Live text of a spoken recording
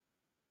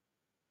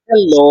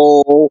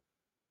Hello.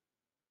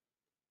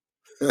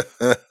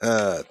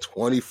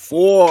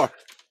 24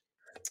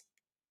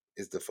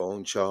 is the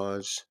phone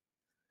charged.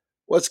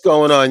 What's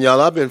going on,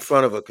 y'all? I've been in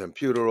front of a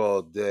computer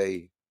all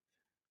day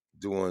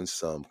doing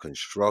some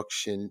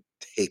construction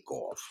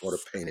takeoff. What a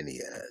pain in the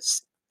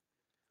ass.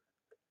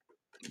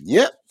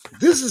 Yep,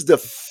 this is the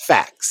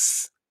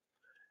facts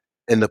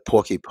in the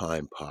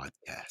Porcupine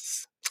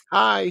podcast.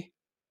 Hi,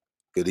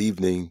 good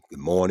evening, good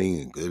morning,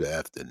 and good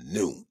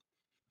afternoon.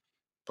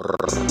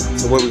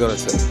 So, what are we going to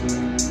say?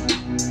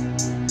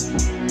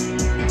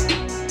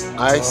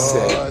 I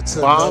said It's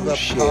another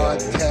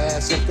bombshells,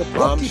 podcast of the Porcupine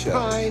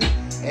bombshells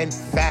and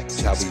Facts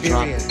shall be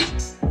dropping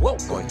Experience.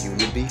 on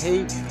human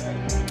behavior.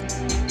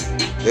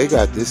 They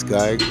got this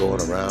guy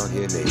going around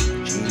here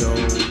named Gino,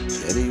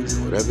 Jennings,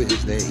 whatever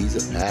his name. He's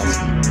a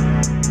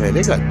pastor. Man,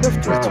 they got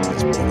death threats on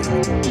this boy.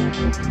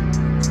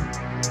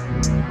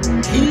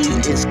 He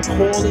is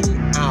calling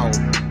out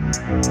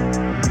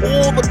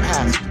all the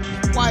pastors,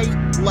 white,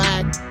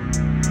 black.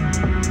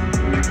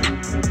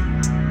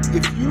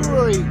 If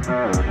you're a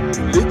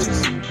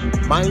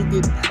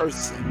religious-minded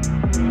person,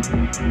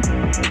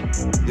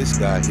 this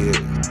guy here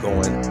is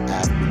going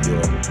after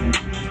your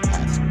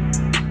pastor.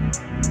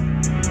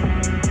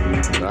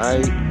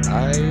 I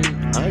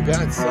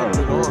got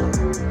something on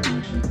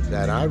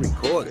that I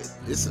recorded.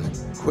 It's a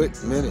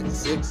quick minute,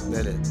 6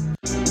 minutes.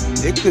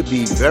 It could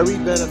be very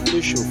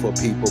beneficial for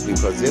people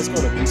because there's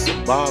going to be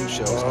some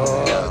bombshells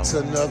coming down. It's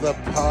another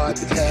The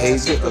podcast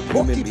behavior of the of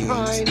human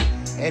Porcupine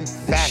beings, and the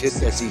Facts shit that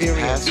these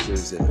Experience.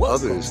 pastors and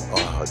others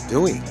are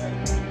doing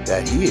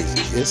that he is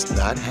just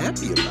not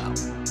happy about.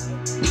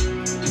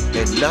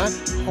 And not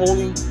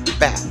holding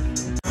back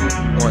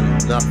on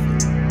nothing.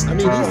 I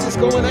mean, he's just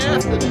going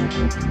after them.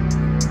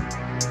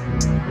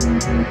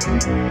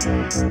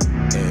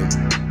 And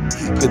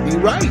he could be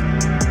right.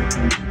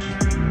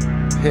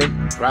 Him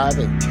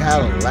driving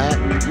Cadillac,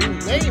 you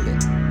name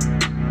it.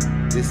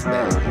 This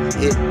man is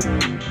hit.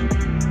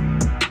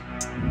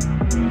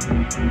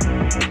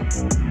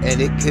 And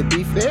it could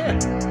be fair.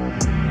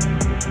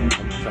 I'm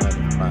trying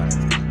to find it.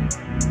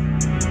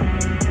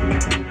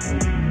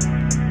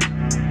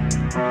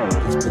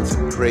 There's been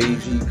some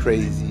crazy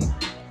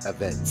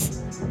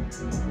events.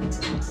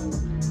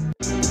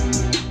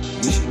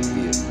 You should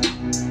hear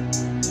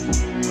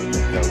what the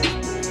hell is this?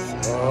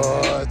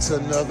 It's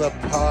another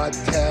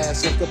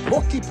podcast of the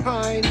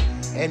Porcupine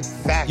and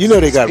Facts You know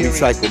they got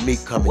Experience. recycled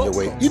meat coming your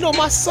way. You know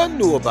my son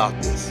knew about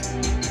this.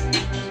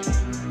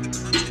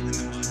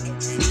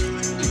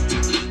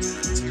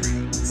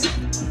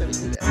 Let me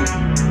do that.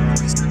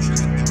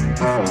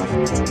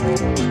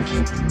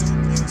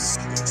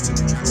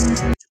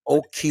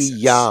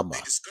 Okiyama.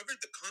 They discovered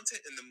the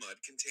content in the mud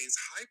contains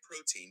high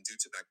protein due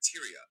to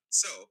bacteria.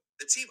 So,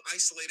 the team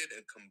isolated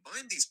and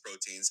combined these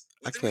proteins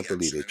with I can't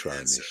believe they're reaction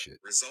trying this enhancer. shit.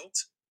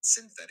 Result: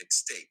 synthetic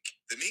steak.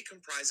 The meat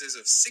comprises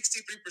of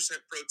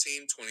 63%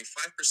 protein,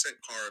 25%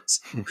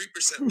 carbs,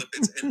 3%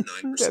 lipids, and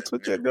 9% That's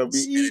what you're gonna be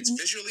minerals. And it's eating.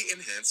 visually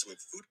enhanced with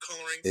food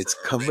coloring It's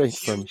for a coming red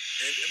from hue and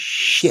improved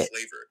shit.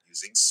 flavor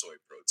using soy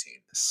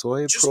protein.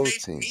 Soy Just made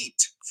protein.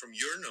 meat from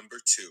your number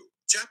 2.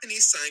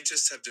 Japanese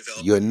scientists have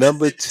developed Your a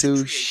number method to 2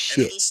 create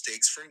shit. edible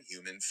steaks from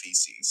human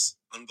feces.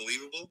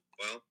 Unbelievable?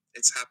 Well,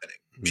 it's happening.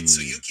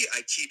 Mitsuyuki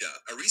Aikida,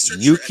 a researcher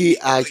Yuki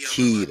at the Yokoyama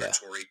Aikida.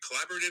 laboratory,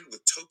 collaborated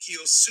with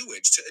Tokyo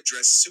Sewage to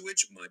address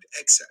sewage mud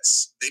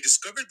excess. They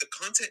discovered the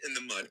content in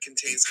the mud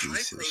contains high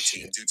Piece of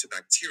protein shit. due to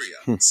bacteria.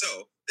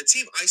 So, the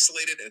team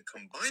isolated and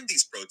combined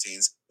these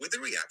proteins with a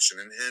reaction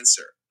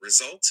enhancer.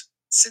 Result: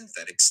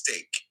 synthetic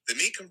steak. The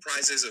meat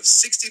comprises of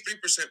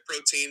 63%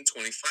 protein,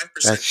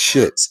 25% That's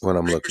shit carbs, what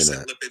I'm 3% looking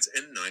at. lipids,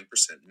 and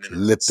 9%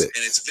 minerals. Lipids.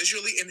 And it's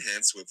visually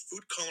enhanced with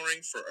food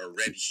coloring for a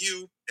red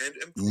hue and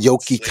improved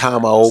Yoki flavor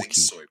Tamaoki.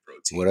 using soy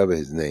protein. Whatever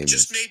his name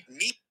Just is. made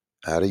meat.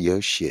 Out of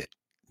your shit.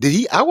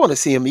 I want to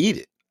see him eat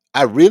it.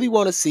 I really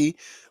want to see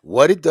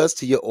what it does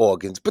to your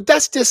organs. But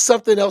that's just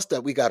something else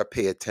that we got to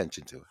pay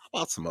attention to. How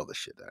about some other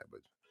shit?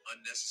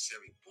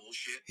 Unnecessary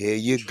bullshit. Here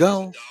you Trillions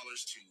go. of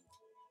dollars to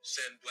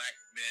send black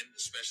men,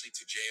 especially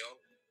to jail.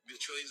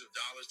 Trillions of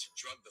dollars to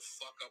drug the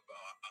fuck up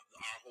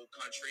our whole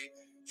country.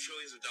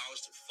 Trillions of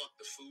dollars to fuck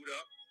the food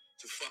up,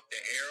 to fuck the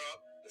air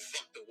up, to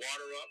fuck the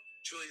water up.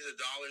 Trillions of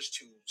dollars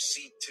to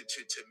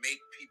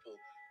make people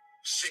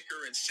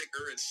sicker and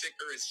sicker and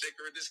sicker and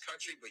sicker in this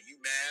country. But you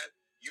mad?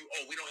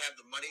 We don't have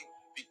the money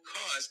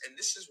because, and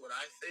this is what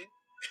I think,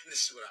 and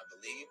this is what I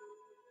believe.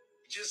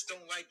 You just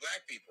don't like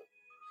black people.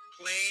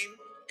 Plain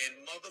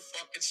and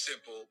motherfucking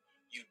simple.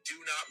 You do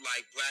not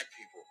like black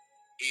people.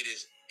 It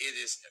is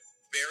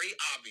very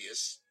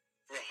obvious.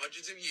 For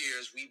hundreds of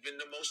years, we've been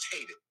the most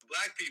hated.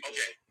 Black people.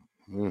 Okay.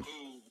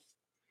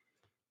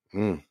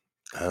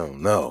 I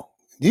don't know.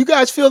 Do you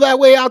guys feel that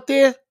way out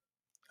there?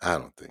 I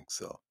don't think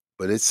so.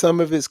 But some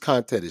of his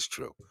content is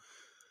true.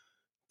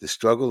 The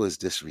struggle is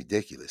just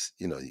ridiculous.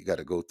 You know, you got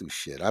to go through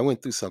shit. I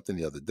went through something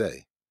the other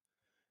day,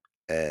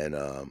 and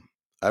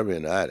I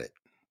ran at it.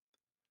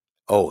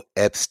 Oh,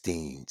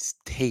 Epstein's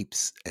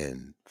tapes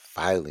and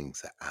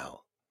filings are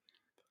out.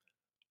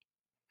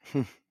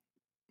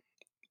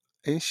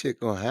 Ain't shit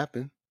gonna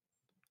happen.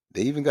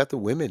 They even got the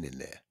women in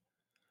there.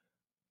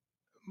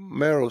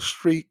 Meryl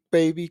Streep,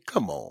 baby.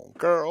 Come on,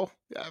 girl.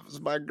 That was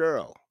my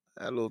girl.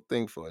 I had a little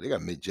thing for it. They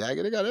got Mick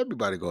Jagger. They got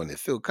everybody going there.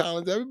 Phil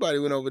Collins. Everybody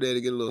went over there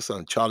to get a little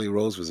something. Charlie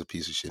Rose was a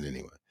piece of shit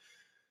anyway.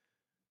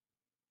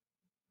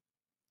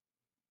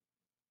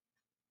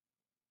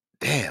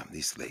 Damn,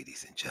 these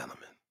ladies and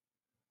gentlemen.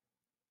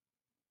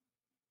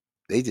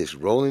 They just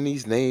rolling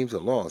these names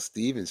along.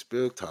 Steven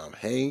Spielberg, Tom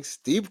Hanks,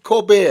 Steve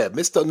Colbert,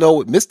 Mr.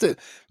 No,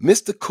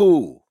 Mr.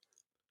 Cool.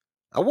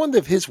 I wonder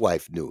if his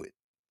wife knew it.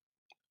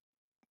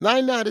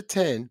 9 out of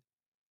 10,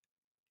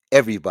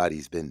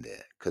 everybody's been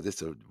there because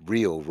it's a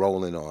real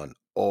rolling on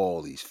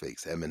all these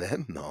fakes.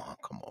 Eminem, no,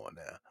 come on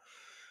now.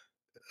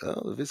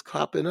 Well, if it's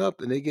cropping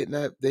up and they getting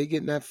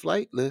that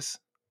flight list,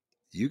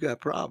 you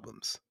got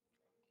problems.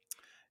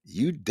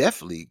 You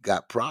definitely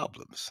got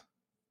problems.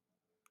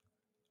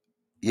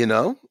 You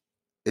know,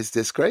 it's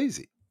just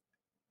crazy.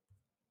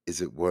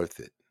 Is it worth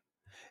it?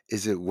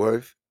 Is it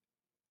worth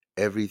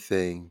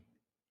everything?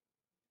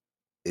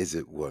 Is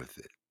it worth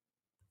it?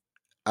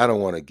 I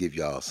don't want to give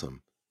y'all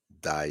some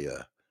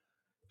dire,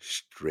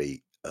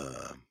 straight,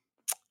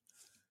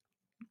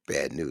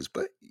 bad news,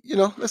 but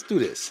let's do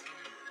this.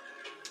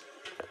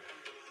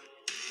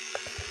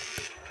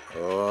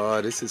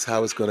 Oh, this is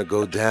how it's going to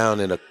go down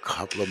in a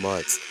couple of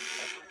months.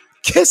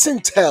 Kiss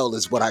and tell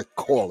is what I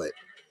call it.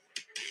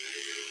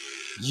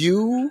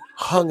 You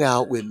hung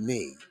out with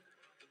me.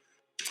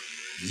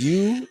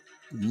 You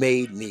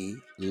made me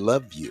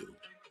love you.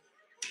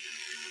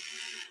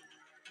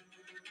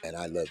 And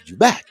I loved you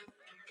back.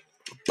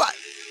 But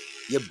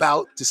you're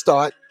about to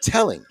start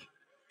telling.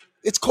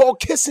 It's called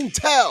kiss and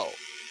tell.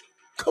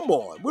 Come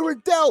on, we're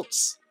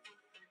adults.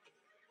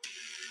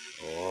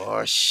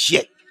 Oh,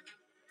 shit.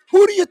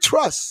 Who do you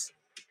trust?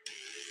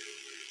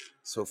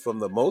 So, from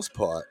the most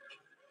part,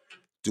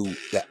 do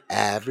the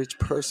average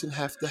person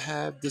have to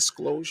have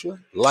disclosure?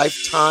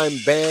 Lifetime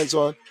bans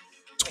on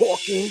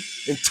talking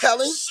and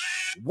telling?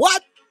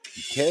 What?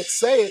 You can't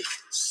say it.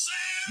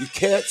 You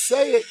can't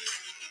say it.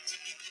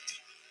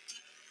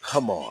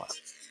 Come on.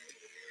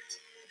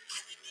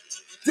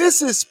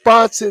 This is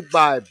sponsored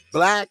by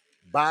Black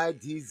by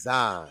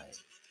Design.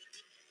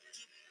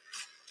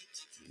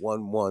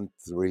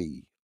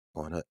 113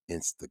 on her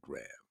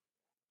Instagram.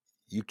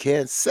 You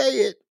can't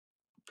say it.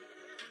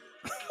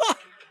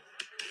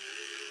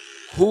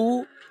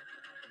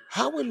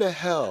 How in the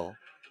hell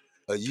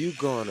are you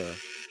gonna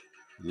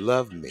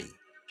love me,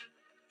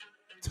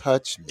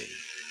 touch me,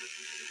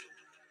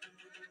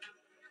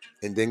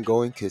 and then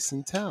go and kiss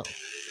and tell?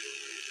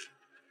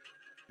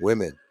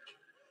 Women,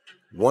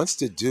 once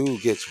the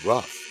dude gets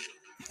rough,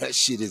 that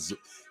shit is,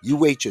 you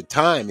wait your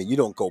time and you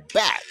don't go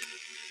back.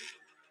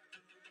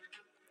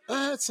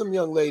 I had some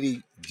young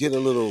lady get a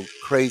little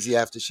crazy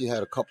after she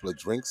had a couple of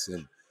drinks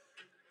and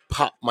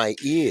pop my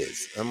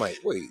ears. I'm like,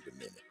 wait a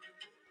minute.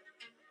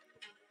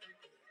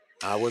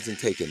 I wasn't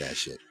taking that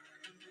shit.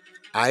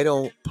 I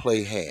don't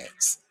play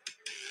hands.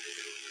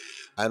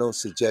 I don't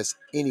suggest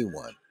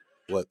anyone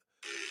what.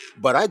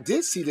 But I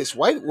did see this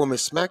white woman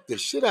smack the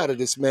shit out of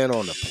this man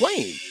on the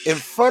plane in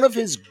front of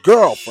his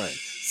girlfriend.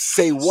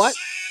 Say what?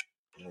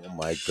 Oh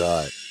my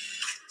God.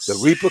 The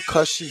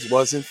repercussions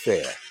wasn't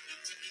fair.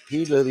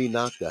 He literally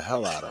knocked the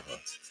hell out of her.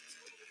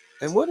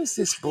 And what is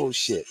this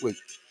bullshit with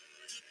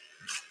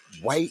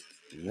white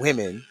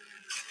women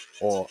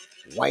or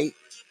white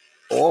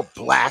or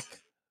black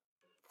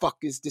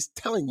fuckers just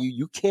telling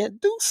you can't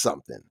do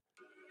something?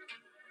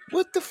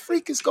 What the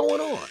freak is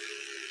going on?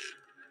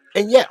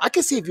 And yet, I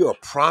can see if you're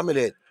a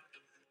prominent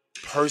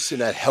person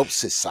that helps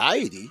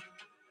society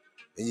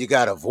and you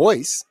got a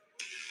voice.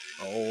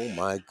 Oh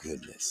my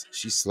goodness.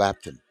 She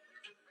slapped him.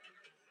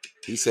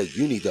 He said,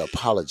 you need to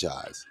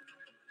apologize.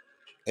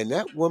 And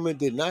that woman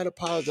did not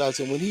apologize.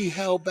 And when he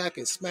held back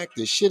and smacked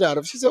the shit out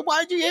of her, she said,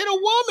 why'd you hit a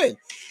woman?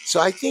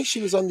 So I think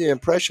she was under the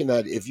impression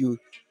that if you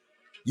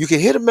can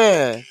hit a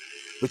man,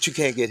 but you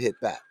can't get hit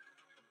back.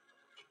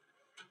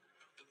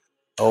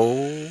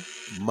 Oh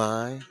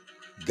my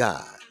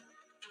God.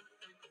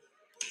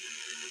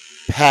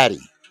 Patty,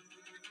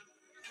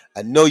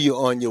 I know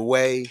you're on your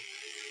way.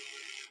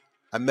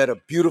 I met a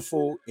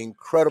beautiful,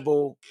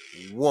 incredible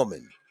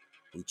woman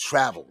who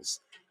travels.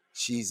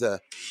 She's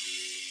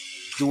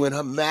doing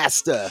her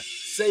master.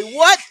 Say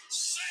what?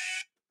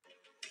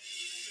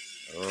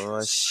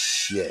 Oh,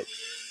 shit.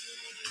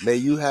 May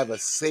you have a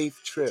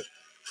safe trip.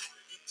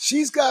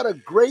 She's got a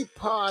great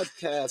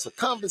podcast, a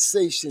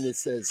conversation that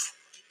says,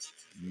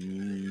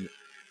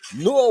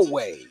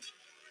 Norway,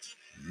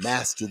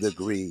 master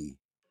degree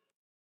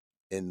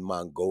in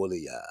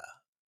Mongolia.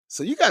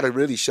 So you got to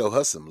really show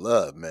her some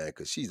love, man,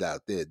 because she's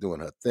out there doing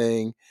her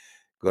thing,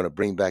 going to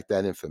bring back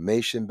that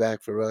information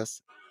back for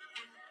us.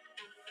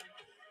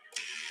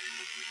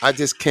 I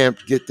just can't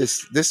get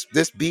this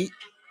beat.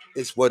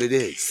 It's what it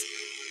is.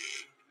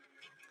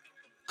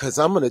 Because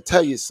I'm going to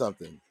tell you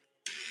something.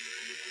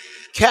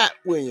 Cat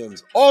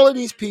Williams, all of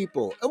these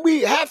people,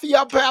 and half of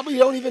y'all probably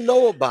don't even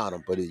know about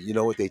them, but you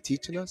know what they're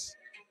teaching us?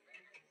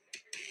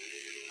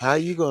 How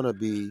you going to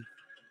be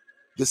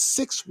the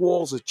 6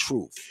 walls of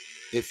truth.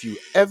 if you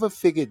ever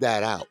figured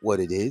that out, what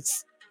it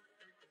is,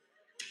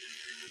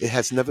 it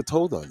has never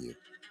told on you.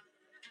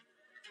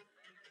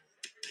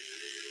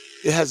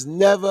 It has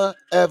never,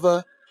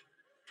 ever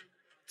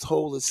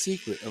told a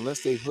secret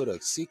unless they put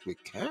a secret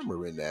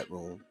camera in that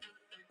room.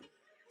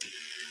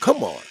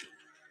 Come on.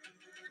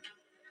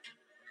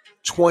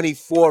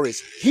 24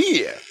 is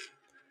here.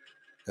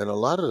 And a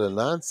lot of the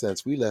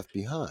nonsense we left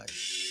behind.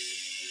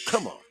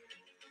 Come on.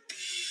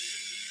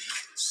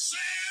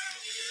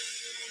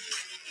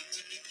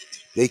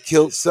 They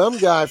killed some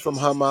guy from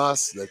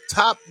Hamas, the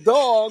top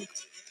dog.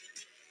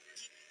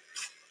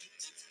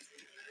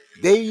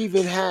 They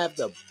even have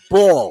the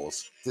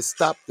balls to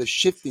stop the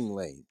shifting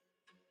lane.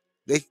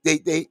 They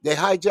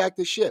hijacked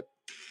the ship.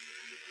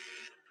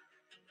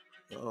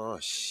 Oh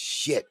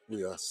shit,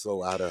 we are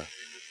so out of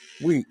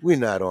we're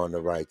not on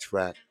the right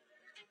track.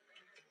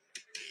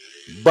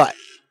 But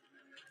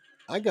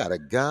I got a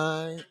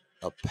guy,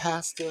 a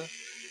pastor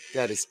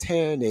that is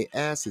tearing their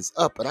asses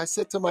up. And I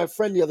said to my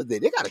friend the other day,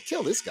 they gotta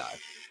kill this guy.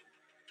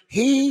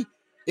 He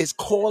is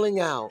calling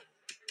out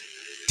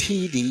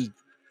TD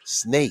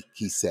Snake,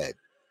 he said.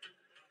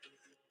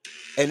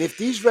 And if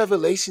these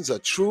revelations are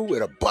true,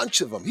 with a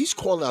bunch of them, he's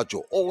calling out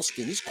Joe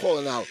Olstein, he's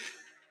calling out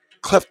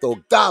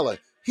Klepto Dollar.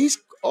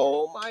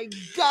 Oh my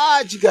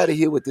God, you got to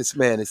hear what this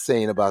man is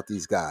saying about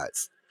these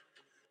guys.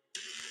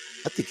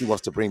 I think he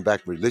wants to bring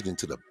back religion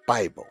to the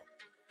Bible.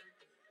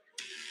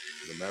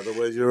 No matter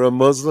whether you're a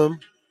Muslim,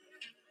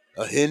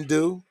 a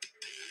Hindu,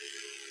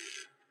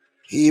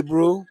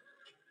 Hebrew,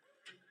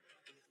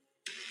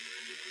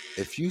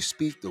 if you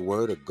speak the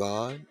word of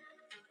God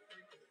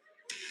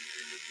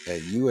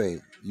and you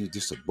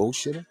just a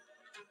bullshitter,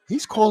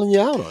 he's calling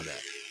you out on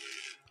that.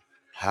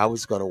 How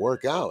it's going to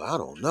work out, I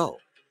don't know.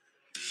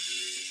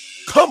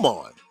 Come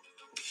on.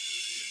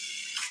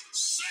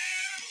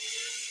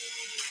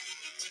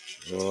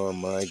 Oh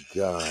my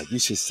God. You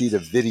should see the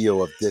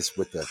video of this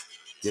with the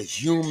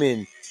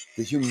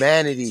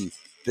humanity,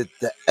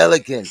 the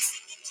elegance,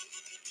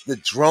 the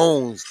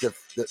drones,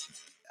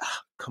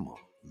 come on,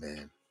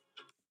 man.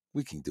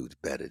 We can do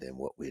better than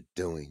what we're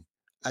doing.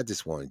 I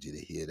just wanted you to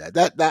hear that.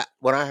 That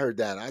when I heard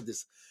that,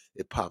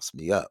 it pops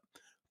me up.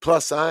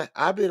 Plus,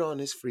 I've been on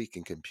this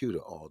freaking computer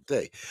all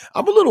day.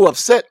 I'm a little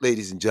upset,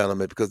 ladies and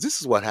gentlemen, because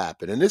this is what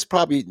happened. And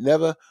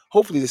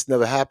hopefully this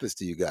never happens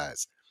to you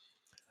guys.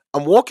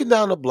 I'm walking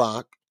down the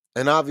block,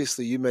 and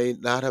obviously you may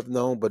not have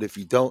known, but if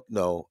you don't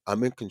know,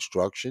 I'm in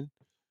construction,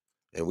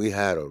 and we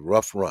had a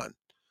rough run.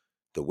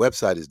 The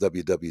website is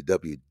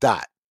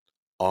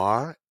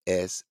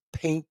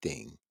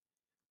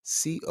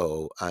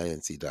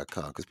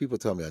www.rspainting.com, because people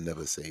tell me I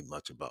never say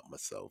much about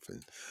myself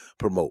and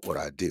promote what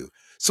I do.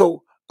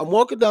 So I'm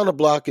walking down the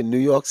block in New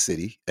York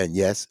City, and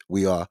yes,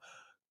 we are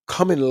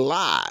coming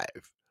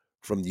live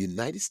from the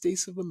United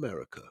States of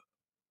America,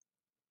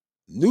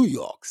 New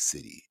York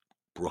City,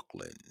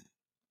 Brooklyn.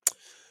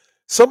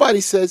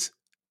 Somebody says,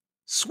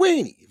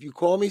 Sweeney, if you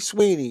call me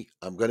Sweeney,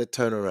 I'm going to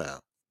turn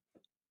around.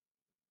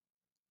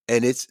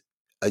 And it's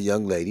a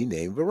young lady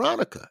named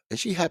Veronica. And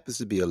she happens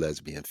to be a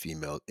lesbian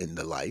female in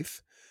the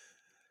life.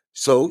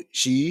 So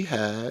she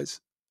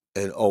has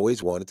and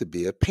always wanted to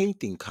be a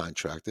painting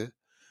contractor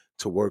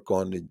to work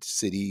on the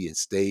city and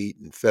state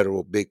and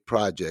federal big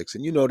projects.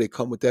 And they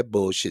come with that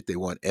bullshit. They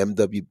want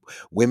MW,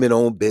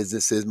 women-owned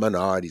businesses,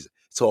 minorities.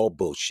 It's all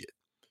bullshit.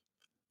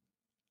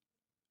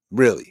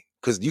 Really.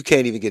 Because you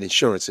can't even get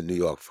insurance in New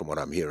York from what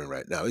I'm hearing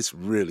right now. It's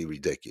really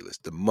ridiculous.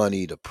 The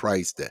money, the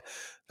price, the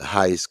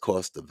highest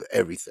cost of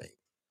everything.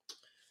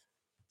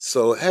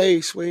 So,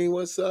 hey, Sweeney,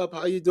 what's up?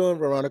 How you doing,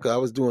 Veronica? I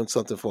was doing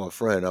something for a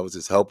friend. I was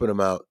just helping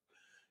him out.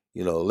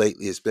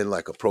 Lately it's been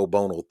like a pro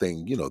bono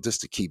thing,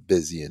 just to keep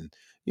busy. And,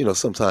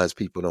 sometimes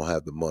people don't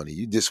have the money.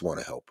 You just want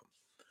to help them.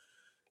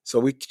 So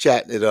we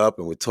chatting it up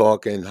and we're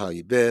talking. How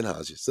you been?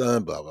 How's your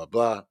son? Blah, blah,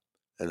 blah.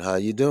 And how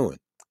you doing?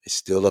 It's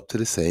still up to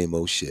the same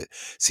old shit.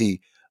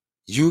 See,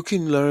 you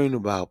can learn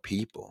about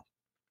people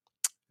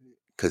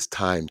because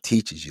time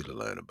teaches you to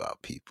learn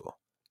about people.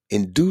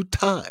 In due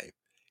time,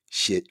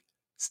 shit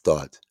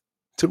starts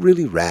to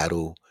really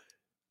rattle,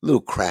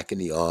 little crack in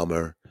the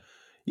armor.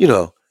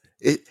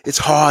 It's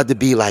hard to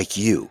be like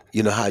you.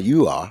 You know how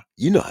you are.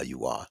 You know how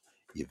you are.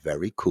 You're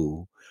very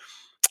cool,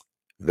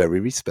 very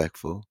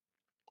respectful.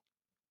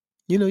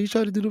 You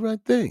try to do the right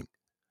thing.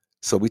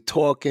 So we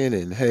talking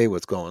and hey,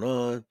 what's going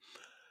on?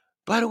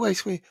 By the way,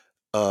 sweet,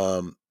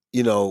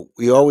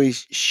 we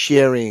always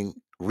sharing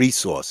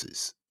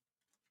resources,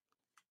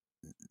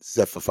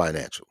 except for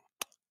financial.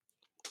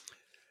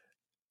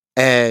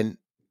 And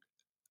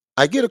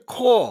I get a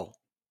call,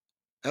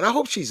 and I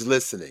hope she's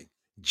listening.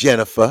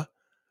 Jennifer.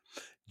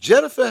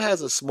 Jennifer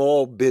has a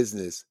small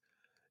business,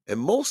 and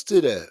most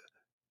of the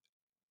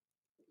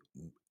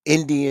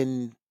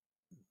Indian,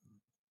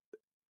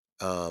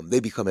 they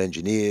become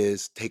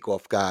engineers,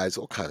 takeoff guys,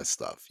 all kind of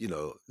stuff.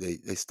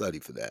 They study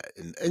for that,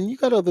 and you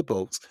got other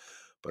folks,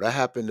 but I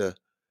happen to,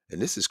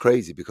 and this is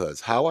crazy because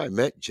how I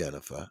met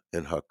Jennifer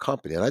and her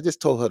company, and I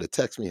just told her to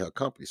text me her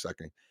company so I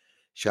can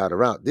shout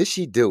her out. Did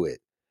she do it?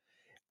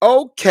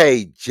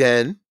 Okay,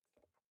 Jen.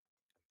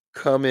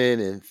 come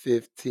in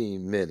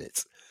 15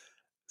 minutes.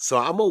 So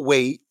I'm going to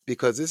wait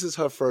because this is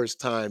her first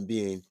time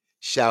being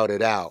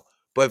shouted out.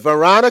 But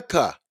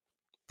Veronica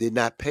did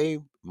not pay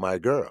my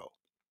girl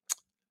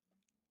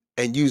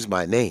and use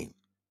my name.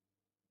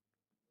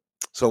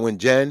 So when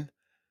Jen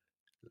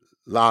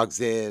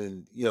logs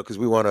in, because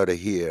we want her to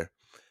hear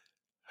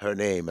her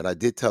name, and I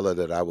did tell her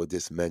that I would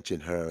just mention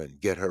her and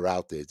get her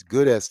out there. It's a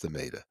good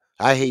estimator.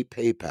 I hate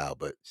PayPal,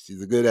 but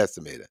she's a good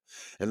estimator.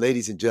 And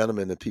ladies and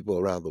gentlemen, and people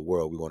around the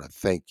world, we want to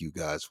thank you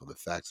guys for the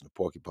Facts and the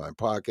Porcupine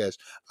podcast.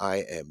 I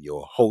am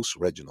your host,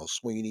 Reginald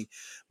Sweeney.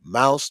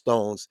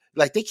 Milestones,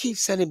 like they keep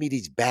sending me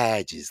these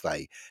badges,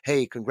 like,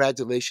 hey,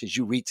 congratulations,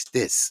 you reached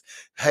this.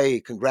 Hey,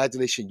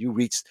 congratulations, you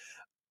reached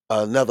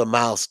another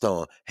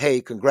milestone.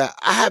 Hey, congrats.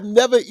 I have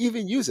never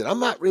even used it. I'm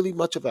not really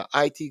much of an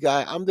IT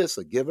guy. I'm just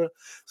a giver,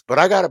 but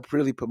I got to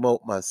really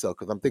promote myself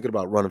because I'm thinking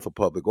about running for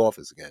public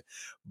office again.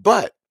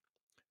 But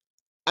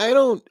I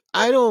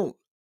don't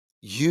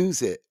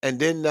use it. And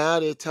then now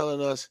they're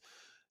telling us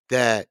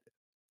that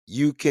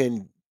you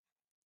can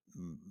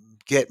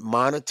get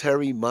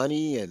monetary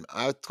money. And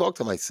I talked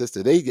to my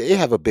sister. They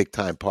have a big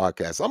time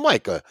podcast. I'm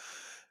like I'm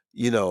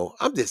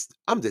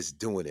just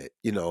doing it,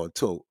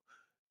 until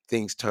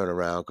things turn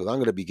around because I'm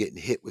going to be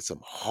getting hit with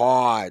some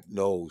hard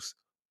nosed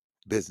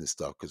business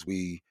stuff because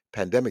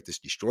pandemic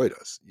just destroyed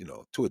us,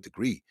 to a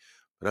degree.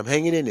 But I'm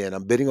hanging in there and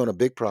I'm bidding on a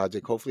big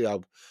project. Hopefully I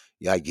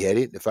get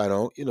it. If I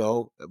don't,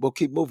 we'll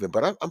keep moving.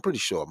 But I'm pretty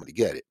sure I'm going to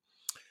get it.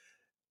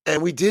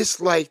 And we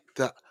just like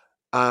the.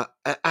 I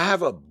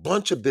have a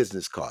bunch of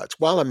business cards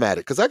while I'm at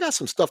it because I got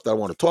some stuff that I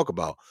want to talk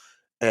about.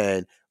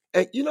 And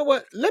and you know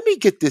what? Let me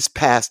get this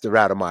pastor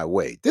out of my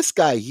way. This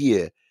guy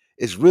here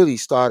is really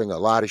starting a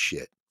lot of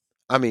shit.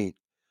 I mean,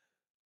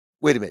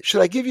 wait a minute.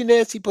 Should I give you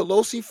Nancy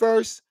Pelosi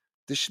first,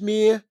 the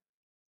schmear,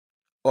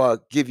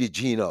 or give you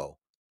Gino?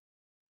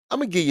 I'm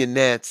gonna give you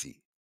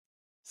Nancy,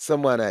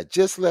 someone that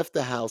just left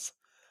the house.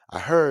 I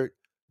heard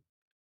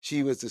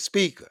she was the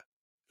speaker.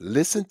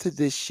 Listen to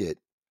this shit.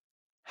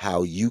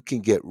 How you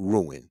can get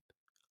ruined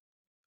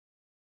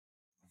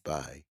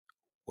by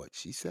what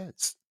she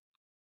says.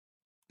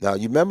 Now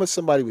you remember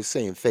somebody was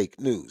saying fake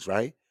news,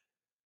 right?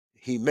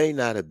 He may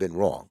not have been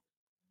wrong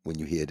when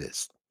you hear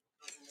this.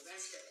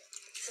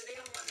 So they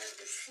don't want them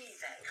to see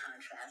that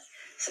contrast.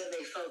 So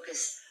they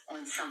focus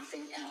on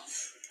something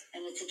else.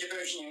 And it's a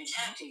diversionary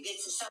tactic.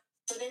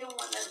 So they don't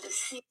want them to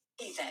see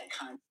that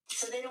contrast.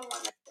 So they don't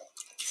want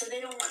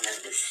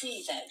them to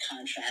see that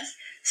contrast.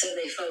 So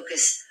they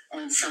focus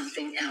on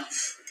something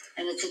else.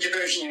 And it's a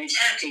diversionary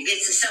tactic.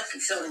 It's a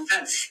self-fulfilling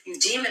prophecy. You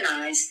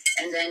demonize,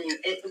 and then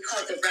we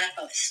call it the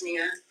wrap-up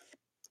smear.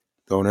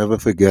 Don't ever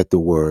forget the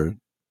word,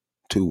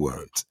 two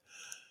words,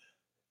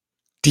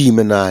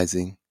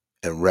 demonizing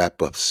and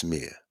wrap-up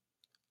smear.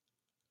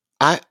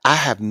 I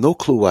have no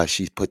clue why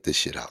she put this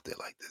shit out there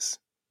like this.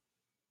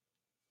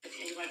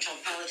 You want to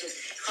talk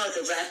politics? Call it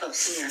the wrap-up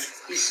smear.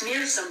 You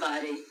smear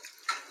somebody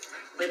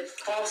with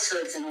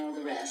falsehoods and all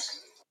the rest.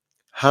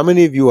 How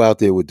many of you out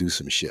there would do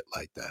some shit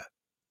like that?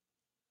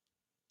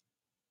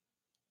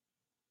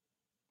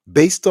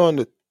 Based on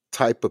the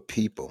type of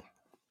people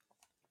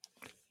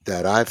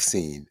that I've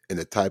seen and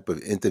the type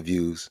of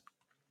interviews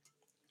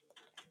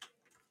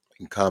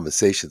and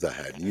conversations I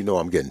had,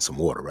 I'm getting some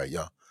water, right,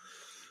 y'all?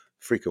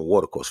 Freaking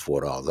water costs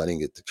 $4. I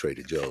didn't get to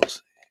Trader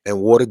Joe's.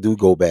 And water do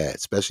go bad,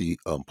 especially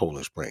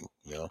Poland Spring,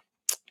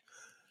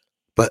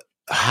 But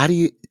have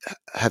you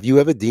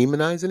ever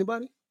demonized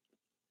anybody?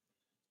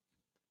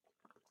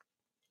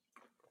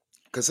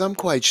 Because I'm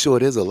quite sure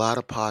there's a lot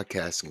of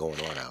podcasting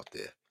going on out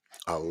there.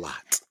 A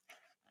lot.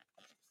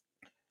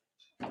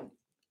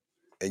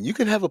 And you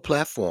can have a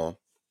platform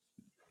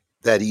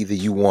that either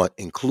you want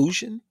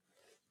inclusion,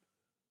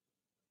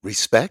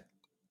 respect,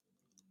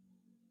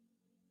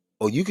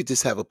 or you could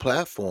just have a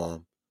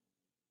platform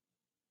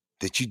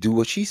that you do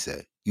what she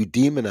said. You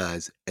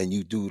demonize and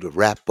you do the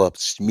wrap up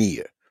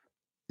smear.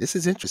 This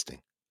is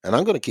interesting. And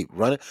I'm going to keep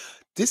running.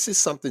 This is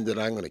something that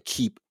I'm going to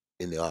keep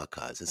in the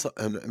archives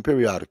and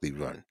periodically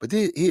run. But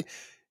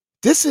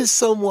this is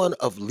someone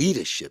of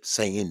leadership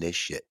saying this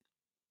shit.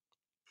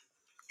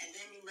 And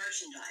then you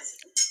merchandise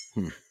it.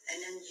 And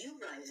then you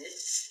write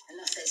it.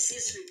 And if they see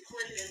it's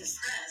reported in the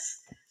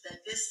press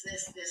that this,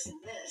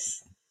 and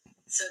this.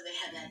 So they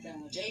had that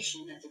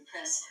validation that the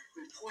press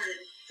reported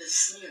the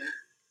smear.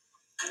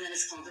 And then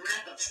it's called the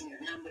wrap-up smear.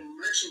 Now I'm going to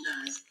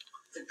merchandise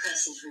the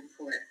press's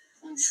report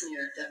on the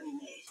smear that we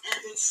made.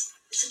 And it's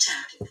a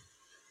tactic.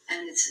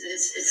 And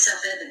it's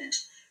self-evident.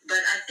 But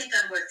I think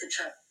I'm worth the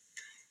trouble.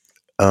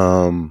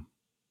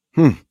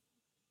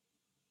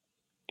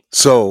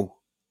 So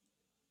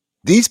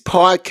these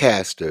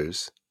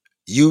podcasters,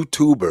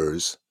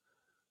 YouTubers,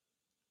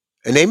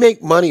 and they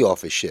make money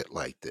off of shit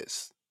like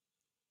this.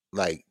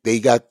 Like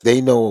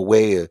they know a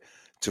way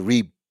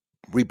to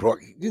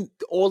rebroadcast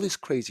all this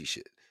crazy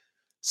shit.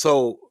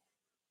 So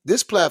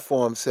this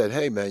platform said,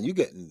 "Hey man, you're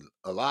getting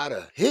a lot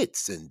of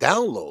hits and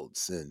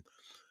downloads and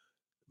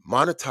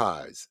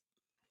monetize.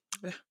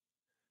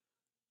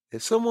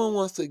 If someone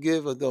wants to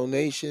give a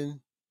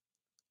donation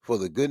for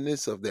the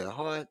goodness of their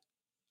heart,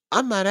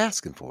 I'm not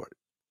asking for it.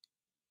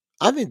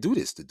 I didn't do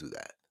this to do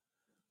that.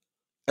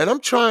 And I'm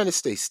trying to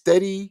stay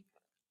steady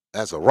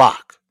as a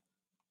rock.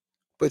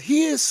 But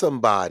here's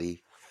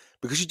somebody,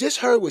 because you just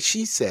heard what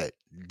she said,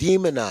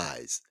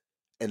 demonized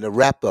and the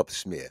wrap up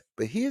smear.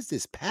 But here's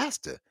this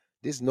pastor.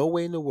 There's no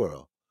way in the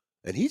world.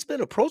 And he's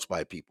been approached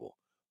by people.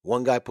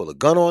 One guy pulled a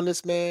gun on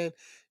this man,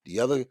 the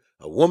other,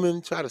 a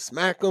woman tried to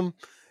smack him.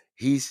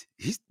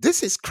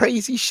 This is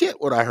crazy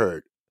shit what I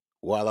heard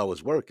while I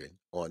was working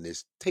on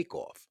this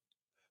takeoff.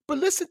 But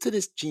listen to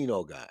this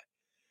Gino guy.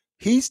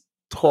 He's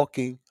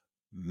talking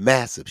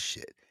massive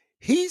shit.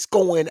 He's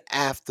going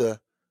after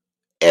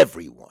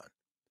everyone.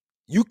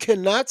 You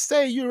cannot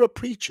say you're a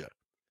preacher.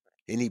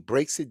 And he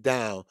breaks it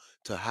down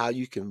to how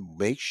you can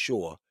make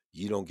sure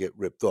you don't get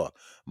ripped off.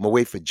 I'm gonna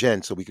wait for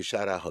Jen so we can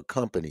shout out her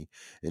company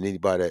and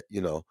anybody that,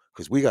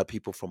 because we got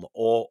people from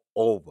all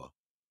over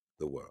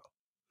the world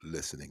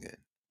listening in.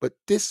 But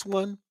this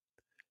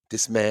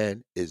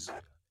man is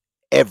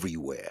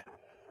everywhere.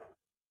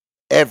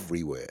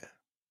 Everywhere.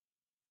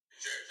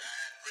 Church, I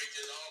had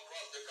preachers all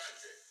across the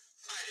country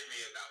fighting me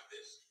about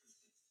this.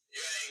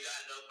 You ain't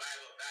got no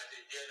Bible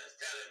passage in us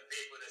telling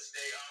people to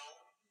stay home.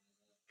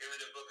 Give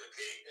me the book of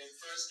Kings. In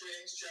 1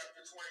 Kings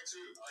chapter 22.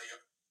 Oh,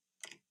 yeah.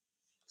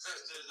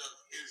 Sisters of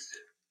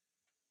Houston.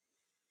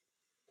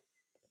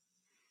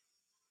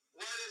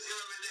 What is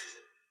your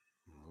religion?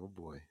 Oh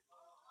boy.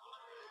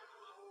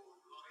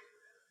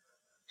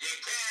 You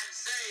can't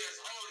say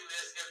it's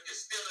holiness if you're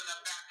still in a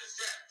Baptist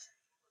church.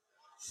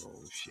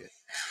 Oh shit.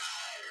 Am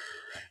I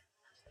right?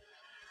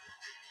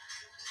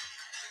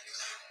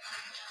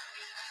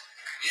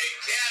 You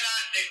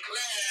cannot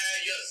declare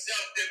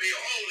yourself to be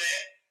holy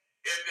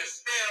if you're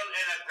still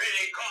in a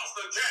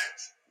Pentecostal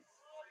church.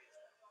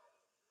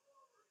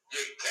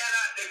 You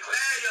cannot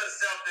declare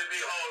yourself to be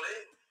holy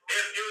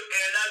if you're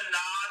in a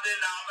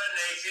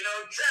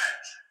non-denominational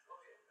church.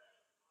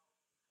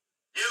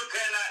 You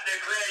cannot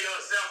declare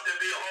yourself to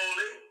be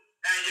holy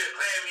and you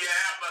claim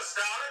you're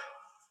apostolic.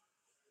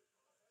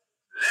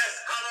 Let's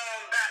come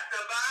on back to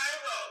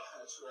Bible.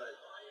 That's right.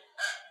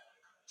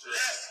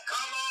 Let's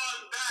come on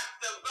back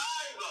to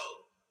Bible.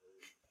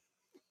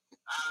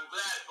 I'm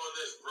glad for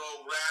this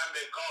program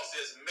because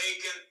it's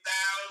making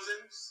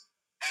thousands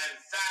and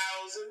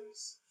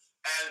thousands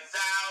and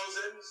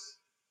thousands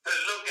to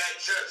look at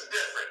church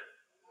different.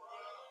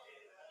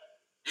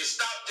 You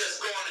stop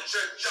just going to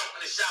church,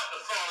 jumping and shouting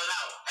and falling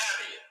out,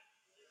 haven't you?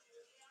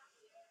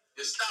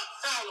 You stop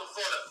falling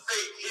for the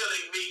fake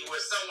healing meeting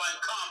where someone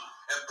come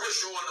and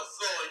push you on the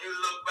floor and you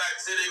look back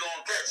and say they're going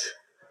to catch you.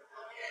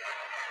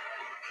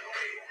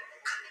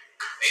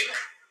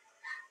 Amen.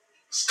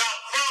 Stop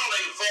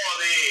falling for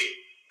the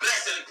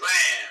blessing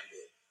plan.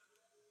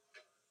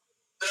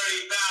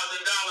 $30,000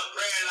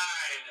 prayer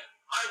line,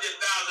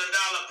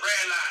 $100,000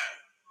 prayer line.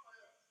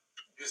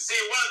 You see,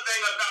 one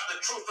thing about the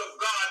truth of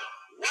God,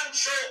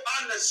 once your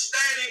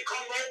understanding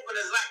come open,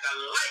 it's like a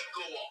light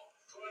go on.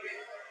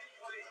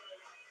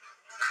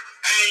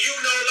 And you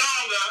no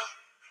longer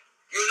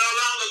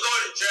go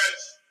to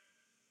church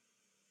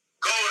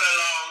going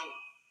along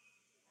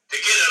to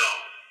get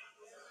along.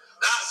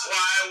 That's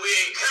why we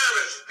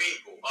encourage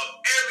people of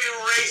every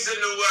race in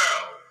the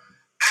world,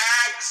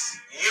 ask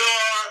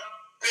your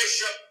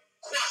bishop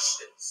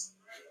questions.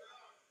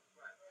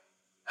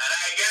 And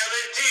I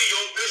guarantee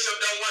your bishop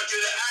don't want you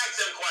to ask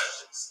him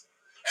questions.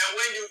 And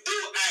when you do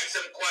ask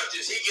him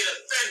questions, he get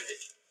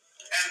offended.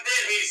 And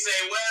then he say,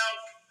 well,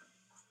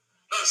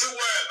 don't you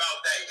worry about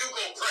that. You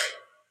go pray.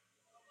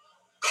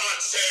 God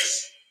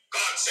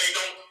say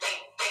don't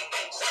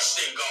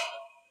question God.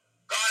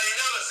 God ain't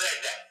never said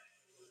that.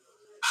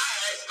 I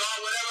ask God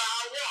whatever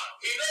I want.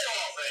 He know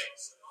all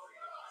things.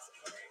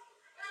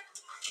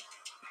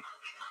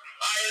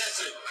 All right,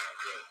 listen.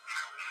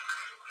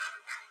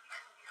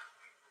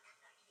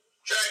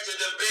 Church is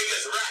the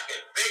biggest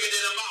racket, bigger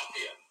than the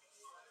mafia.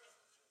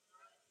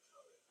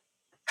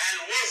 And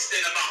worse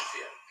than the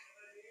mafia.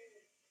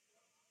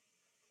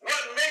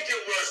 What make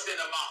it worse than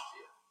the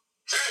mafia?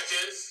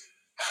 Churches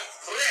have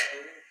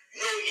threatened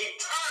your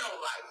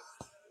eternal life.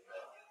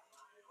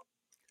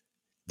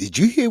 Did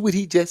you hear what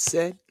he just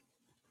said?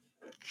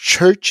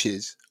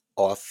 Churches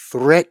are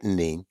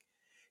threatening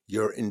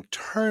your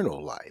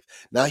internal life.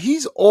 Now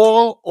he's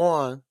all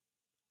on,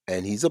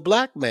 and he's a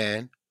black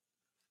man,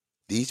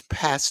 these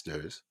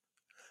pastors,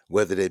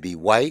 whether they be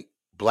white,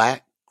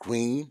 black,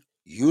 green,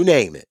 you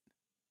name it.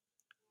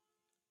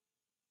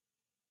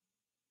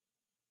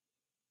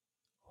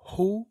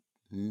 Who,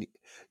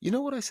 you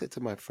know what I said to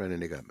my friend,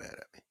 and they got mad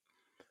at me.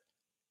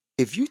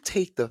 If you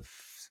take the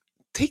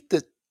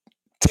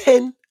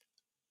 10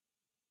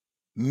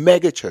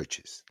 mega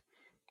churches,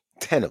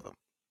 10 of them,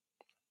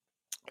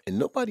 and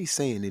nobody's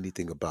saying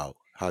anything about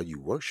how you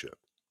worship.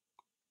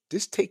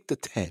 Just take the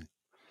 10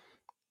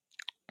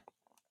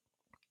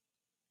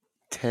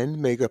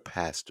 mega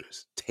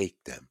pastors,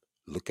 take them,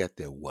 look at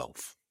their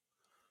wealth.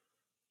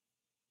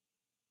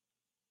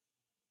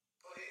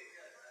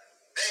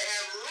 They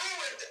have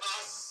ruined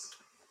us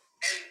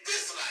in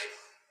this life,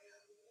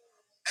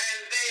 and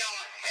they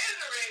are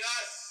hindering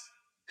us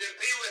to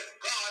be with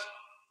God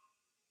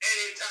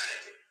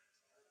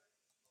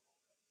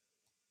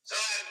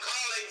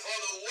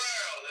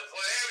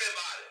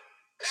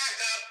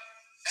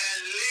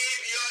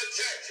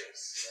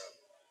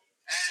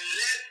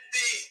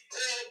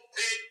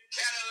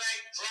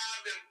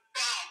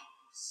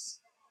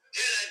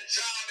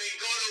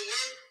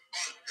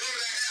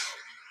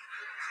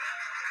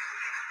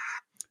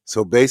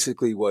So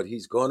basically what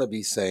he's going to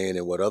be saying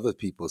and what other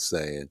people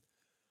saying,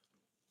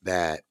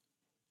 that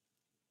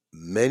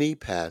many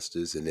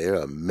pastors, and there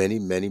are many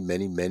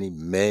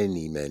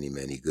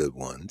good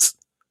ones,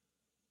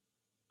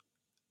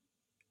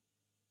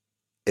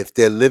 if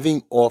they're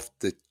living off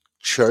the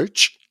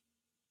church,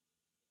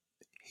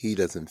 he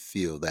doesn't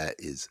feel that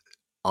is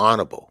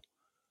honorable,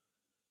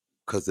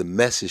 because the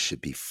message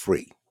should be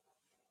free.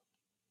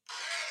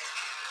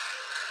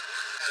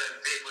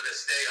 People to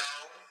stay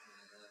home.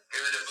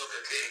 Give me the book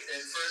of Kings. In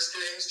 1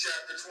 Kings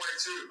chapter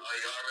 22. Are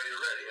you already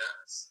ready,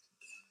 huh?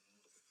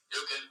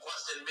 You can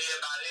question me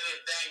about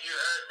anything you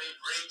heard me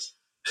preach.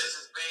 This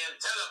is being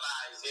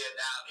televised here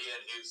down here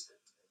in Houston.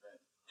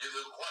 You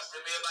can question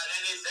me about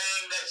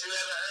anything that you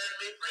ever heard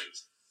me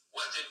preach.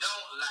 What you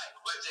don't like,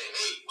 what you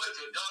hate, what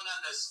you don't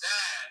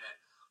understand,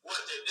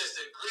 what you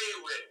disagree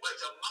with, what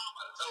your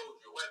mama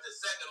told you, what the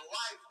second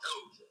wife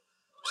told you,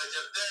 what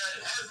your third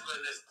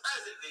husband is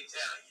presently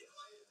telling you.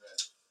 And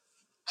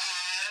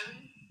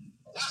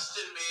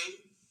question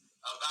me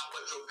about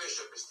what your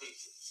bishop is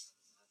teaching.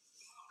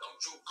 Don't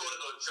you go to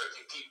no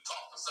church and keep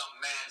talking some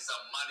man,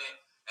 some money,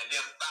 and then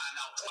find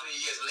out 20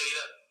 years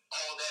later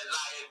all that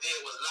liar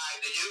did was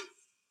lie to you.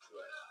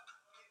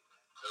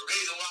 The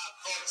reason why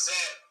folks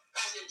said,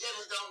 Pastor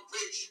Jennings don't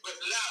preach with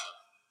love,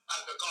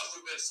 that's because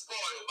you've been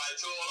spoiled by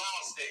Joel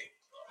Osteen.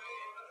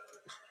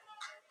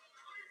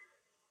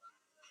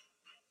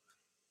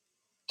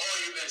 Or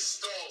you've been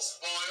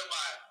spoiled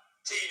by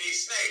TV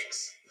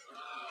snakes.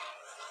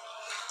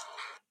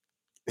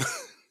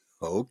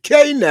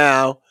 Okay,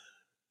 now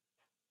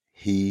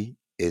he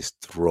is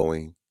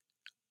throwing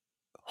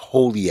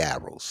holy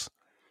arrows.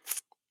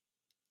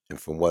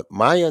 And from what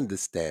my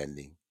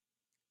understanding,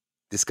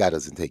 this guy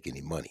doesn't take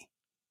any money.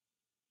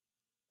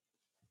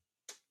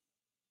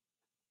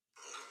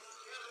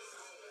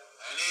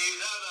 And these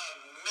other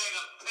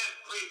mega pimp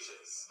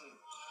preachers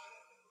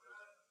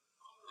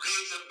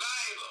read the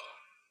Bible.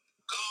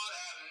 God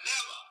have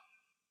never,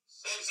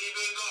 since he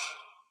been God,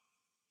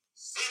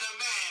 sent a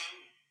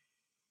man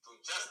to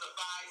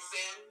justify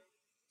sin,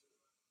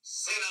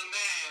 sent a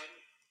man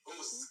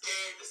who's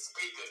scared to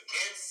speak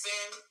against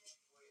sin,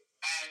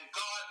 and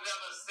God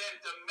never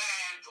sent a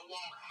man to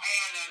walk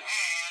hand in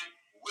hand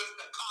with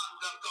the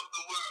conduct of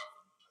the world.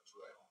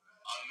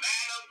 A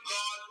man of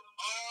God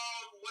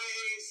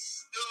always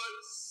stood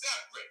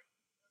separate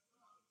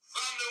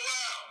from the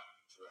world.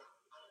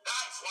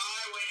 That's why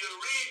when you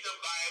read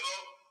the Bible,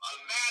 a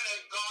man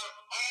of God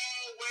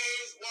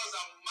always was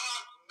a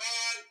marked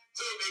man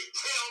to be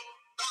killed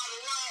by the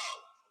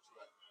world.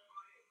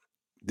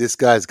 This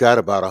guy's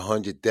got about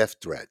 100 death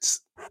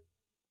threats. They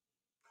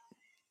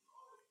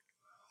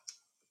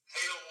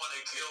don't want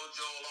to kill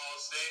Joel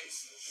Osteen.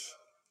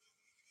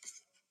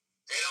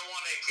 They don't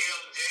want to kill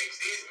Jakes.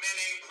 These men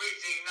ain't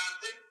preaching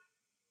nothing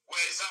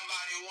when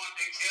somebody want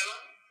to kill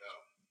them.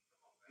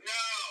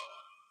 No.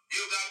 You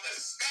got to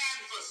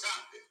stand for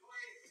something.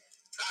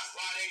 That's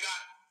why they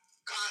got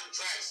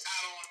contracts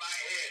out on my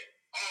head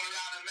all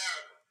around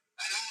America.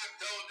 And I've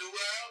told the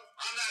world,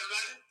 I'm not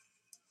running.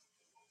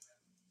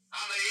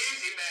 I'm an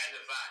easy man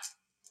to find.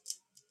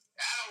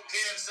 I don't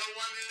care if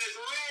someone in this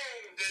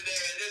room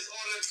today, in this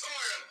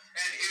auditorium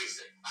in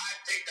Houston, I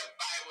take the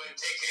Bible and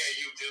take care of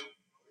you too.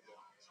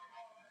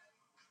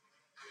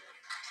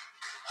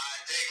 I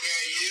take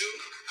care of you.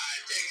 I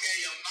take care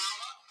of your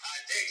mama.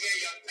 I take care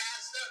of your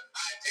pastor.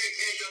 I take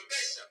care of your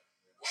bishop.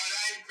 What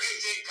I'm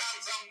preaching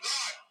comes from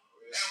God.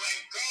 And when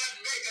God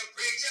make a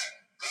preacher,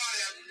 God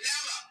has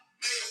never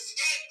made a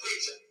scared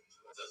preacher.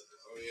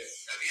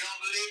 If you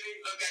don't believe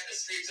me, look at the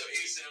streets of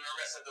Houston and the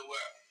rest of the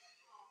world.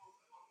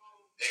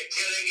 They're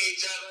killing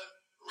each other,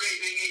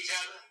 raping each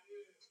other,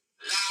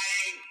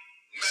 lying,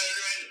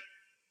 murdering.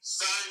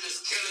 Sons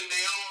is killing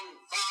their own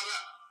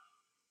father.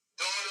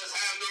 Daughters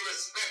have no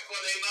respect for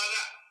their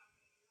mother.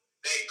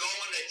 They go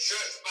into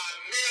church by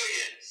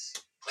millions,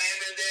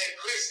 claiming they're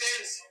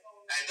Christians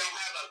and don't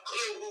have a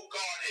clue who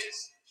God is.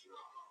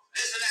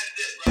 Listen at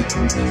this,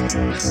 brother.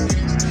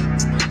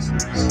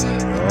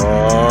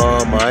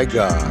 Oh my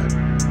God.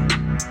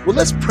 Well,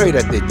 let's pray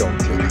that they don't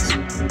kill us.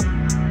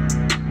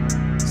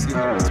 See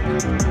how it's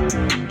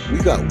been. We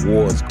got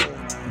wars going on.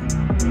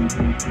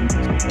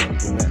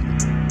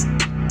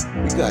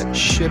 We got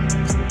ships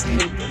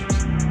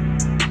kingdoms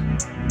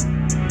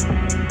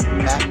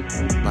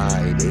backed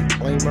by, they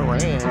claim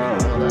Iran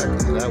and all that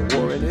because of that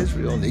war in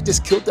Israel. They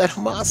just killed that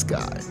Hamas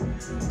guy.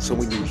 So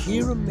when you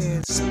hear a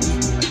man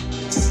speak like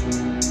this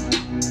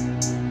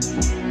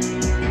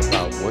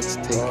about what's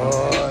taking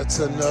place, It's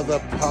another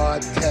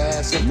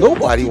podcast. Of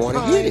nobody want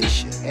to hear this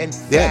shit. And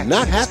They're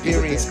not happy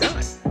with this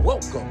guy.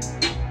 Welcome.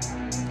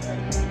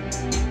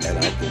 And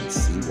I can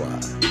see why.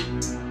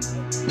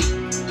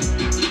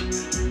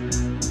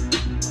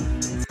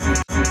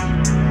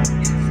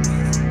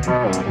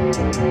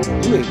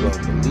 You ain't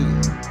gonna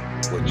believe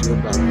what you're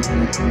about to hear.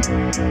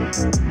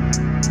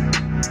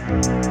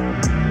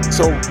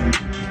 So,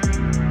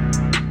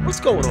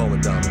 what's going on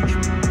with Donald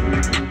Trump?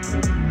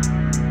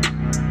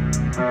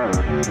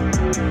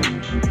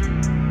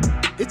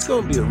 It's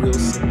going to be a real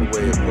simple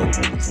way of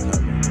voting this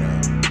time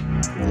around.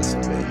 This is a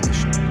main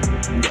issue.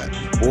 You got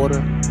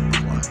border,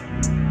 crime,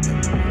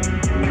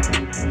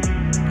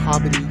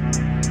 poverty,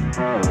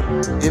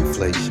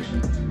 inflation.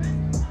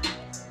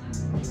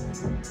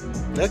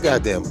 That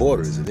goddamn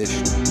border is an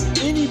issue.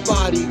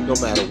 Anybody, no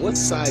matter what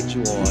side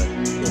you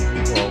on,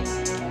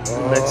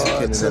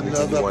 Mexican It's and everything, you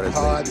another want to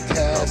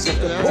podcast of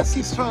the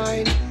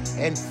Porcupine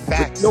and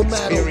Facts no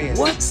matter Experience.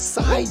 what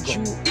side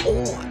you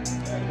on,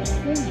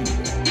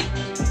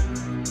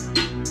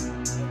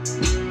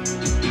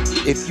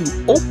 if you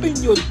open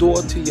your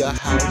door to your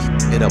house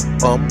and a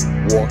bum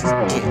walks in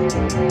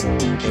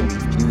and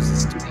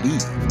refuses to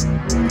leave,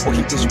 or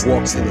he just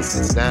walks in and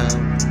sits down,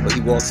 or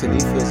he walks in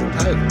and he feels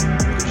entitled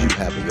because you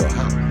have in your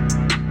house.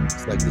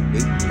 It's like the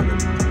gate.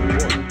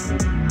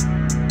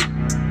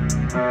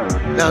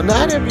 Now,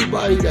 not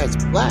everybody that's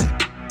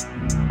black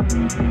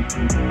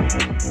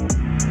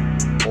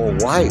or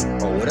white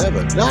or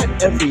whatever, not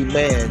every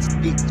man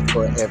speaks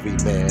for every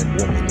man,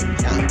 woman, and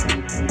child.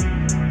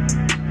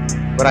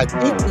 But I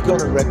think we're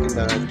going to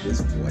recognize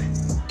this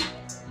voice.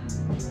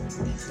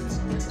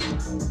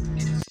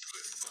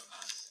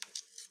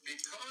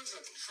 Because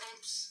of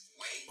Trump's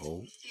way,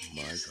 Oh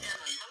my is God. an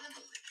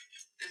anomaly.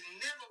 There's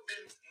never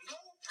been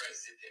no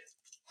president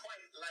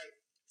quite like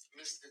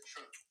Mr.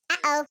 Trump.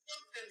 Something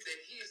that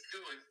he is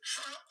doing,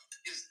 Trump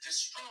is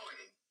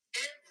destroying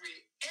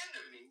every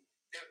enemy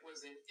that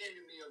was an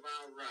enemy of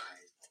our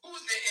rise.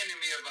 Who's the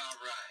enemy of our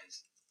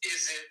rise?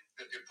 Is it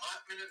the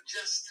Department of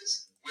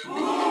Justice?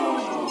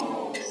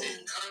 Is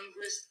it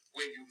Congress,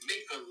 where you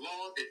make a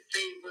law that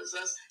favors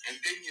us and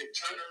then you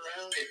turn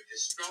around and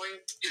destroy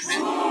it? Is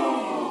it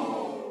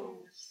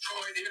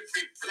destroyed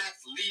every black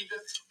leader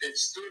that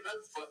stood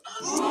up for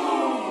us?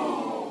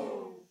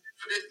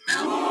 For this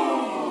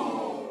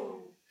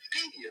mountain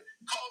media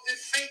called it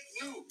fake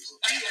news.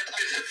 We have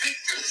been the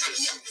victims of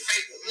some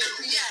fake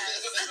news.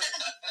 Yes.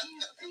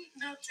 He's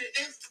beating up the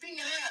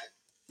FBI.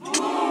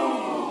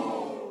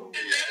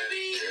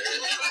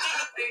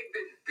 They've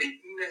been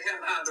beating the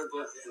hell out of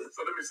us. So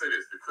let me say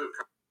this.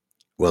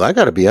 Well, I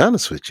got to be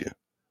honest with you.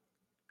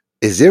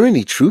 Is there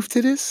any truth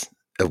to this,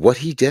 of what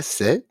he just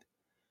said?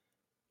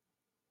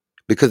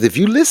 Because if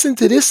you listen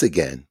to this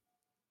again,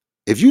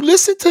 if you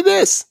listen to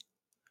this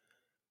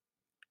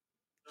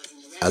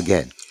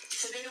again.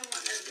 So they don't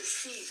want us to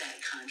see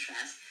that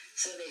contrast,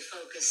 so they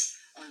focus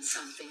on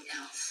something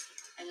else.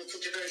 And it's a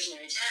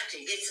diversionary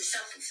tactic. It's a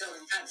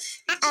self-fulfilling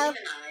prophecy. You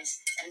demonize,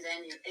 and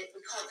then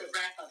we call it the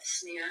wrap-up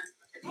smear.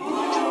 We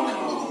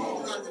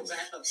call it the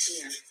wrap-up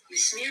smear. You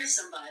smear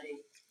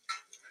somebody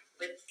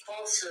with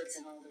falsehoods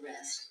and all the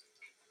rest,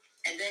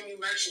 and then you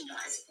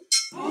merchandise it.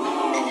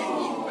 And then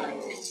you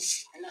write it.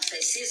 And if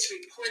they see it's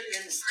reported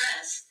in the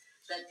press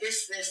that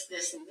this,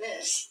 and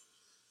this,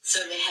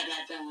 so they have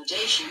that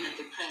validation that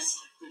the press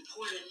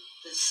reported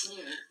the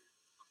smear,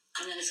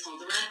 and then it's called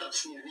the wrap-up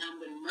smear. Now I'm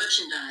going to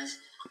merchandise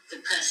the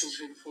press's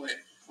report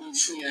on the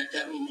smear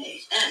that we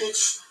made. And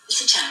it's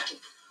a tactic,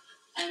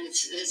 and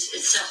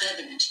it's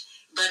self-evident.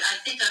 But I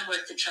think I'm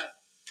worth the trouble.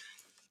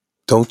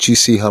 Don't you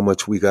see how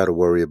much we got to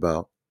worry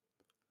about?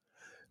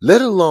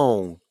 Let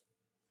alone,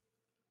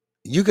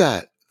 you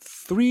got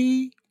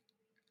 3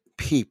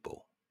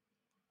 people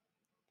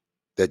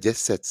that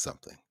just said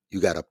something. You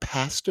got a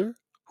pastor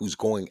who's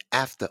going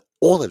after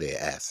all of their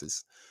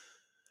asses.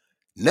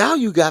 Now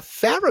you got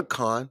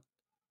Farrakhan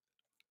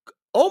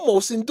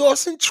almost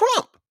endorsing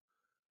Trump.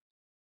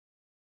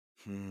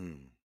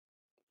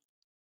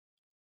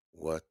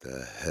 What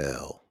the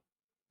hell?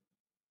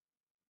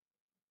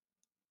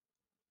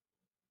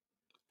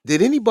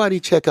 Did anybody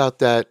check out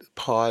that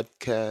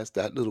podcast,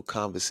 that little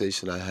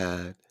conversation I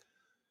had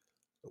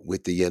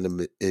with the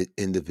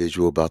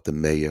individual about the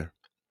mayor?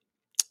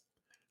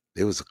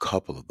 There was a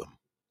couple of them.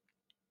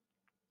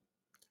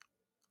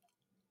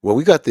 Well,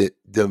 we got the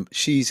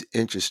she's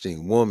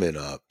interesting woman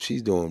up.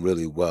 She's doing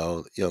really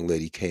well. Young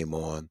lady came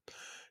on.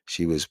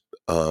 She was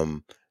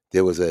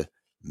there was a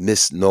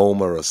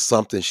misnomer or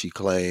something she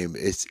claimed.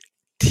 It's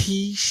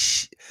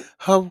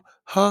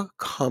her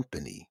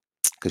company,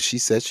 because she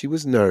said she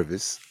was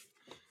nervous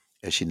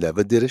and she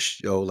never did a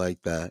show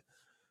like that.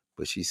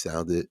 But she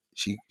sounded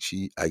she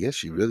I guess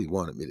she really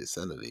wanted me to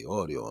send her the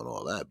audio and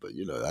all that. But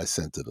I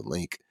sent her the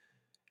link.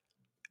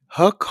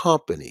 Her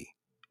company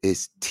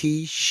is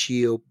T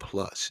Shield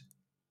Plus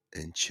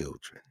and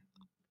Children.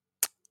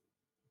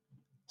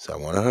 So I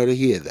wanted her to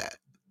hear that.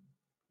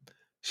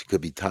 She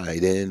could be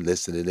tied in,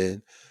 listening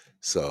in.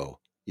 So,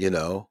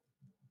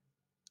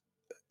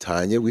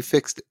 Tanya, we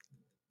fixed it.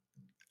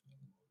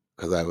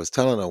 Because I was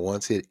telling her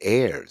once it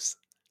airs,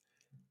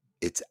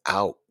 it's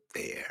out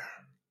there.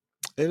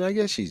 And I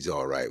guess she's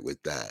all right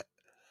with that.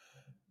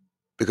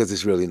 Because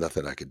there's really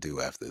nothing I could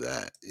do after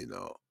that,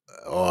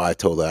 Oh, I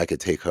told her I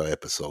could take her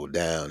episode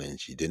down, and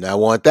she did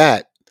not want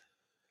that.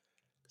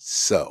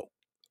 So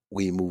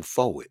we move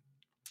forward.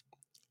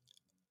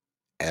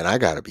 And I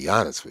got to be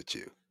honest with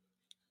you.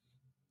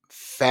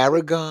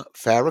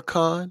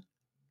 Farrakhan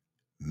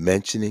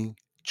mentioning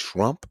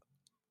Trump.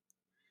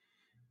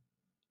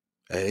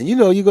 And you're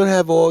going to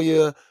have all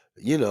your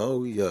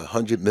you're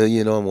 100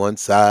 million on one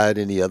side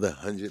and the other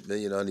 100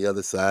 million on the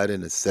other side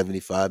and a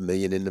 75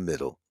 million in the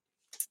middle.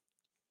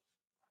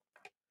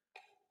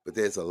 But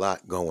there's a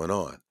lot going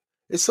on.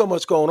 There's so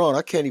much going on.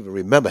 I can't even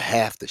remember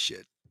half the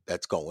shit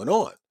that's going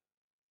on.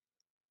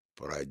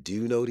 But I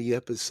do know the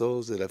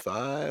episodes that if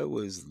I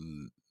was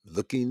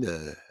looking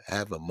to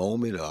have a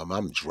moment or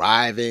I'm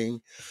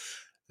driving,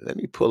 let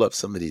me pull up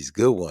some of these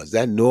good ones.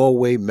 That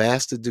Norway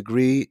master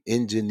degree,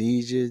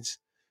 Indonesians,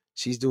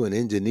 she's doing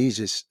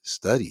Indonesia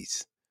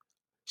studies.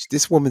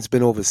 This woman's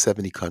been over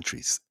 70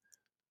 countries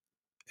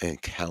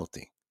and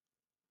counting.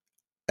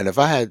 And if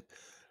I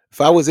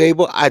was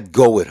able, I'd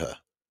go with her.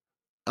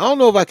 I don't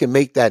know if I can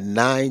make that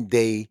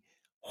 9-day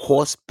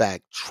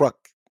horseback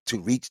truck to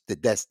reach the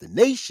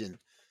destination,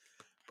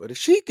 but if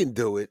she can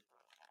do it,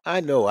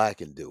 I know I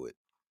can do it.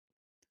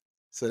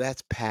 So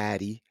that's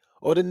Patty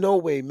or the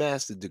Norway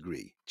master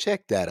degree.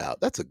 Check that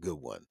out. That's a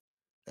good one.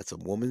 That's a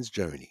woman's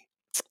journey.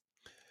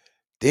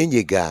 Then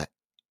you got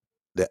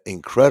the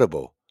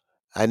incredible.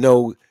 I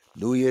know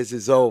New Year's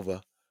is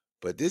over,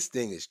 but this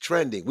thing is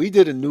trending. We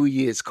did a New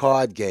Year's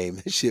card game.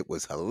 This shit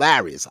was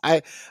hilarious.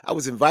 I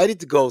was invited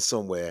to go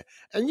somewhere,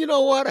 and you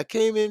know what? I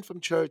came in from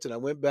church and I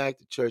went back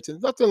to church,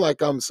 and nothing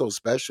like I'm so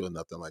special,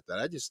 nothing like that.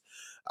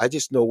 I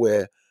just know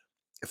where.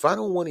 If I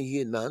don't want to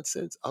hear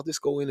nonsense, I'll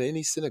just go into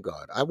any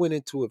synagogue. I went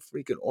into a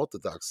freaking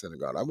Orthodox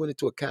synagogue. I went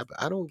into a Catholic.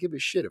 I don't give a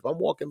shit if I'm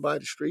walking by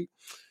the street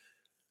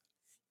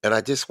and I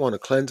just want to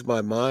cleanse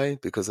my mind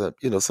because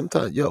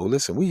sometimes,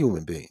 listen, we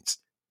human beings.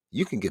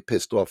 You can get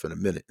pissed off in a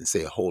minute and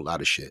say a whole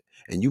lot of shit,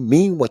 and you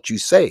mean what you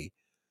say.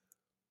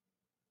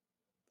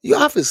 You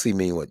obviously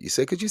mean what you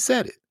say because you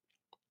said it.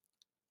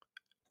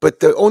 But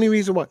the only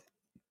reason why,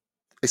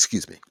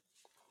 excuse me,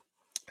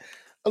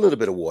 a little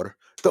bit of water.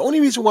 The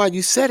only reason why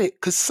you said it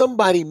because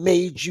somebody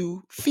made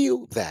you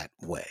feel that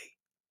way.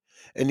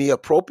 And the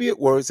appropriate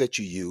words that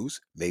you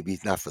use, maybe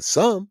not for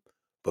some,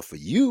 but for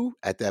you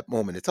at that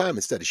moment in time,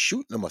 instead of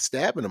shooting them or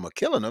stabbing them or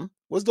killing them,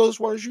 was those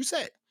words you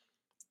said.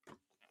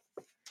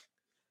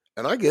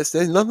 And I guess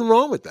there's nothing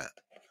wrong with that.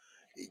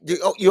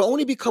 You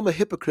only become a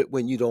hypocrite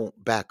when you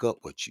don't back up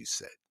what you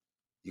said.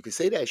 You can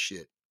say that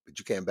shit, but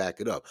you can't back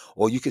it up.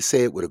 Or you can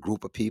say it with a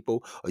group of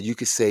people, or you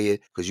can say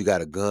it because you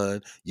got a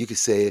gun. You can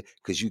say it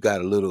because you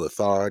got a little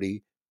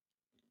authority.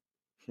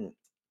 Hmm.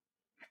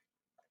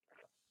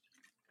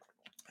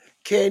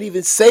 Can't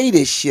even say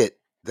this shit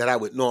that I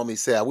would normally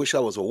say. I wish I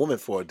was a woman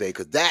for a day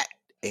because that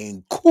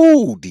ain't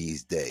cool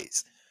these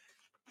days.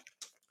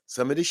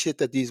 Some of the shit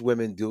that these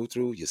women do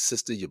through your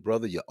sister, your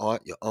brother, your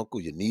aunt, your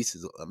uncle, your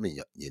nieces,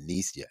 your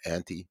niece, your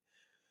auntie,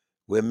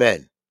 we're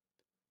men.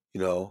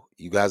 You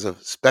guys are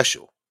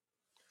special.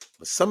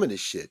 But some of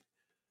this shit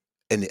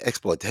and the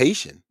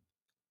exploitation,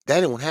 that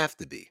don't have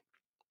to be.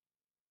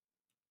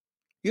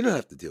 You don't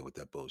have to deal with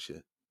that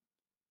bullshit.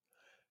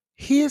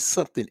 Here's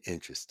something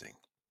interesting.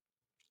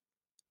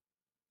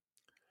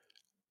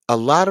 A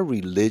lot of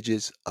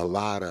religious, a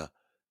lot of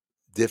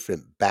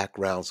different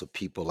backgrounds of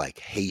people like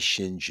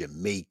Haitian,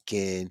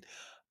 Jamaican,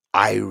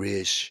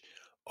 Irish,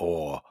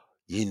 or,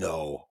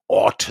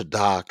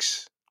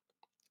 Orthodox,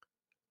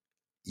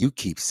 you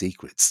keep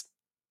secrets.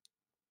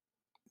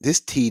 This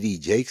TD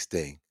Jakes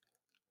thing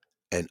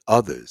and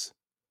others,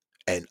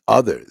 and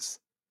others,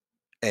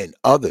 and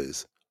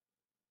others,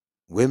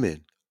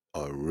 women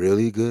are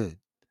really good.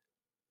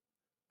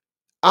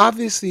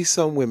 Obviously,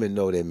 some women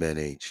know their men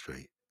ain't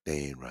straight. They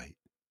ain't right.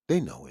 They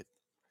know it.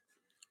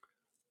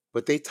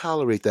 But they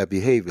tolerate that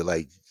behavior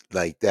like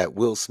that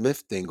Will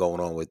Smith thing going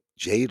on with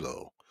J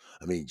Lo.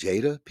 I mean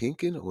Jada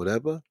Pinkett or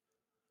whatever.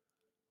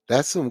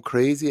 That's some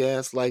crazy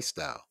ass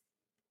lifestyle.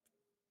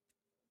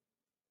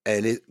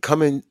 And it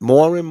coming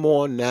more and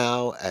more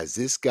now as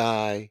this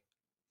guy,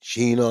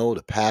 Gino,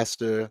 the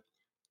pastor,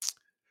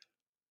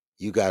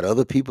 you got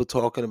other people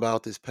talking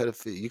about this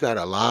pedophilia. You got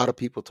a lot of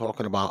people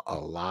talking about a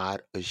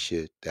lot of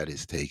shit that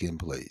is taking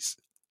place.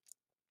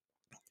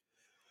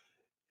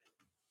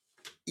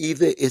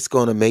 Either it's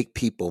going to make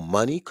people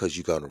money because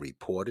you're going to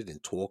report it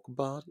and talk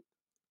about it.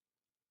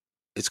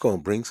 It's going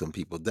to bring some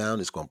people down.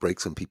 It's going to break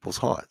some people's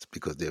hearts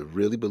because they're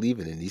really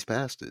believing in these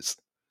pastors.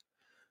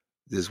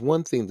 There's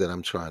one thing that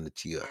I'm trying to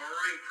tee up.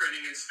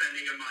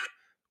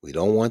 We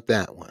don't want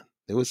that one.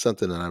 There was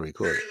something that I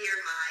recorded. 30-year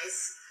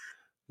highs.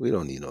 We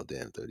don't need no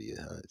damn 30-year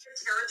highs.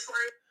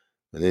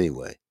 But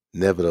anyway,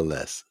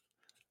 nevertheless,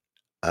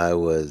 I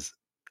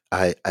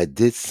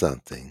did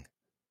something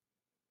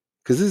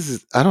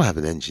because I don't have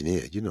an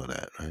engineer. You know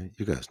that, right?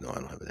 You guys know I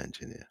don't have an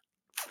engineer.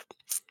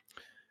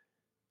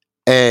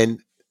 And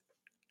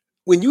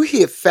when you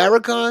hear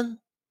Farrakhan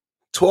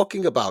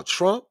talking about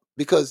Trump,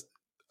 because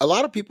a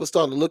lot of people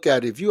starting to look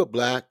at it, if you're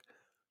black,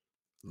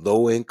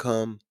 low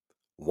income,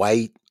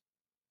 white,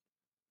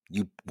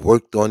 you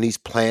worked on these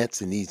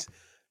plants and these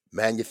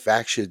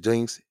manufactured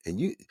things, and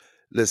you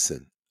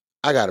listen,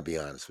 I gotta be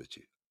honest with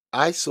you.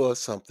 I saw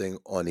something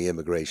on the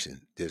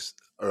immigration this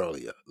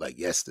earlier, like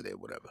yesterday,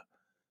 whatever.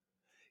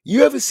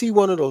 You ever see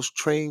one of those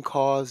train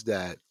cars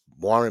that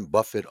Warren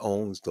Buffett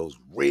owns, those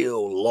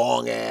real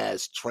long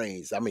ass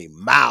trains? I mean,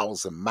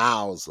 miles and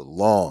miles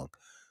long.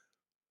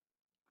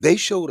 They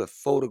showed a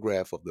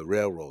photograph of the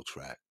railroad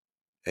track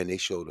and they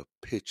showed a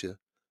picture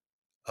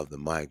of the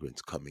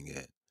migrants coming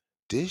in.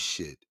 This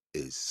shit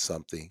is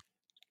something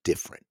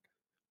different.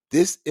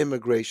 This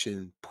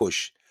immigration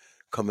push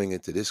coming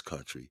into this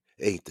country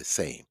ain't the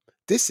same.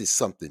 This is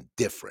something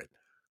different.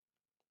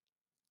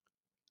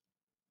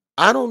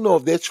 I don't know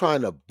if they're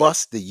trying to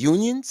bust the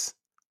unions.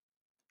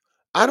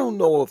 I don't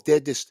know if they're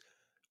just,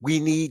 we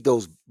need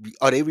those.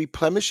 Are they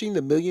replenishing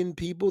the million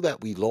people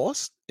that we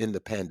lost in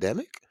the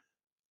pandemic?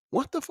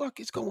 What the fuck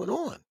is going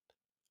on?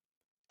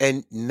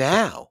 And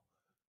now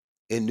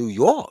in New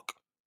York,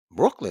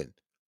 Brooklyn,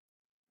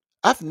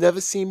 I've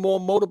never seen more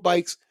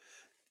motorbikes.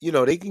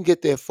 They can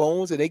get their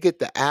phones and they get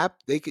the app.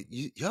 They could,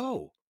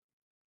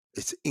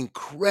 it's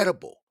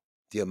incredible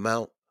the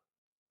amount,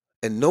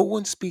 and no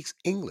one speaks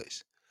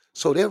English.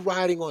 So they're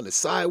riding on the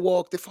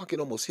sidewalk. They're fucking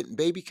almost hitting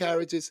baby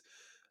carriages.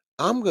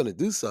 I'm gonna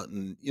do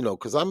something,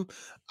 because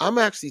I'm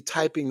actually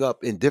typing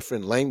up in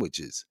different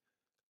languages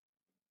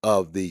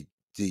of the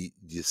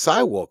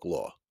sidewalk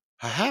law.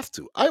 I have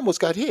to. I almost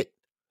got hit.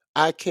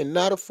 I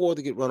cannot afford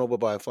to get run over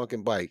by a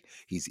fucking bike.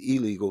 He's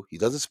illegal. He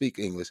doesn't speak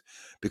English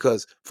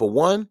because, for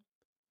one,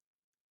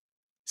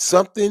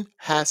 something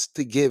has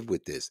to give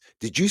with this.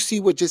 Did you see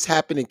what just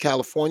happened in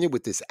California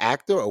with this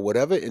actor or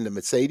whatever in the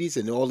Mercedes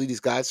and all of these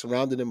guys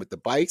surrounding him with the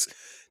bikes?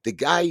 The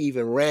guy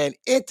even ran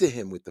into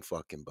him with the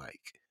fucking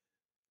bike.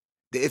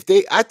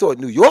 I thought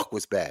New York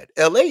was bad.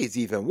 LA is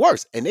even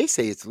worse, and they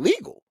say it's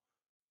legal.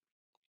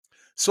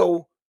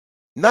 So,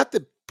 not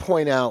to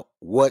point out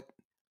what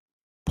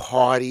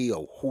party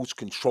or who's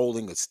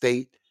controlling a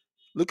state,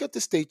 look at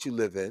the state you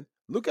live in,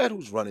 look at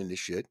who's running this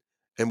shit,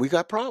 and we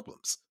got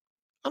problems.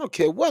 I don't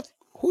care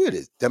who it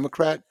is,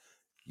 Democrat,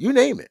 you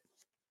name it.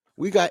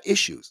 We got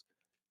issues.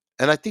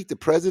 And I think the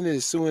president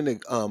is suing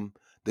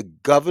the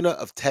governor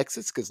of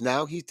Texas because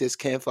now he just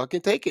can't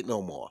fucking take it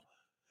no more.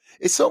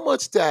 It's so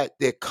much that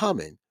they're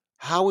coming.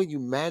 How are you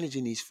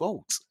managing these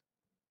folks?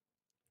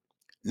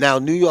 Now,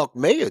 New York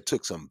mayor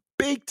took some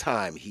big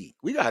time heat.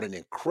 We got an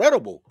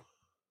incredible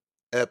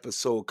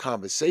episode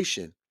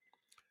conversation,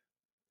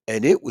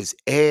 and it was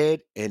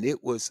aired, and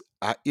it was,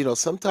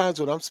 sometimes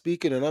when I'm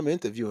speaking and I'm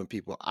interviewing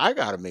people, I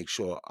got to make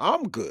sure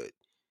I'm good.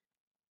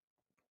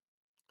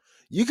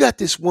 You got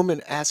this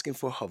woman asking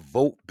for her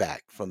vote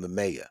back from the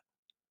mayor.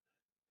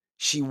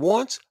 She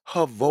wants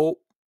her vote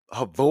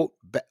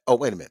back. Oh,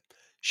 wait a minute.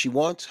 She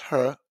wants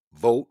her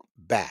vote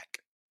back.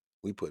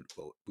 We put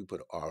vote, we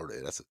put an R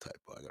there. That's a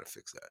typo. I gotta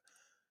fix that.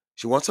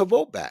 She wants her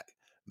vote back.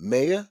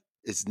 Mayor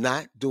is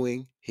not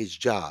doing his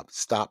job.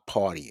 Stop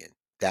partying.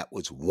 That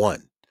was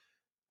one.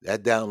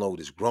 That download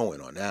is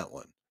growing on that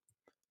one.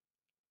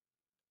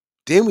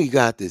 Then we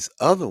got this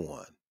other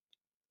one.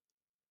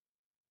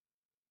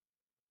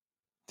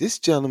 This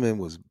gentleman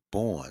was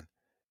born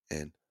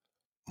in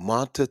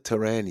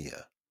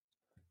Monteterania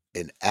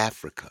in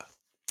Africa.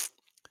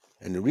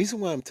 And the reason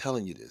why I'm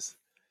telling you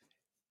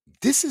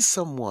this is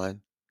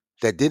someone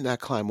that did not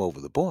climb over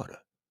the border.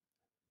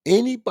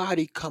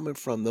 Anybody coming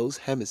from those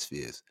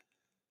hemispheres,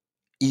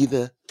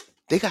 either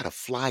they got to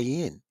fly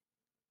in.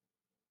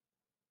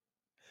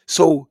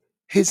 So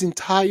his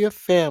entire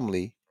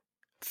family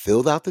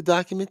filled out the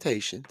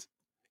documentation,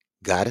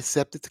 got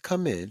accepted to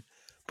come in,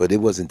 but it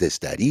wasn't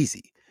just that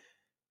easy.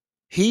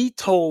 He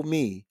told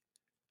me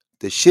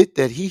the shit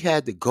that he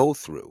had to go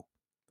through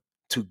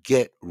to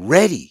get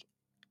ready,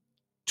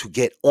 to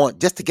get on,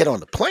 just to get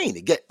on the plane,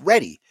 to get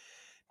ready.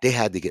 They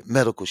had to get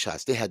medical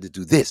shots. They had to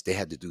do this. They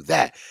had to do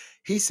that.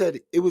 He said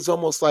it was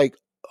almost like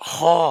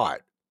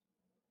hard.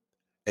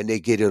 And they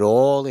get it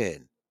all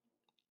in.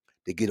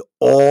 They get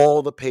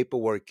all the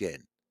paperwork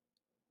in.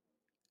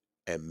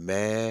 And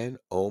man,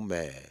 oh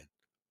man,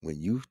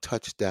 when you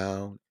touch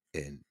down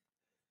in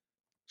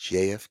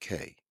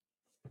JFK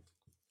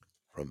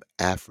from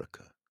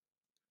Africa,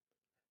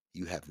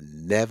 you have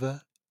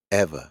never,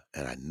 ever,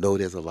 and I know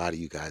there's a lot of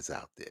you guys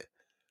out there,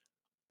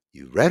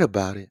 you read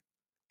about it,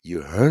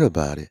 you heard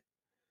about it,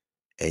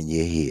 and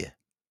you're here.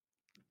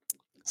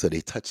 So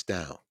they touch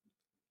down.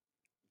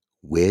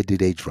 Where do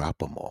they drop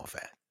them off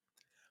at?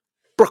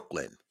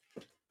 Brooklyn,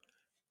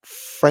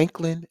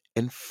 Franklin,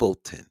 and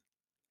Fulton.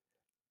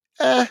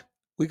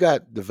 We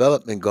got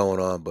development going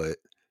on, but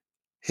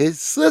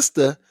his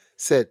sister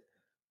said,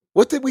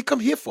 "What did we come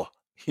here for?"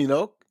 You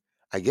know,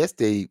 I guess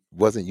they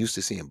wasn't used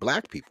to seeing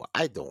black people.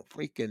 I don't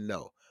freaking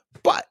know.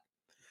 But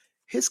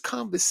his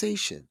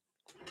conversation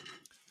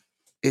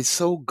is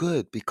so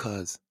good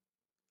because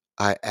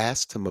I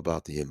asked him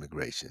about the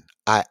immigration.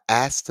 I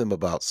asked him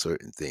about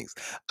certain things.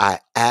 I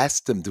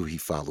asked him, do he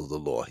follow the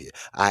law here?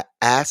 I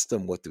asked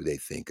him, what do they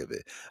think of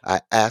it?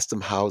 I asked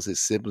him, how's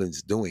his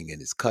siblings doing and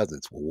his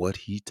cousins? Well, what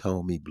he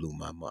told me blew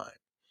my mind.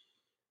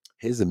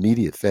 His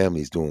immediate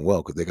family is doing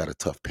well because they got a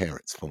tough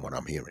parents, from what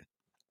I'm hearing.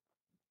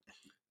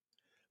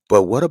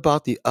 But what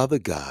about the other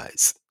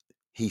guys?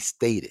 He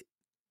stated.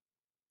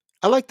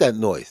 I like that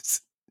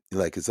noise.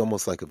 Like, it's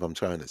almost like if I'm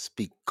trying to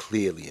speak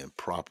clearly and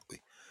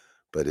properly.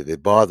 But if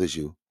it bothers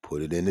you,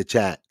 put it in the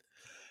chat.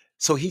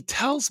 So he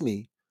tells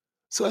me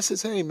So I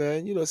says, "Hey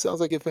man, it sounds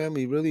like your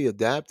family really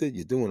adapted.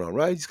 You're doing all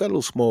right." He's got a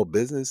little small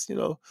business,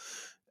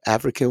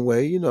 African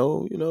way,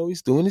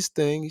 he's doing his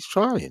thing. He's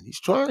trying. He's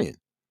trying.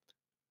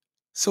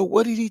 So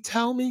what did he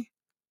tell me?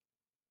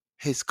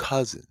 His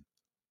cousin.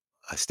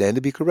 I stand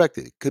to be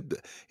corrected. It could be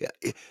yeah,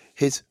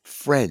 his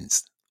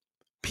friends,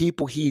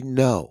 people he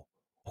know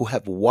who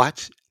have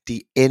watched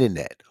the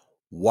internet,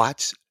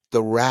 watched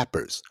the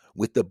rappers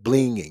with the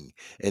blinging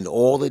and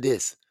all of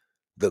this,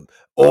 the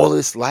all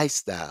this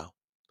lifestyle.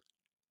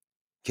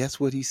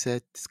 Guess what he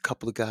said? This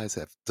couple of guys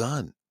have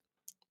done.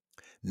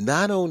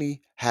 Not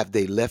only have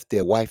they left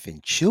their wife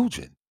and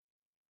children,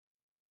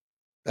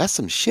 that's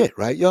some shit,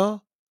 right,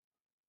 y'all?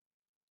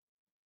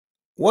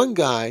 One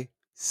guy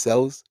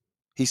sells,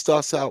 he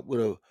starts out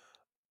with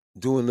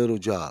doing little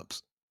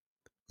jobs,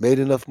 made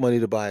enough money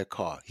to buy a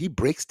car. He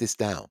breaks this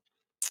down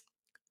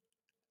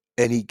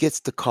and he gets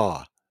the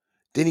car.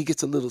 Then he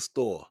gets a little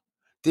store.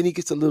 Then he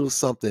gets a little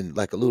something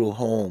like a little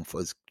home for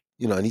his,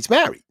 and he's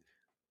married.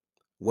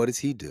 What does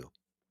he do?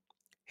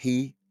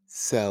 He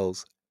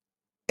sells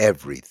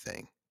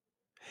everything.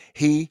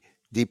 He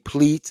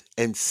depletes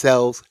and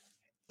sells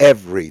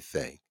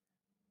everything,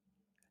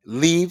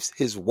 leaves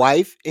his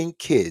wife and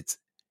kids,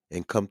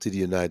 and come to the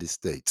United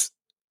States.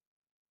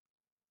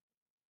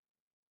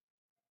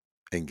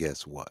 And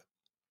guess what?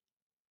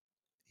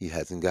 He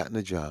hasn't gotten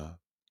a job.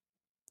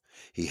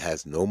 He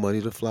has no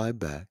money to fly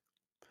back.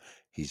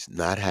 He's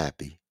not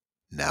happy.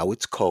 Now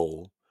it's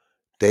cold.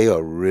 They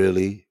are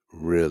really,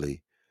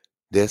 really,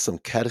 there's some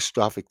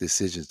catastrophic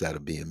decisions that are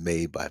being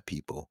made by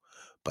people,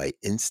 by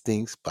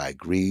instincts, by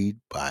greed,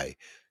 by,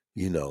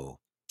 you know,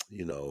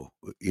 you know,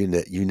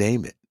 you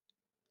name it.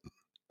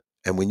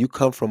 And when you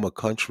come from a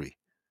country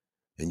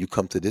and you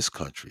come to this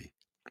country,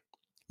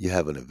 you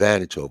have an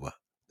advantage over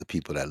the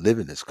people that live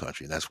in this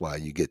country. And that's why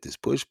you get this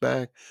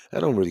pushback. I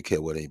don't really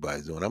care what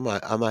anybody's doing. I'm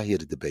not here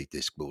to debate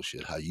this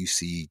bullshit, how you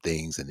see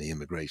things in the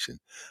immigration.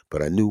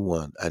 But I know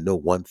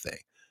one thing.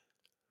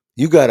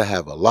 You gotta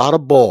have a lot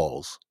of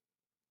balls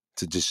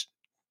to just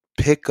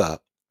pick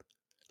up,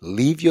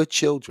 leave your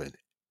children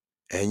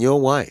and your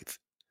wife,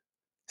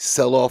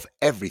 sell off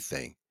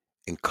everything,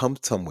 and come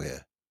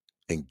somewhere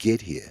and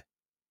get here.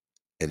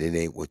 And it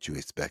ain't what you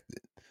expected.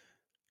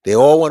 They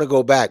all want to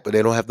go back, but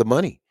they don't have the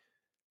money.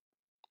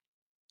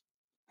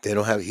 He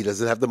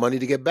doesn't have the money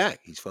to get back.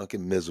 He's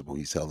fucking miserable.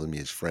 He's telling me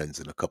his friends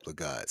and a couple of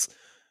guys.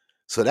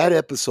 So that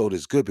episode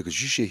is good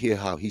because you should hear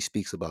how he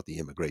speaks about the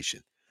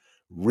immigration.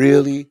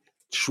 Really,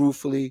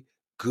 truthfully,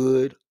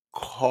 good,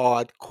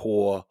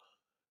 hardcore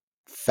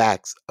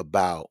facts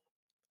about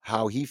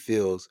how he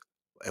feels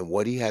and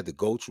what he had to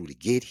go through to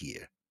get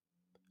here.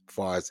 As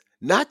far as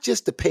not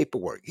just the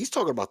paperwork, he's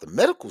talking about the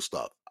medical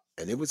stuff.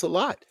 And it was a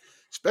lot,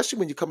 especially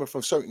when you're coming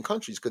from certain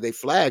countries because they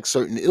flag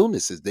certain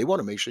illnesses. They want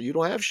to make sure you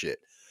don't have shit.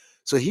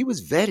 So he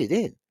was vetted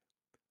in.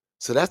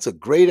 So that's a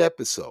great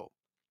episode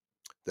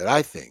that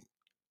I think,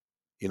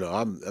 you know,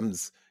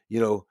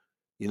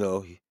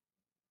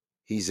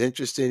 he's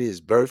interested in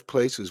his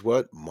birthplace was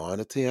what? More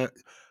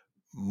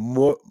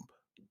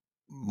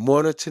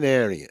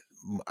Monetarian.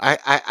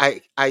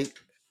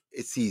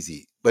 It's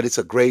easy, but it's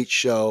a great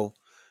show.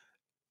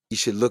 You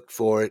should look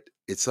for it.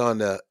 It's on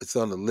the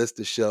list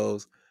of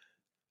shows.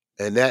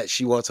 And that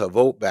she wants her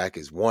vote back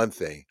is one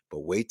thing,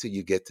 but wait till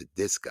you get to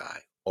this guy.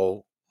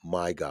 Oh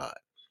my God.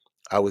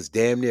 I was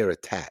damn near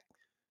attacked.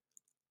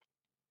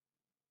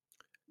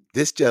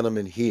 This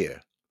gentleman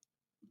here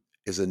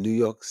is a New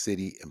York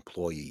City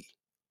employee.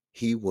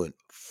 He went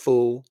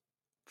full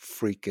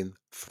freaking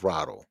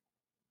throttle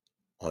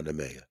on the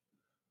mayor.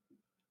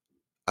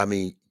 I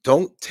mean,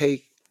 don't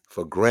take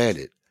for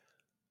granted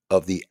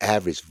of the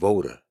average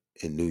voter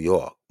in New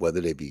York, whether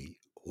they be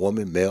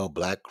woman, male,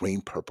 black, green,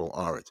 purple,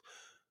 orange.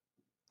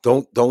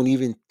 Don't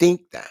even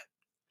think that,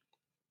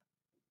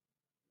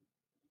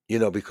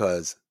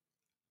 because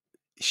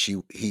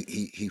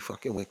he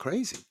fucking went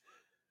crazy.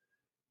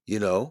 You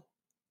know,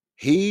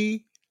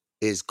 he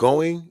is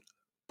going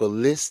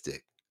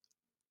ballistic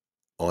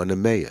on the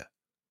mayor,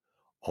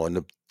 on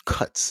the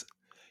cuts.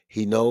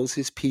 He knows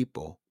his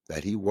people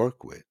that he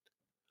worked with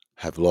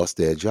have lost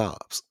their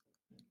jobs.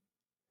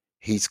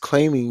 He's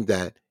claiming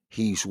that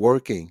he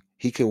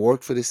can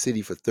work for the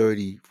city for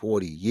 30,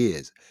 40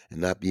 years and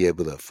not be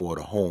able to afford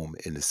a home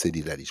in the city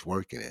that he's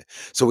working in.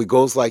 So it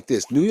goes like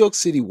this. New York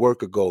City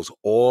worker goes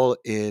all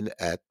in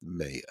at the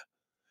mayor,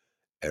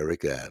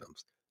 Eric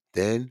Adams.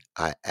 Then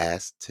I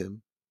asked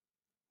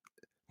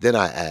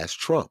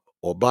Trump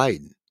or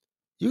Biden.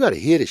 You got to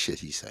hear the shit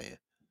he's saying.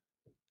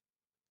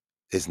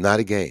 It's not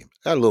a game.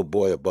 I got a little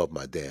boy above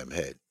my damn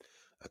head.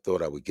 I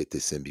thought I would get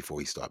this in before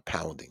he start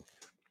pounding.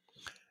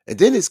 And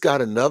then it's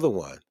got another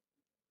one.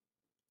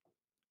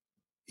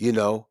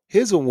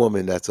 Here's a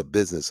woman that's a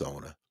business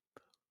owner.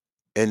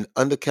 And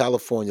under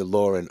California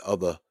law and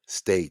other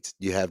states,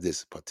 you have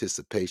this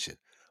participation.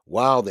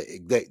 Wow,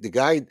 the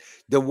guy,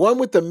 the one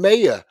with the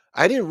mayor,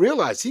 I didn't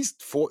realize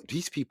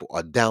these people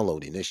are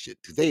downloading this shit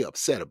because they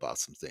upset about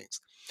some things.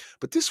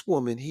 But this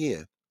woman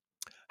here,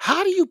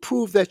 how do you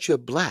prove that you're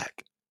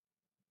black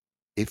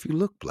if you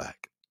look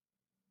black?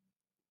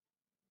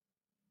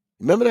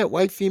 Remember that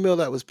white female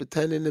that was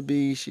pretending to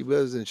be she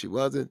was and she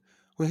wasn't?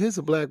 Well, here's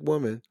a black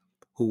woman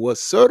who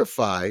was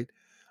certified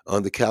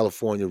under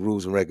California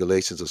rules and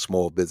regulations of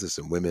small business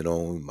and women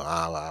owned,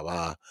 blah, blah,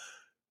 blah.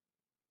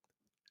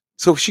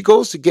 So she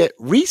goes to get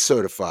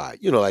recertified,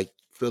 like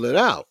fill it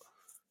out.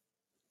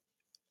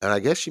 And I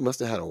guess she must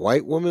have had a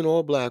white woman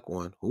or a black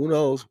one. Who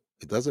knows?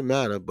 It doesn't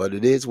matter, but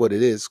it is what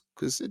it is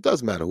because it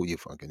does matter who you're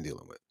fucking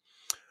dealing with.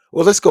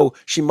 Well, let's go.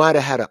 She might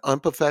have had an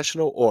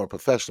unprofessional or a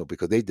professional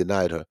because they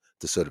denied her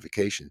the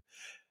certification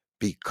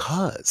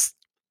because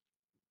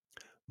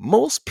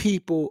most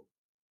people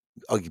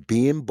are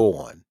being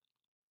born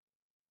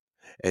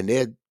and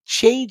they're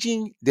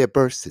changing their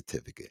birth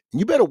certificate.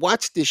 You better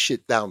watch this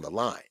shit down the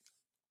line.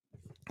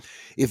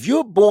 If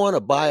you're born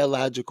a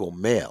biological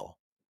male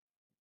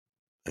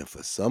and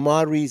for some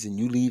odd reason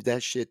you leave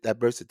that shit, that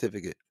birth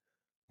certificate,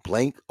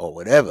 blank or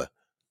whatever,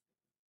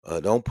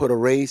 don't put a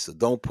race or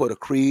don't put a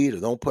creed or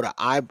don't put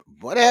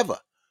whatever,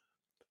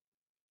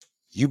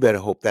 you better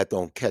hope that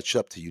don't catch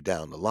up to you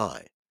down the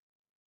line.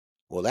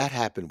 Well, that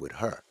happened with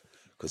her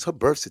because her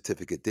birth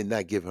certificate did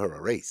not give her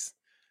a race.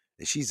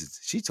 And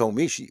she told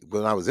me,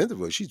 when I was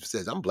interviewing her, she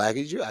says, I'm black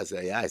as you. I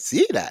say, yeah, I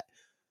see that.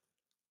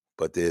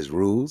 But there's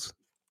rules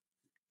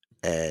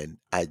and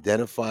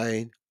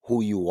identifying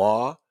who you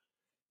are.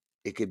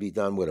 It could be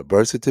done with a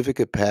birth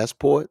certificate,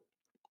 passport.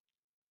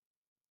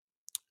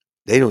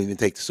 They don't even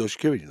take the social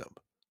security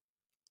number.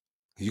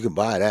 You can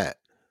buy that.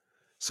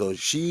 So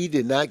she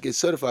did not get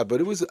certified,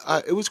 but it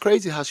was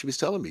crazy how she was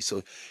telling me.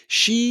 So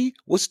she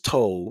was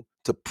told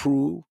to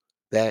prove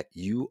that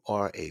you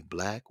are a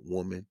black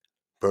woman.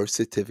 Birth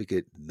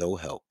certificate, no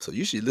help. So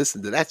you should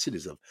listen to that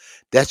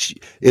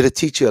shit. It'll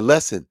teach you a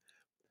lesson.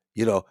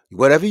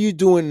 Whatever you're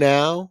doing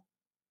now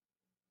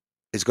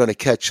is going to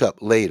catch up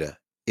later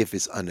if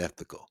it's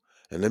unethical.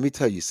 And let me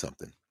tell you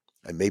something.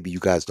 And maybe you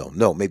guys don't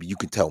know. Maybe you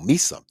can tell me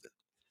something.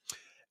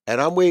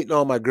 And I'm waiting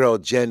on my girl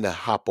Jen to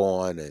hop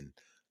on, and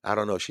I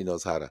don't know if she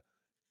knows how to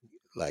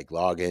like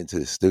log into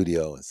the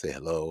studio and say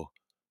hello,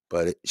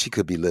 but she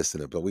could be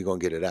listening, but we're going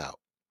to get it out.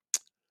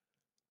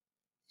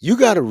 You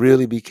got to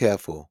really be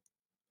careful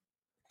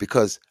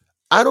because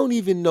I don't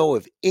even know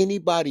if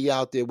anybody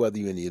out there, whether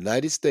you're in the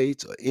United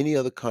States or any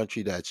other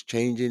country, that's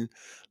changing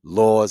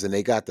laws and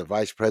they got the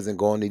vice president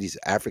going to these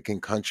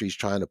African countries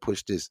trying to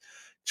push this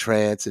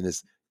trans and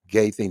this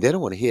gay thing. They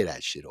don't want to hear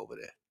that shit over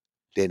there.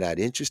 They're not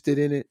interested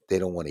in it. They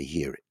don't want to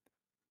hear it.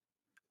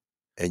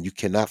 And you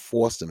cannot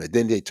force them. And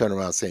then they turn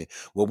around saying,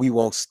 well, we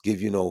won't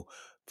give you no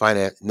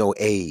finance, no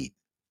aid.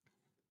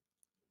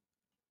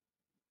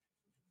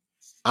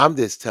 I'm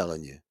just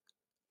telling you,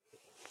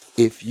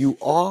 if you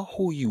are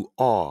who you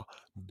are,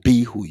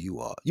 be who you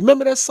are. You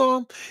remember that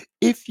song?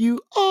 If you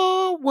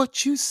are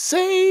what you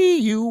say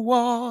you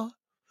are,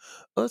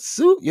 a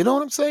suit. You know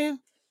what I'm saying?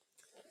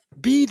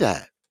 Be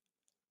that.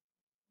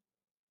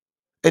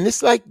 And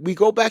it's like we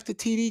go back to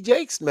TD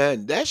Jakes,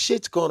 man. That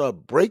shit's gonna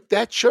break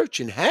that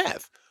church in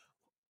half.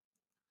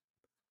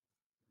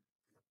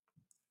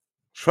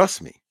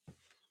 Trust me.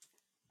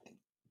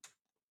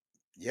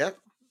 Yep.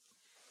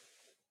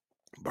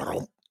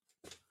 But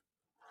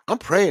I'm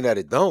praying that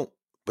it don't.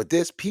 But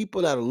there's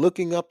people that are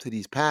looking up to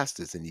these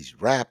pastors and these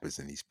rappers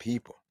and these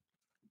people.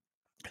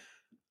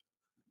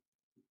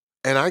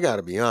 And I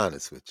gotta be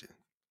honest with you.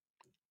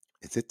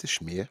 Is it the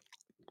schmear?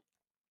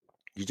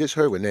 You just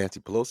heard what Nancy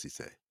Pelosi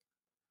said.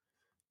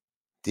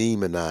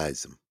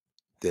 Demonize them,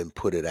 then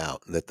put it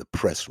out and let the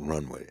press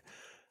run with it.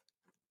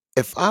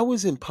 If I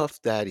was in Puff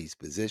Daddy's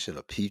position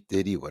or Pete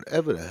Diddy,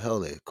 whatever the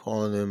hell they're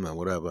calling him or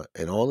whatever,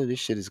 and all of this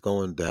shit is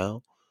going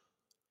down,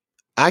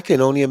 I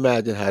can only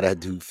imagine how that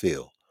dude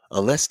feel.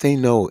 Unless they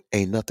know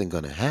ain't nothing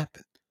gonna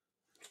happen.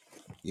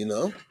 You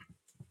know?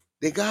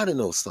 They gotta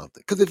know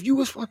something. Cause if you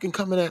was fucking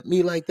coming at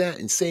me like that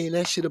and saying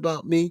that shit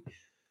about me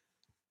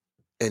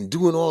and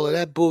doing all of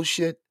that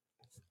bullshit,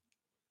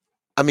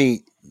 I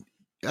mean,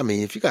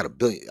 if you got a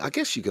billion, I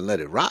guess you can let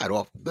it ride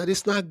off, but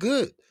it's not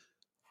good.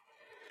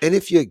 And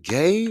if you're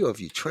gay or if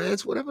you're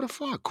trans, whatever the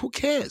fuck, who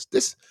cares?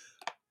 This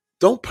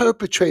don't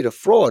perpetrate a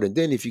fraud, and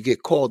then if you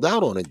get called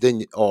out on it,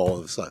 then all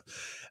of a sudden,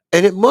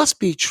 and it must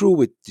be true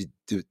with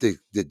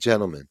the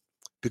gentleman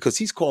because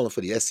he's calling for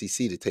the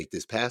SEC to take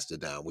this pastor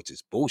down, which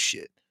is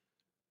bullshit.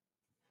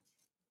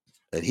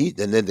 And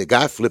then the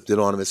guy flipped it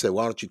on him and said,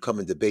 "Why don't you come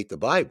and debate the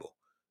Bible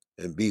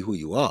and be who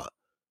you are?"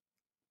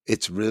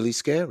 It's really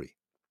scary.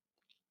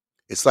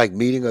 It's like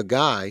meeting a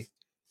guy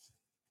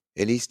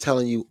and he's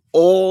telling you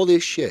all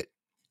this shit,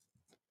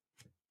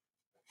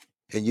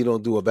 and you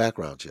don't do a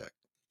background check.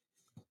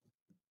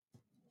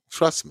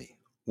 Trust me,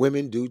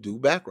 women do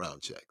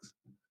background checks.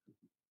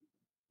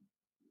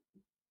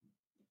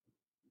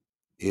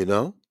 You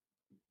know,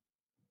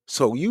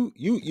 so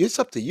it's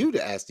up to you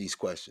to ask these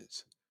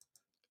questions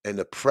and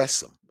to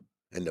press them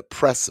and to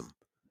press them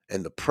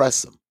and to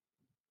press them.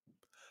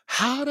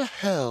 How the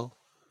hell?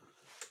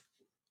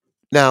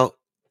 Now,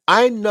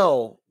 I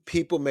know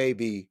people may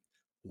be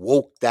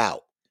woked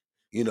out,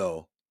 you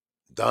know,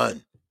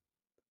 done.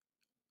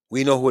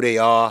 We know who they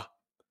are.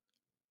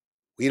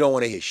 We don't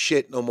want to hear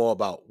shit no more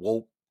about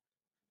woke.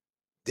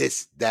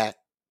 this, that.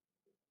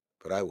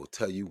 But I will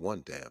tell you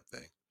one damn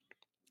thing.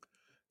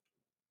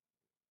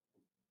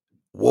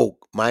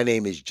 Woke. My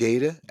name is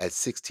Jada. At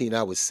 16,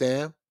 I was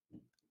Sam.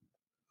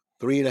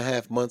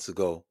 3.5 months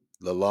ago,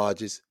 the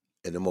largest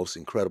and the most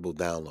incredible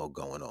download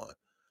going on.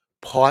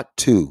 Part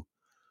two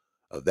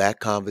of that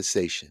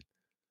conversation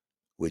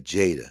with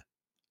Jada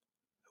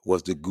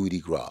was the Goody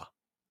Gras,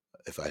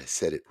 if I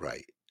said it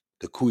right.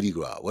 The coup de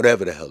grace,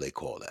 whatever the hell they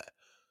call that.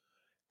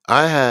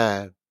 I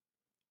had,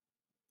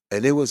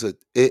 and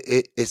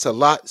it's a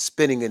lot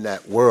spinning in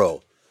that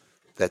world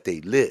that they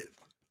live.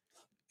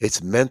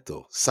 It's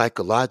mental,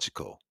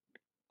 psychological.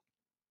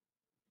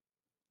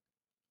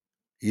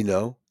 You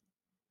know,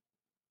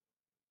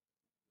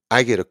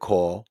 I get a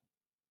call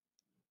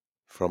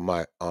from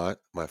my aunt,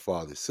 my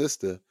father's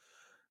sister,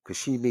 because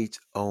she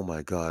meets, oh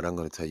my God, I'm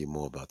going to tell you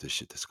more about this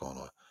shit that's going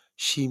on.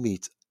 She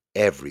meets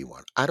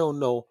everyone. I don't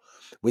know.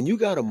 When you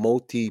got a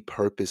multi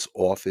purpose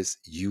office,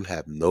 you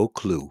have no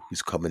clue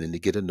who's coming in to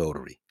get a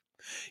notary.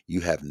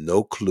 You have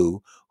no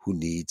clue who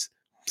needs,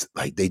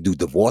 like they do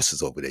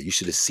divorces over there. You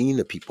should have seen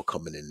the people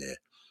coming in there.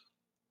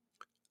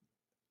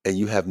 And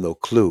you have no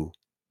clue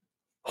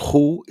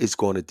who is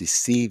going to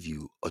deceive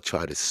you or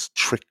try to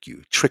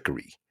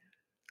trickery.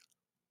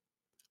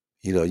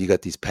 You know, you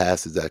got these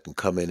pastors that can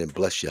come in and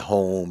bless your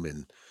home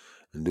and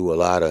do a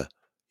lot of,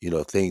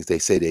 things they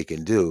say they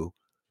can do.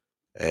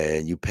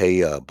 And you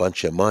pay a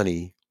bunch of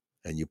money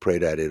and you pray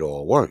that it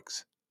all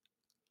works.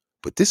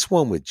 But this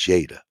one with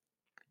Jada,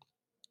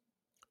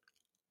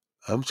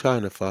 I'm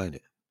trying to find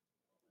it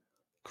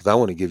because I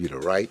want to give you the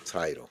right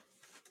title.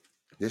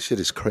 This shit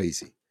is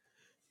crazy.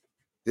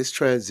 This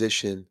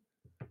transition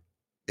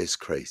is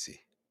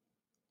crazy.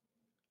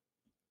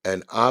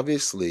 And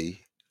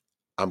obviously,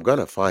 I'm going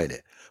to find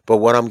it. But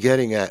what I'm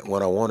getting at,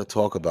 what I want to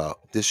talk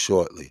about this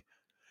shortly.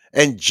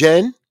 And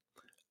Jen,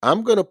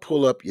 I'm going to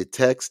pull up your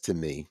text to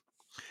me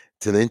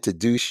to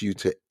introduce you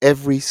to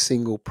every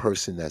single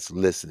person that's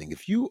listening.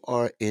 If you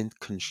are in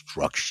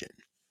construction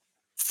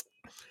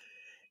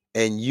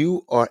and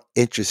you are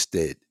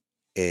interested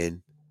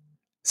in,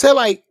 say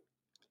like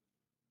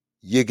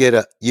you get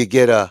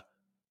a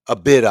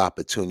bid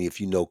opportunity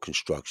if you know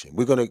construction.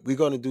 We're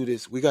gonna do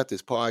this. We got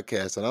this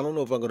podcast, and I don't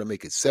know if I'm gonna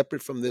make it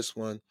separate from this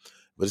one,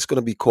 but it's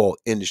gonna be called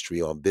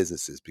Industry on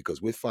Businesses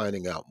because we're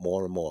finding out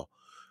more and more.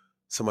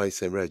 Somebody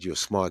said, Red, you're a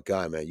smart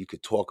guy, man. You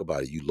could talk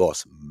about it. You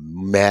lost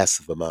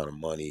massive amount of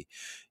money.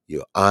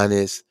 You're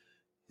honest.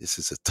 This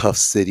is a tough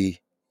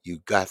city. You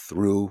got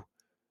through.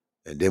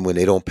 And then when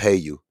they don't pay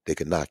you, they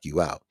can knock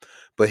you out.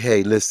 But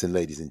hey, listen,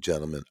 ladies and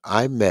gentlemen,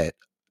 I met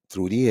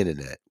through the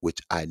internet, which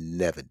I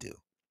never do,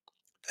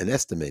 an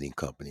estimating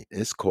company.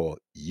 It's called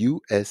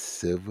US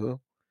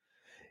Civil.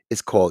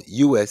 It's called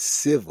US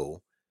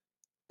Civil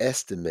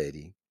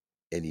Estimating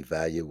and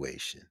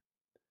Evaluation.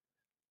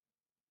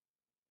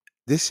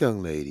 This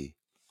young lady,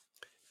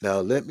 now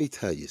let me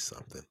tell you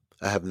something.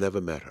 I have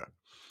never met her.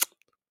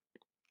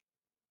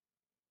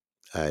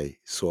 I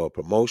saw a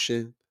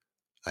promotion.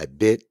 I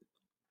bid.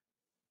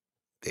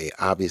 They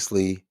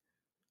obviously,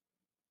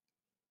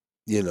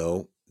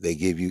 they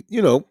give you,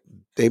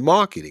 they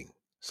marketing.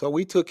 So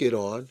we took it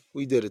on.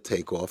 We did a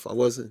takeoff. I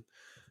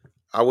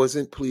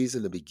wasn't pleased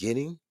in the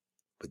beginning,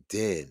 but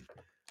then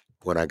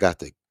when I got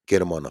to get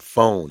them on the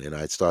phone and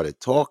I started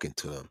talking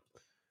to them,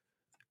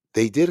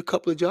 they did a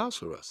couple of jobs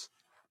for us.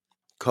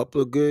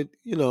 Couple of good,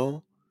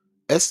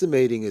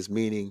 estimating is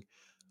meaning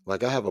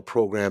like I have a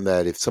program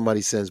that if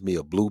somebody sends me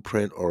a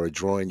blueprint or a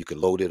drawing, you can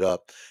load it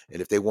up.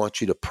 And if they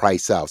want you to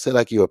price out, say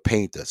like you're a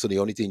painter. So the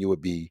only thing you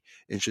would be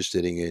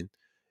interested in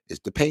is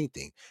the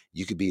painting.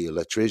 You could be an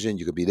electrician,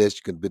 you could be this,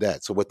 you could be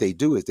that. So what they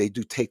do is they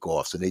do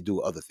takeoffs and they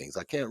do other things.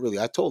 I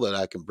told her that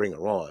I can bring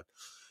her on.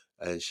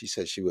 And she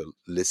said she would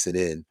listen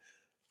in.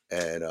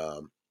 And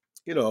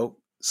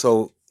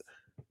so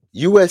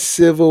US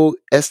Civil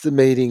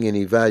Estimating and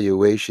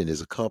Evaluation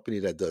is a company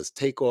that does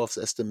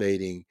takeoffs,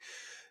 estimating,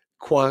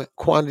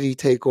 quantity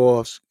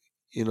takeoffs,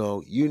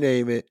 you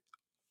name it,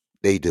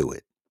 they do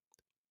it.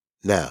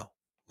 Now,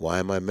 why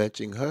am I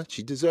mentioning her?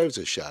 She deserves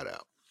a shout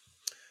out.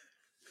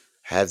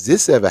 Has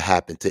this ever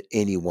happened to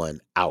anyone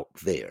out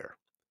there?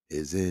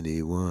 Is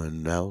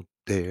anyone out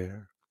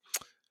there?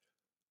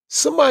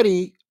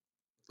 Somebody,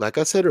 like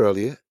I said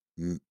earlier,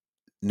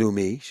 knew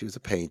me. She was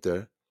a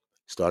painter,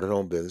 started her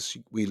own business.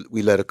 We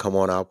let her come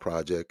on our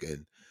project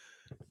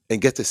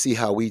and get to see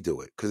how we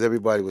do it. Because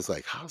everybody was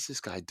like, how's this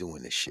guy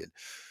doing this shit?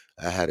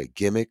 I had a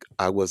gimmick.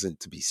 I wasn't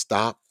to be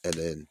stopped. And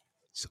then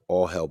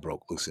all hell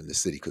broke loose in the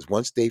city. Because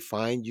once they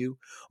find you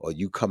or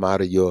you come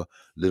out of your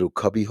little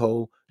cubby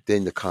hole,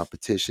 then the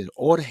competition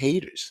or the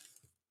haters.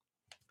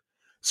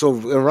 So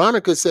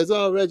Veronica says,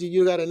 oh, Reggie,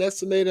 you got an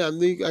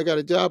estimator. I got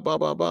a job, blah,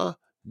 blah, blah.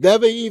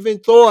 Never even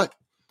thought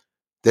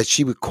that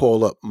she would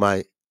call up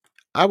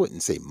I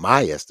wouldn't say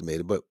my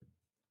estimator, but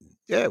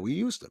yeah, we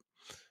used them.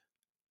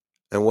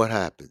 And what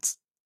happens?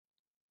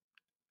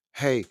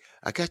 Hey,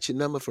 I got your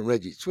number from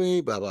Reggie Tree,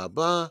 blah, blah,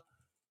 blah.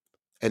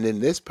 And then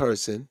this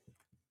person,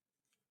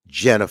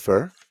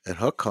 Jennifer, and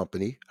her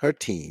company, her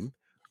team,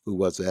 who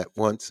was at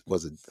once,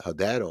 her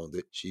dad owned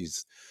it.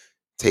 She's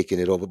taking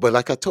it over. But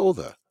like I told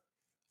her,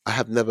 I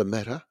have never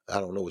met her. I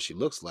don't know what she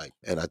looks like.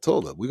 And I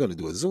told her, we're going to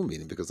do a Zoom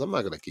meeting because I'm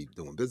not going to keep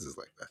doing business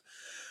like that.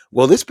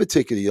 Well, this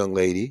particular young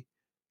lady,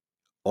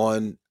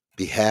 on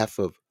behalf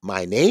of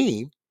my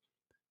name,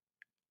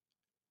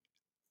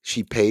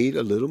 she paid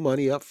a little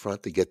money up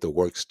front to get the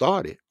work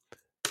started.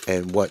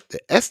 And what the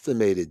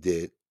estimator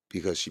did,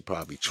 because she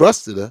probably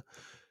trusted her,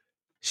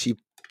 she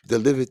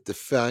delivered the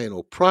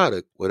final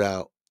product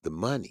without the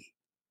money.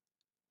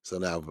 So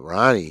now,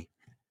 Ronnie,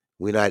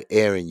 we're not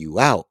airing you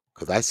out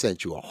because I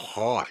sent you a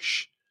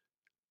harsh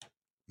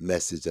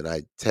message and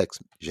I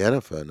text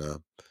Jennifer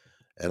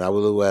and I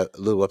was a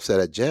little upset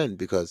at Jen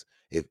because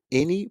if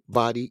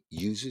anybody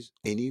uses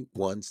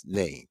anyone's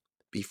name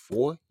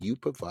before you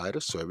provide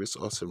a service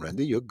or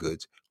surrender your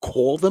goods,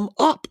 call them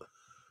up.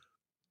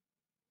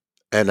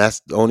 And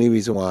that's the only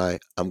reason why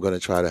I'm going to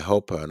try to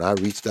help her. And I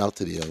reached out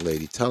to the young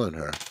lady telling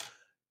her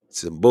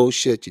some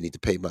bullshit. You need to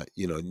pay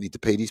you need to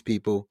pay these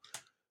people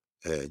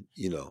and,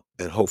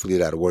 and hopefully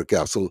that'll work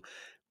out. So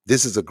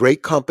this is a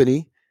great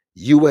company,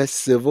 U.S.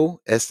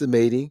 Civil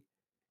Estimating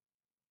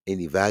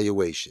and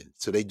Evaluation.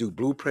 So they do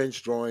blueprints,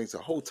 drawings, a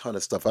whole ton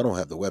of stuff. I don't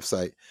have the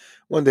website.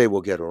 One day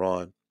we'll get her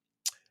on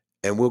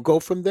and we'll go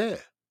from there.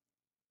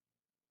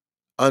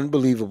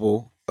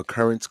 Unbelievable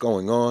occurrence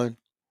going on.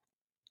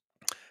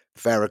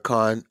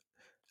 Farrakhan,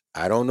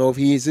 I don't know if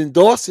he's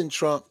endorsing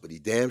Trump, but he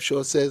damn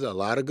sure says a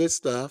lot of good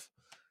stuff.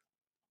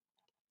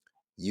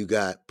 You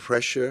got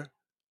pressure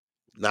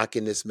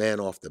knocking this man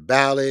off the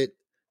ballot.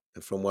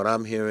 And from what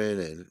I'm hearing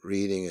and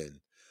reading and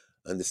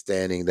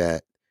understanding,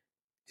 that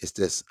it's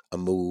just a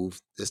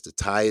move just to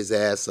tie his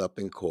ass up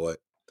in court.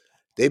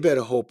 They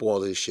better hope all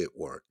this shit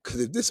work.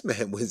 Because if this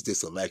man wins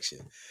this election,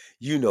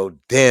 you know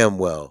damn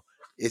well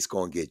it's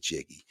going to get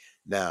jiggy.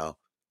 Now,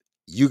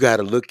 you got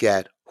to look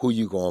at who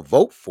you going to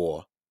vote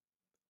for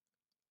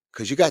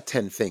because you got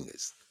 10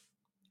 fingers.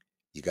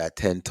 You got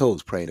 10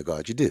 toes, praying to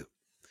God you do.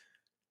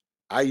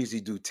 I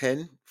usually do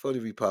 10 for the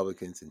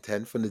Republicans and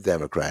 10 for the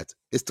Democrats.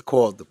 It's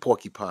called the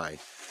Porcupine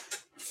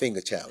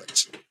finger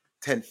challenge,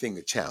 10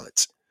 finger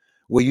challenge,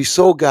 where you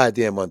so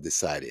goddamn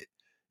undecided.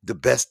 The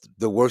best,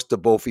 the worst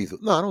of both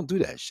evils. No, I don't do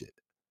that shit.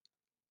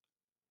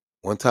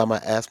 One time I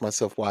asked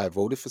myself why I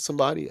voted for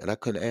somebody and I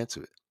couldn't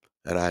answer it.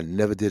 And I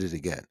never did it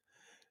again.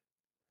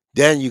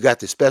 Then you got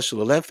the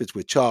Special Olympics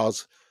with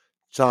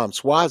Tom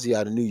Swazi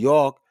out of New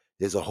York.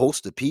 There's a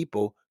host of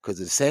people because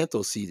the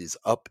Santos seat is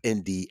up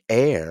in the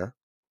air.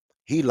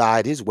 He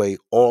lied his way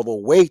all the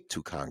way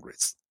to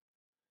Congress.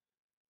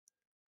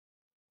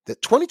 The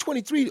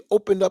 2023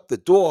 opened up the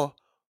door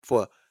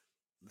for,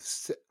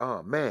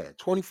 oh man,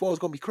 24 is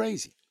going to be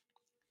crazy.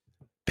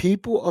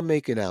 People are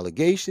making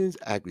allegations,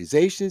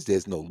 accusations.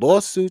 There's no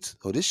lawsuits.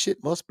 Oh, this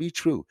shit must be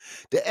true.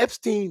 The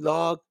Epstein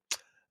log,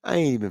 I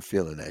ain't even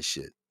feeling that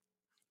shit.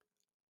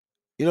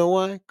 You know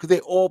why? Because they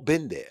all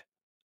been there.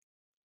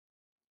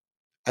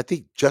 I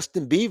think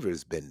Justin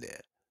Bieber's been there.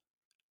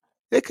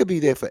 They could be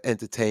there for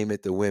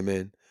entertainment, the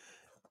women.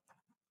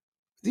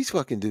 These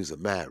fucking dudes are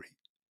married.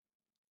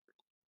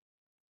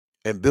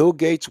 And Bill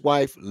Gates'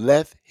 wife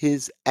left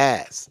his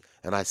ass.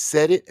 And I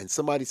said it, and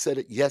somebody said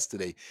it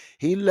yesterday.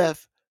 He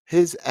left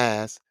his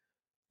ass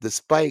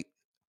despite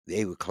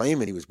they were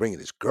claiming he was bringing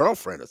his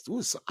girlfriend.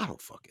 I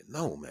don't fucking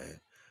know, man.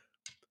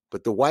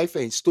 But the wife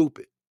ain't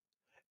stupid.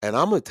 And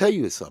I'm going to tell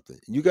you something.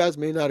 You guys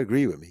may not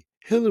agree with me.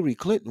 Hillary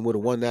Clinton would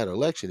have won that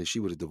election if she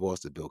would have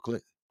divorced Bill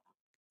Clinton.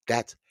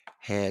 That's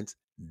hands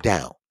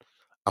down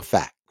a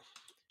fact.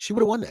 She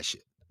would have won that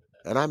shit.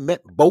 And I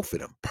met both of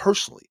them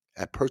personally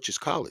at Purchase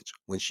College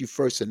when she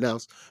first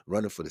announced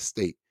running for the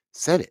state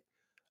Senate.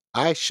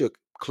 I shook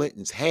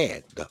Clinton's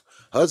hand, the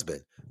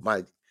husband.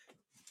 My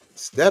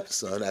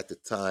stepson at the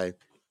time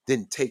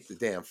didn't take the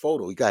damn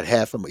photo. He got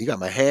half of my, he got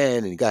my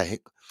hand and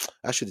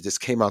I should have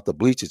just came out the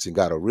bleachers and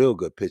got a real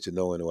good picture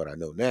knowing what I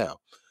know now.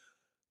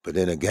 But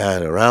then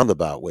again, a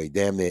roundabout way,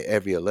 damn near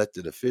every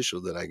elected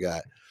official that I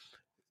got,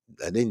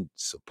 I didn't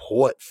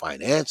support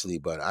financially,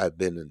 but I've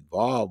been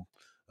involved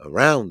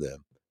around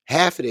them.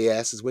 Half of their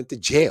asses went to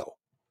jail.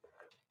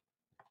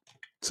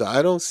 So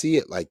I don't see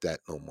it like that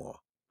no more.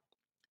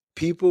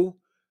 People,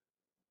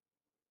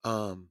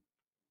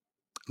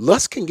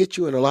 lust can get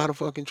you in a lot of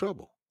fucking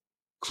trouble,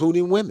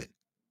 including women.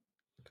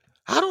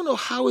 I don't know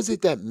how is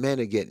it that men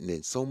are getting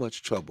in so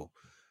much trouble.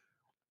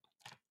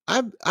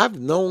 I've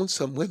known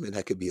some women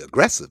that could be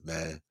aggressive,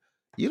 man.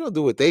 You don't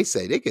do what they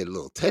say, they get a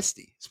little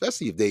testy,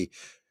 especially if they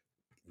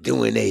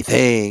doing their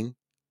thing.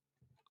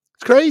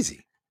 It's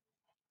crazy.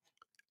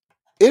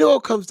 It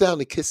all comes down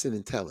to kissing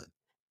and telling.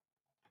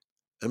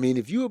 I mean,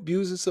 if you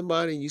abusing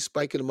somebody and you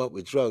spiking them up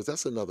with drugs,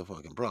 that's another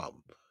fucking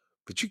problem.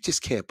 But you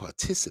just can't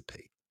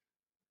participate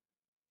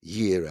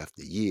year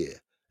after year,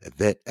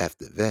 event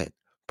after event,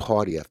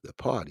 party after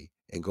party,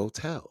 and go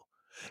tell.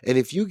 And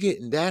if you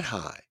getting that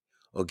high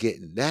or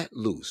getting that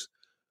loose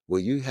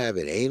where you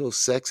having anal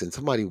sex and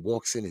somebody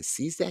walks in and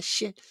sees that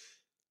shit,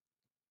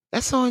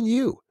 that's on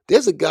you.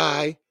 There's a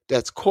guy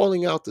that's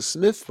calling out the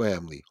Smith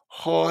family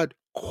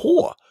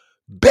hardcore,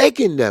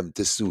 begging them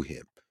to sue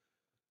him.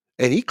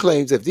 And he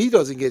claims if he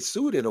doesn't get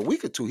sued in a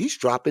week or two, he's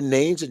dropping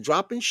names and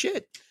dropping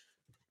shit.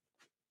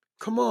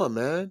 Come on,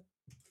 man.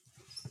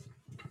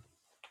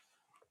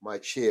 My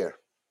chair.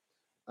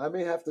 I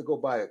may have to go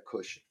buy a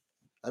cushion.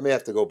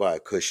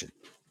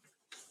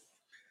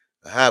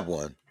 I have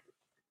one.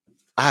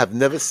 I have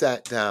never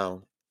sat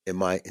down in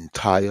my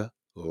entire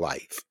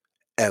life.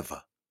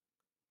 Ever.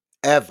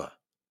 Ever.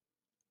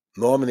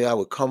 Normally I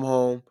would come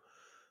home,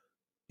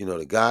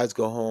 the guys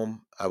go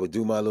home. I would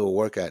do my little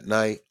work at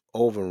night,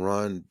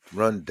 overrun,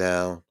 run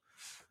down.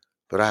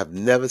 But I have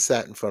never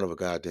sat in front of a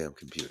goddamn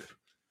computer.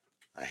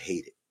 I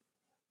hate it.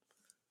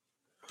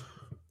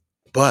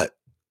 But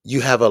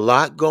you have a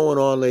lot going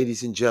on,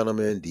 ladies and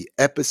gentlemen. The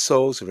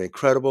episodes are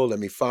incredible. Let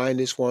me find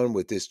this one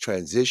with this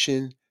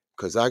transition,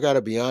 because I got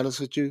to be honest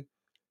with you.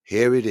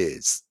 Here it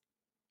is.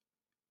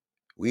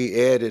 We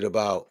aired it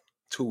about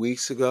 2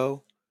 weeks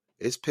ago.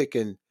 It's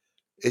picking.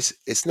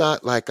 It's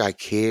not like I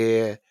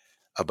care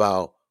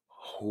about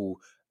who.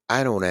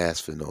 I don't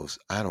ask for those.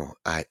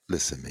 I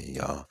listen, man,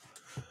 y'all.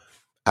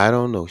 I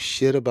don't know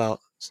shit about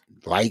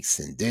likes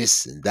and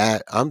this and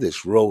that. I'm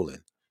just rolling.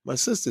 My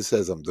sister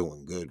says I'm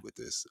doing good with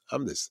this.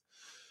 I'm just,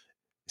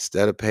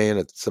 instead of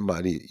paying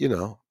somebody,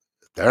 a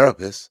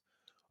therapist,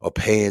 or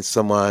paying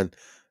someone.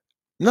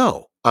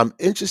 No, I'm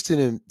interested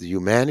in the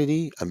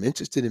humanity. I'm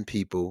interested in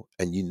people,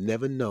 and you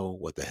never know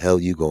what the hell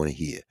you're going to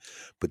hear.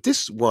 But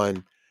this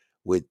one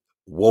with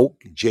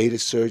woke Jada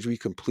surgery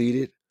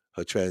completed,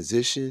 her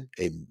transition,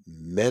 a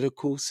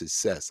medical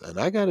success. And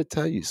I got to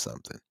tell you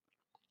something.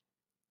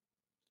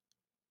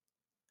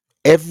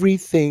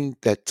 Everything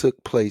that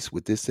took place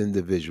with this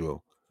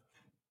individual,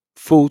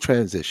 full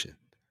transition.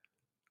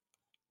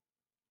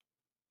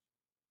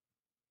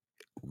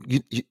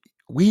 You, you,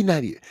 we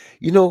not e-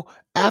 you know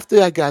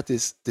After I got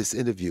this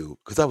interview,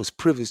 because I was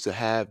privileged to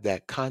have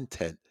that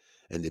content,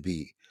 and to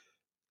be,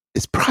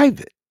 it's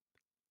private,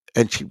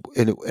 and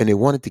and they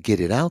wanted to get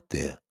it out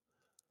there.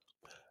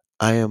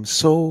 I am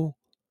so,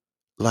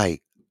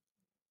 like,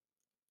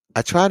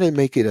 I try to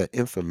make it an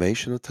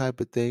informational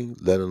type of thing,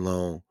 let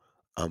alone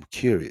I'm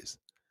curious.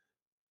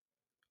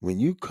 When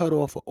you cut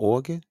off an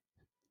organ,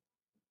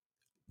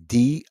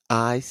 DICK,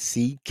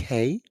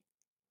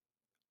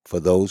 for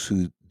those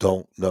who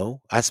don't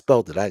know, I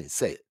spelled it, I didn't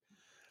say it.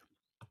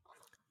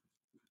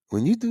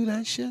 When you do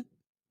that shit,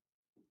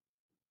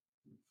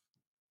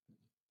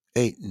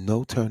 ain't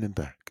no turning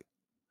back.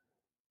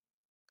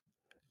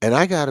 And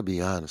I gotta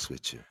be honest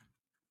with you,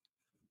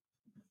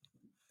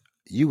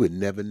 you would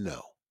never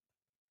know.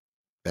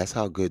 That's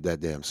how good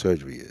that damn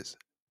surgery is.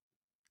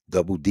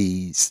 Double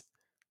D's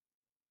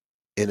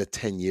in a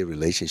 10-year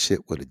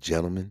relationship with a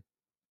gentleman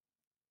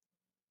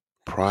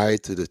prior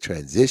to the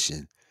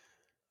transition.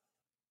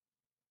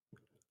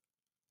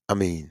 I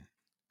mean,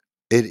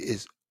 it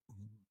is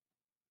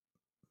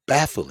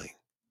baffling.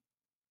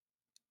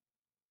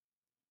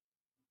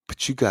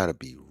 But you gotta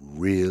be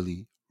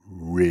really,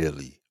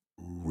 really,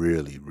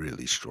 really,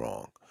 really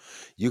strong.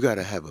 You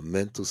gotta have a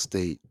mental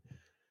state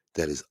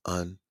that is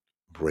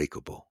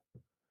unbreakable.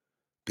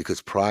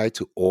 Because prior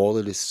to all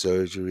of the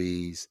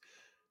surgeries,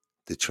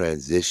 the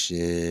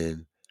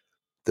transition,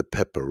 the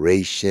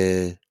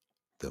preparation,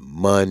 the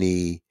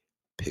money,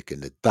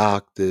 picking the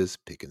doctors,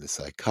 picking the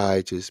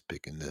psychiatrists,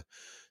 picking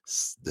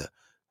s- the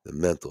the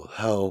mental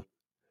health,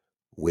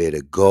 where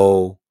to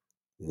go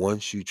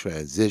once you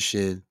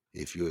transition.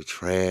 If you're a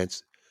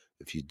trans,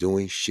 if you're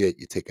doing shit,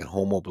 you're taking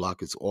homo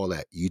blockers, all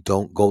that. You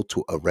don't go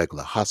to a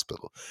regular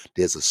hospital.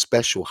 There's a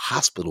special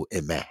hospital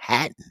in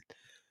Manhattan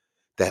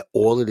that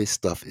all of this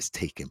stuff is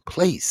taking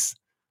place.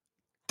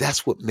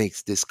 That's what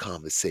makes this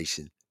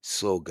conversation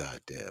so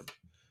goddamn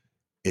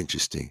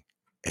interesting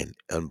and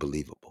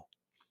unbelievable.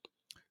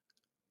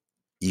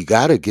 You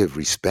got to give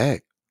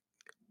respect.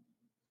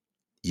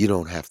 You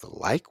don't have to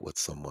like what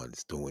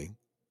someone's doing,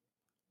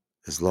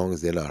 as long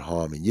as they're not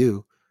harming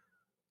you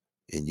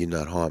and you're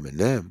not harming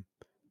them,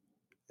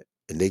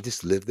 and they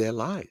just live their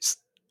lives.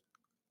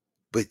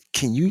 But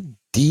can you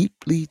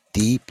deeply,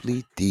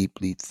 deeply,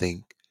 deeply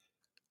think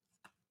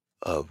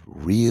of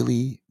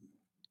really?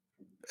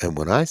 And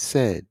when I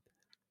said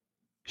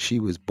she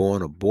was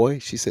born a boy,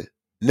 she said,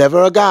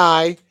 never a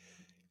guy.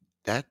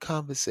 That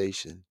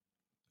conversation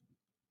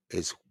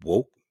is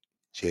woke.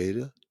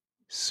 Jada,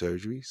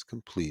 surgeries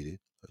completed.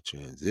 A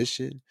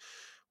transition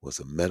was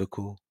a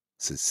medical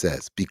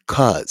success,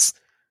 because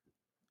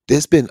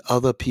there's been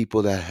other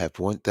people that have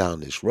went down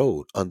this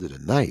road under the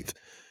knife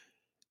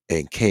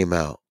and came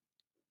out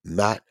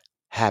not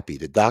happy.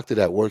 The doctor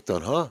that worked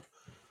on her,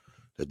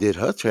 that did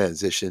her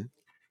transition,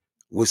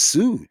 was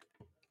sued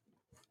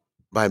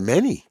by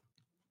many.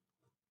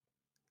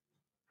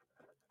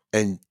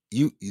 And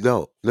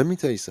let me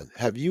tell you something.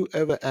 Have you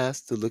ever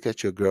asked to look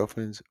at your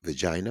girlfriend's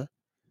vagina?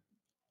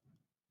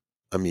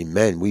 I mean,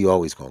 men, we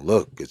always gonna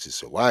look because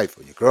it's your wife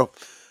or your girl.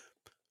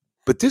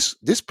 But this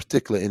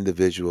particular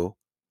individual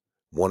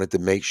wanted to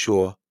make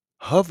sure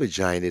her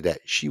vagina that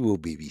she will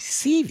be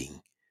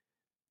receiving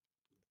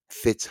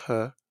fits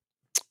her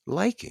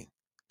liking.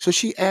 So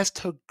she asked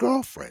her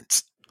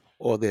girlfriends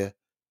or their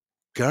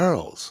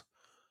girls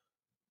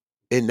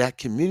in that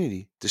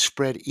community to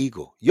spread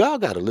ego. Y'all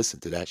got to listen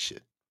to that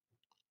shit.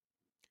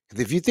 'Cause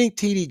if you think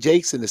TD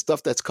Jakes and the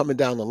stuff that's coming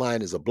down the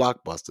line is a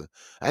blockbuster,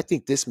 I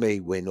think this may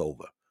win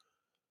over.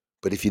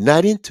 But if you're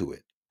not into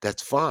it,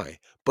 that's fine.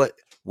 But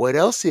what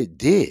else it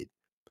did,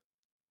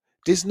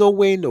 there's no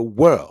way in the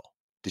world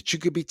that you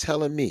could be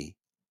telling me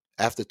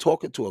after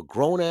talking to a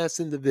grown ass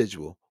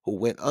individual who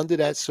went under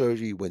that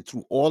surgery, went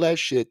through all that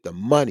shit, the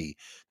money,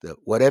 the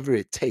whatever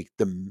it takes,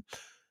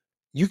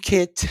 you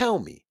can't tell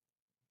me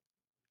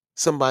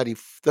somebody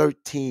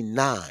 13,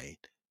 9,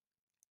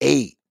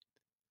 8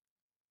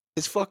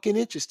 is fucking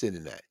interested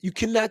in that. You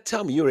cannot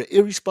tell me you're an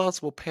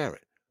irresponsible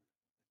parent.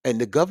 And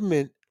the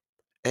government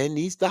and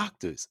these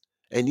doctors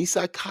and these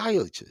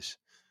psychiatrists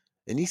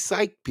and these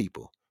psych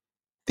people,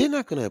 they're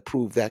not going to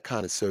approve that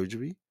kind of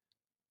surgery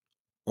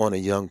on a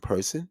young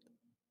person.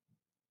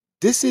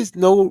 This is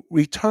no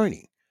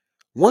returning.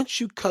 Once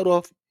you cut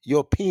off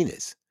your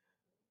penis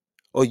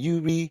or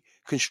you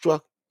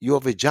reconstruct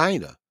your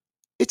vagina,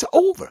 it's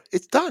over.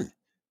 It's done.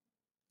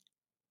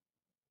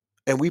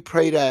 And we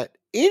pray that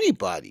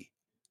anybody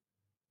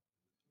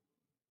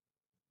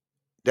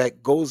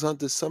that goes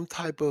under some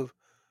type of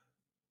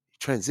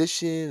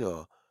transition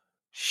or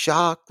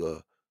shock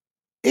or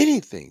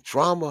anything,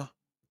 trauma,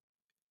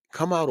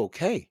 come out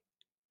okay.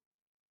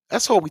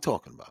 That's all we're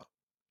talking about.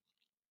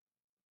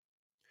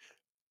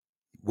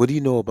 What do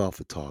you know about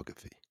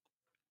photography?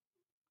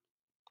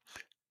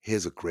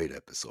 Here's a great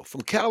episode.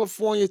 From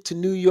California to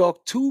New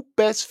York, two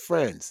best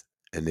friends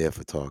and they're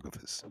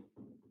photographers.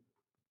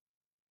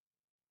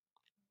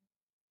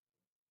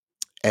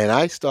 And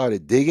I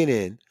started digging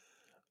in,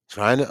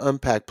 trying to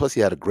unpack. Plus,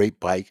 he had a great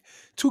bike.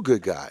 Two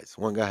good guys.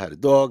 One guy had a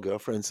dog,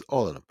 girlfriends,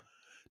 all of them.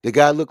 The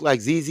guy looked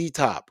like ZZ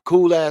Top.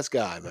 Cool ass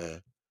guy,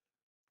 man.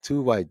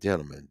 Two white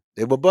gentlemen.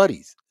 They were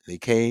buddies. They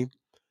came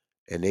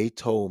and they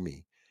told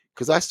me,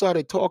 because I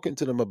started talking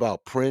to them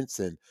about Prince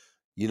and,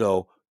 you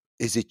know,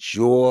 is it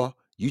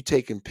you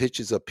taking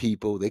pictures of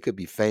people? They could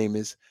be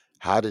famous.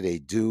 How do they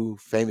do?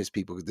 Famous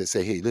people, they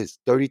say, hey, listen,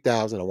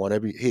 30,000. I want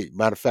hey,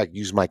 matter of fact,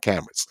 use my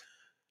cameras.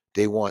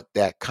 They want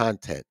that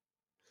content.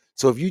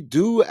 So if you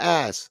do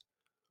ask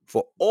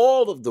for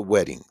all of the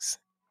weddings,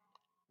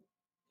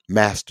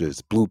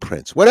 masters,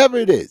 blueprints, whatever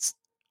it is,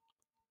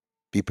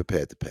 be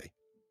prepared to pay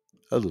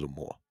a little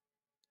more.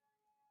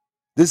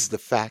 This is the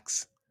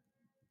facts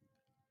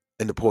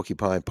in the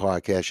Porcupine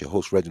podcast. Your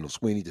host, Reginald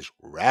Sweeney, just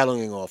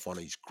rattling off on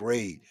these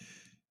great,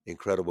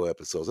 incredible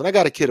episodes. And I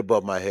got a kid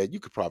above my head. You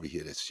could probably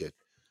hear this shit.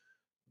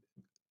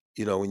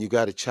 You know, when you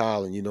got a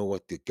child and you know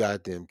what the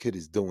goddamn kid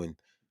is doing,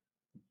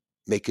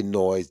 making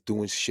noise,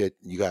 doing shit,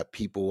 you got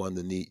people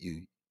underneath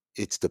you.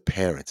 It's the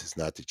parents, it's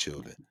not the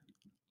children.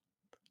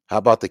 How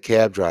about the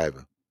cab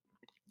driver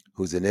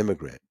who's an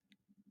immigrant?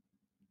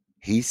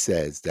 He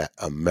says that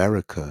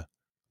America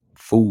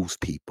fools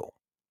people.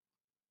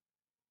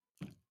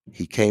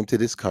 He came to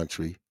this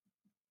country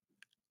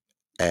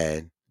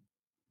and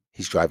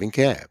he's driving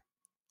cab.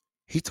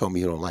 He told me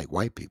he don't like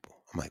white people.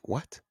 I'm like,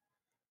 what?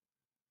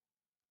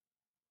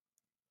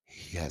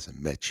 He hasn't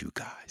met you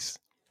guys.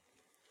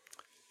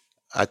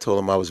 I told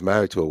him I was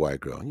married to a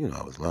white girl. You know,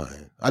 I was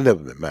lying. I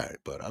never been married,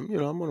 but I'm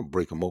going to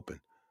break him open.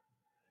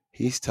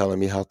 He's telling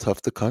me how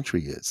tough the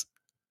country is.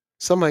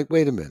 So I'm like,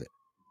 wait a minute.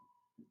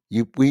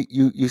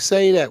 You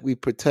say that we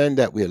pretend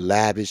that we're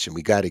lavish and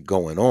we got it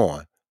going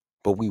on,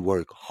 but we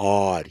work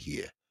hard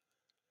here.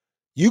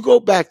 You go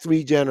back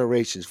 3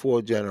 generations,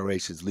 4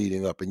 generations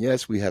leading up, and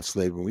yes, we have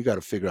slavery. And we got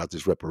to figure out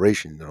this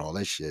reparation and all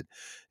that shit,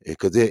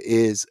 because there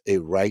is a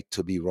right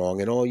to be wrong.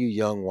 And all you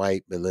young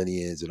white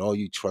millennials and all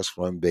you trust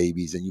fund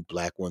babies and you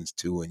black ones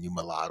too, and you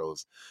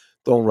mulattoes,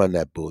 don't run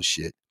that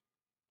bullshit.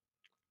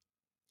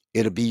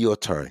 It'll be your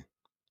turn.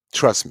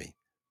 Trust me.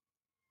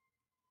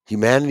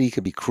 Humanity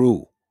can be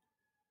cruel.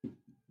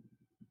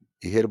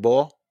 You hit a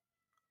ball,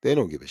 they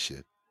don't give a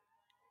shit.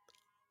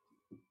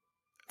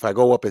 If I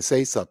go up and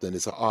say something,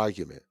 it's an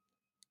argument.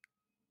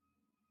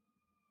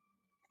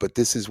 But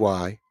this is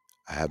why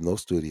I have no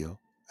studio.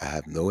 I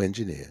have no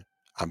engineer.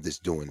 I'm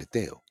just doing the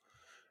deal.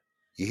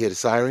 You hear the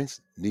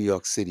sirens? New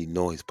York City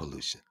noise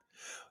pollution.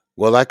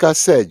 Well, like I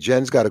said,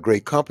 Jen's got a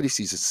great company.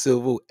 She's a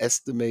civil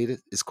estimator.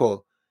 It's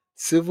called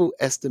Civil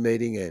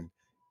Estimating and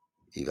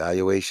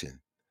Evaluation.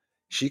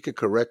 She could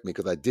correct me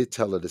because I did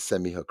tell her to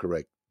send me her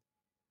correct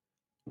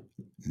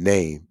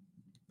name.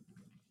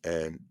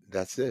 And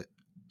that's it.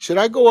 Should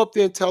I go up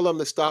there and tell them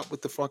to stop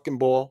with the fucking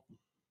ball?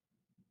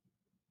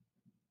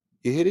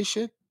 You hear this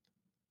shit?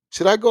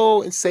 Should I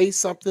go and say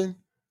something?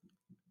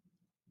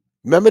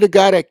 Remember the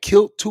guy that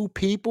killed 2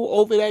 people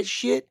over that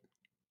shit?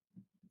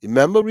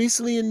 Remember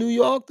recently in New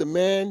York, the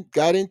man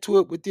got into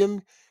it with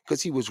them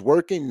because he was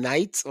working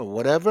nights or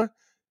whatever,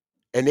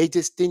 and they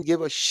just didn't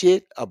give a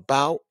shit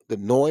about the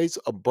noise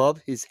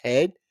above his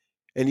head,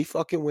 and he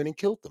fucking went and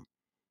killed them.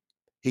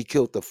 He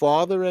killed the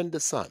father and the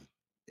son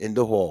in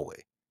the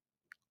hallway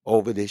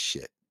over this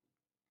shit.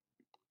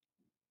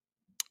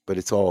 But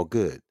it's all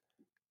good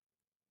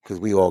because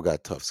we all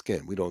got tough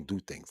skin. We don't do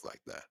things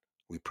like that.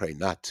 We pray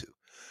not to.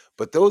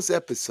 But those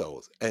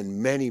episodes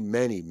and many,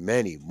 many,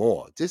 many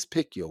more, just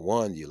pick your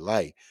one you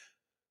like.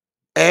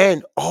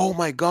 And oh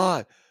my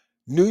God,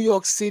 New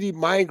York City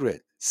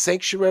migrant,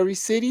 Sanctuary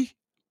City?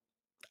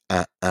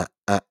 Uh, uh,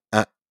 uh,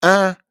 uh,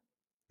 uh.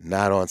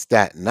 Not on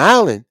Staten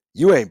Island.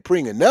 You ain't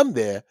bringing them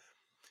there.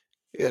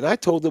 And I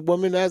told the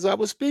woman as I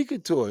was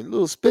speaking to her,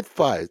 little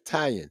Spitfire,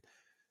 Italian.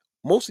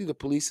 Mostly the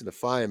police and the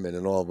firemen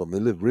and all of them, they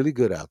live really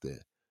good out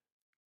there.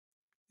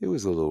 It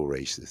was a little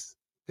racist.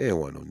 They didn't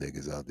want no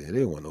niggas out there. They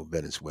didn't want no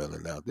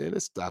Venezuelan out there.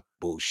 Let's stop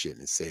bullshitting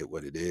and say it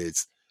what it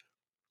is.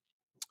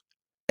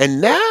 And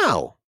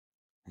now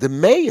the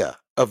mayor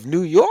of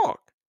New York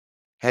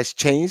has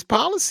changed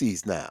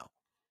policies now.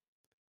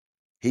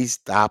 He's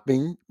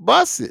stopping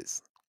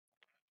buses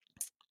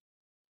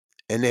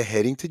and they're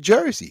heading to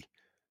Jersey.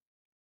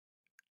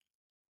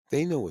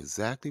 They know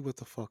exactly what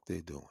the fuck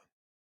they're doing.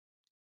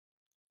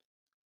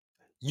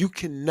 You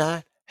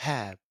cannot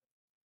have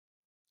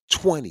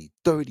 20,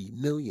 30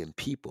 million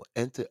people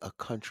enter a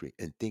country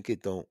and think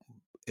it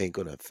ain't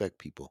gonna affect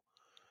people.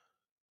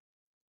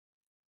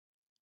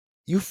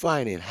 You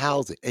find in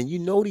housing, and you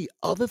know the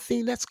other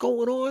thing that's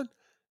going on?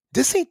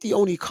 This ain't the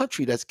only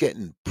country that's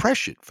getting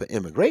pressured for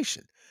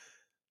immigration.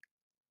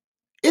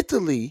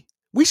 Italy,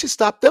 we should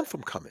stop them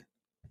from coming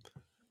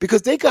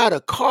because they got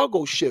a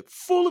cargo ship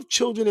full of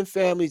children and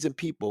families and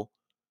people,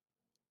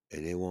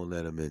 and they won't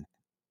let them in.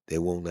 They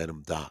won't let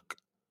them dock.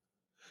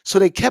 So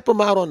they kept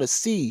them out on the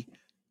sea,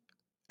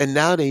 and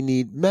now they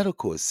need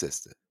medical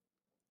assistance.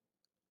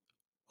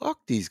 Fuck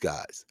these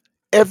guys.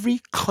 Every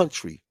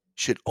country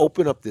should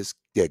open up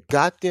their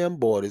goddamn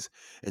borders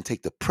and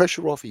take the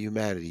pressure off of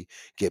humanity,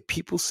 get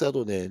people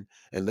settled in,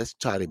 and let's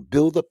try to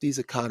build up these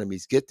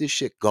economies, get this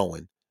shit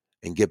going,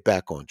 and get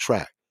back on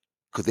track.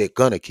 Because they're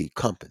gonna keep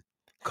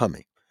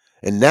coming.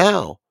 And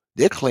now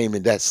they're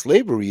claiming that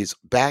slavery is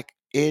back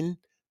in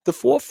the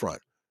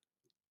forefront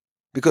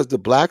because the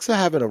blacks are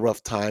having a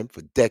rough time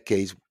for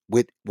decades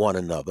with one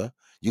another.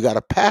 You got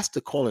a pastor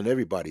calling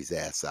everybody's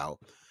ass out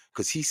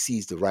because he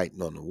sees the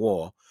writing on the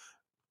wall.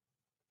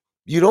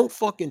 You don't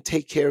fucking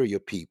take care of your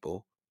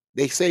people.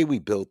 They say we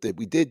built it,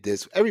 we did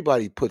this.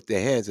 Everybody put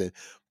their hands in,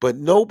 but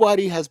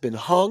nobody has been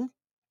hung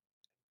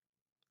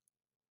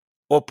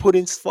or put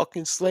in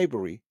fucking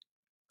slavery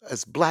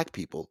as black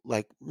people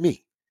like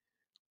me.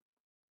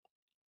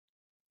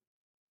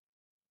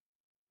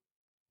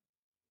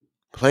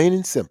 Plain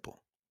and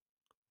simple.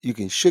 You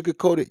can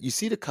sugarcoat it. You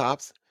see the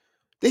cops,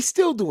 they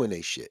still doing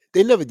their shit.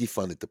 They never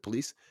defunded the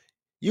police.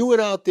 You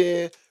went out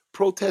there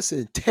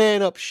protesting,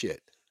 tearing up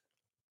shit.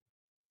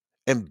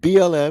 And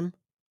BLM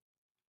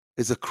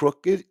is a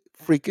crooked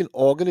freaking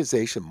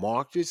organization,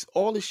 marches,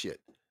 all this shit.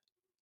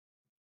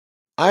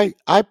 I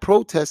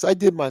protest, I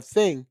did my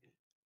thing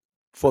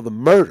for the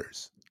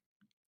murders.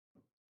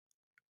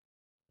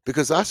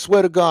 Because I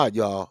swear to God,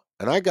 y'all,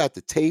 and I got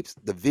the tapes,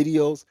 the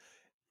videos,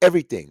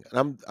 everything.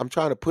 And I'm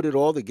trying to put it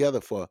all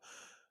together for,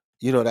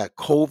 that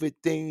COVID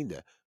thing,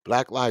 the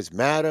Black Lives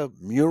Matter,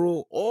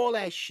 mural, all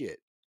that shit.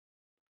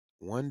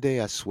 One day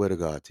I swear to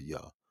God to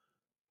y'all,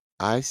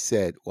 I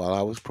said while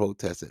I was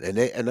protesting,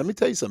 and let me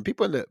tell you something,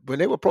 people when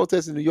they were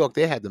protesting in New York,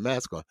 they had the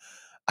mask on.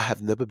 I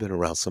have never been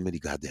around so many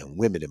goddamn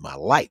women in my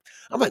life.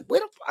 I'm like,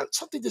 where the fuck?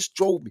 Something just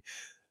drove me.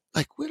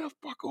 Like, where the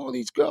fuck are all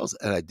these girls?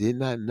 And I did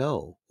not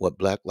know what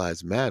Black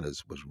Lives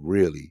Matters was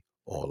really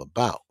all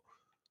about.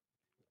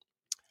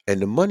 And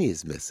the money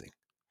is missing.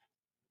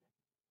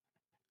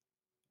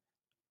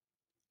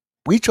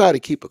 We try to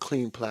keep a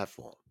clean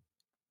platform.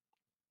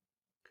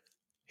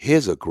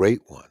 Here's a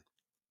great one.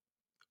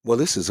 Well,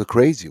 this is a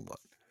crazy one.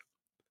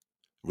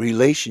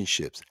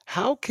 Relationships.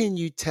 How can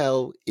you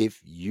tell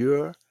if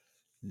you're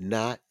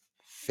not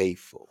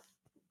faithful?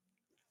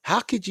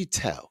 How could you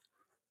tell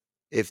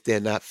if they're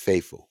not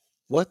faithful?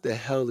 What the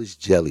hell is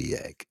jelly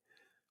egg?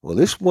 Well,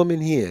 this woman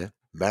here,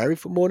 married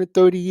for more than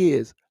 30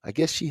 years, I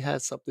guess she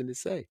has something to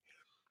say.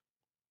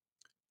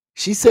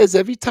 She says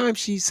every time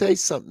she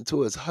says something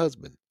to her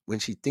husband, when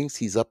she thinks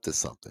he's up to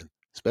something,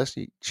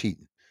 especially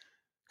cheating,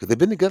 because they've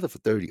been together for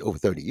over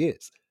 30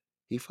 years,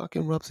 he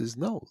fucking rubs his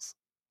nose.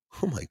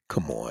 I'm like,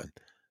 come on.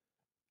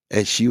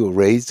 And she will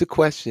raise the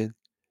question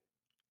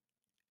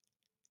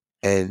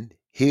and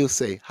he'll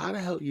say, how the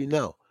hell you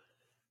know?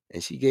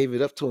 And she gave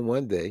it up to him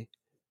one day.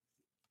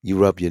 You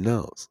rub your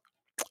nose.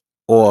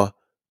 Or,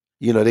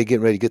 they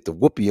getting ready to get the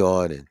whoopee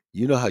on, and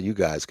you know how you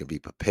guys can be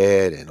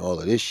prepared and all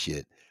of this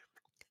shit.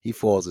 He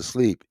falls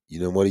asleep.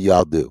 What do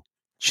y'all do?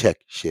 Check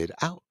shit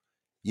out.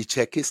 You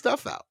check his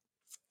stuff out.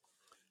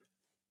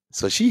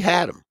 So she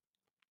had him.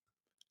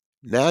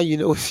 Now you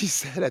know what she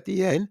said at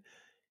the end?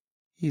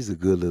 He's a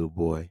good little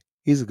boy.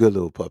 He's a good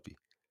little puppy.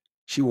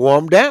 She wore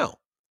him down.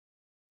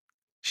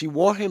 She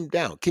wore him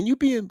down. Can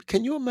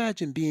you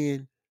imagine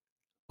being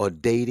or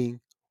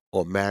dating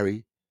or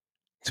married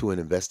to an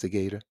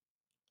investigator?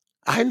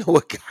 I know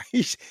a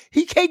guy,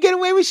 he can't get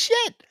away with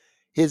shit.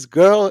 His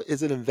girl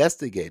is an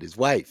investigator, his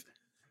wife.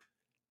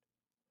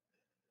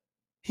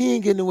 He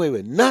ain't getting away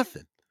with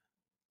nothing.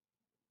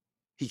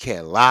 He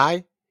can't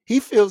lie. He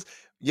feels,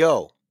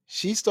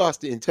 she starts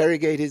to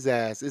interrogate his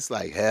ass. It's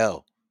like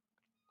hell.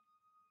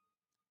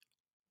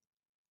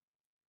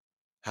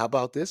 How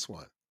about this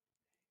one?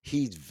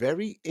 He's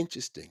very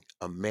interesting.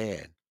 A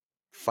man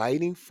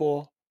fighting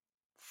for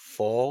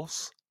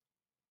false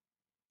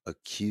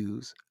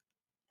accused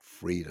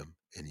freedom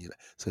in the United.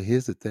 So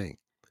here's the thing: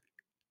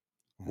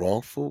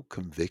 wrongful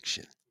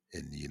conviction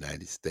in the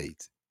United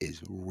States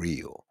is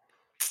real.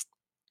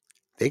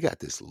 They got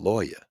this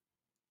lawyer,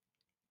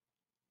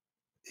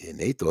 and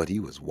they thought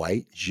he was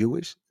white,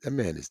 Jewish. That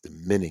man is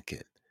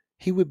Dominican.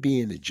 He would be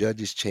in the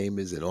judges'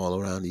 chambers and all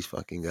around these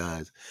fucking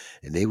guys,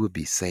 and they would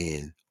be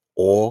saying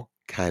all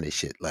kind of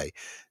shit like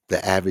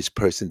the average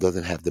person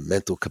doesn't have the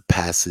mental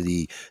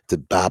capacity to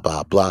blah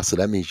blah blah. So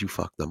that means you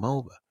fucked them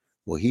over.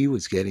 Well, he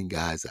was getting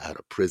guys out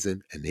of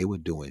prison and they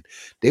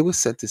were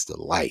sentenced to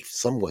life.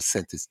 Some were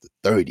sentenced to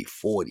 30,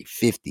 40,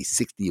 50,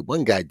 60.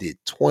 One guy did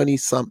 20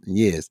 something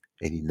years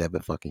and he never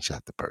fucking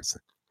shot the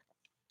person.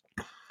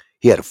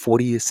 He had a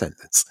 40-year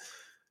sentence.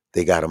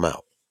 They got him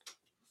out.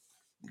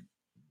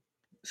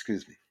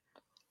 Excuse me.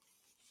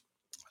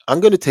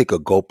 I'm going to take a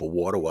gulp of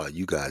water while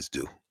you guys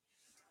do.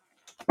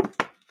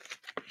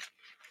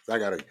 I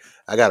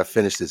gotta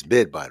finish this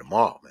bid by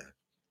tomorrow, man.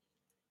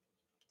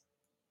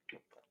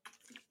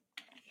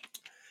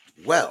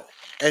 Well,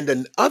 and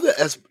then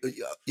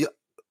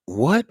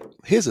what?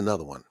 Here's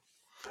another one.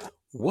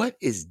 What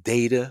is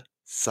data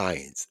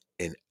science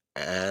and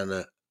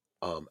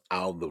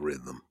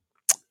algorithm?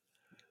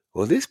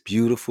 Well, this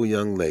beautiful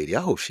young lady,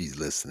 I hope she's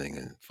listening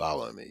and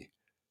following me.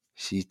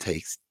 She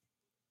takes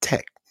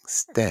tech,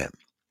 STEM.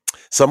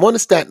 So I'm on the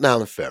Staten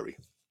Island ferry,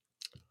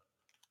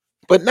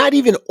 but not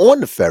even on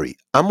the ferry.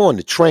 I'm on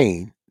the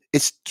train.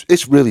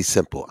 It's really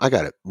simple. I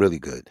got it really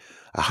good.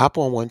 I hop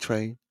on one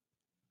train.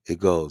 It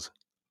goes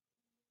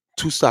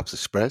two stops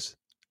express,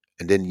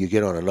 and then you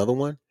get on another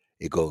one.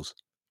 It goes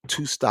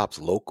two stops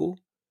local,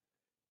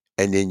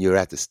 and then you're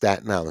at the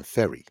Staten Island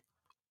ferry.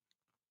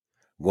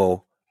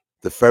 Well,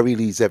 the ferry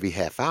leaves every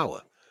half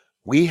hour.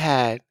 We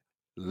had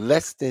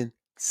less than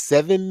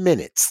 7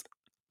 minutes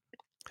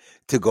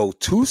to go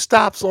two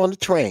stops on the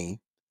train,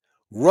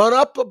 run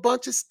up a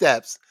bunch of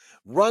steps,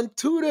 run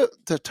to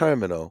the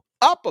terminal,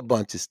 up a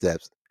bunch of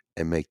steps,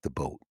 and make the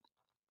boat.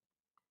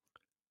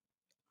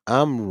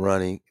 I'm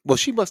running. Well,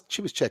 she was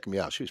checking me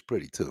out. She was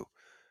pretty too.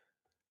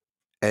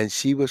 And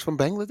she was from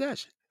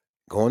Bangladesh,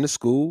 going to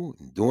school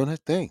and doing her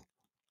thing.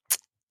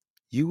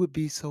 You would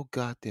be so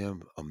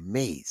goddamn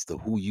amazed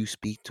of who you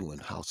speak to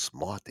and how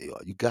smart they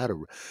are. You gotta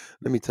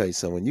let me tell you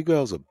something. When you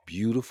girls are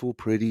beautiful,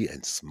 pretty,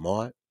 and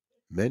smart,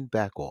 men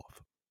back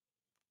off.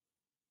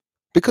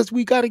 Because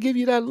we gotta give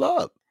you that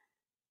love.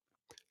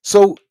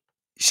 So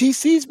she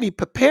sees me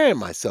preparing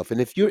myself. And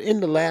if you're in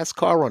the last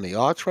car on the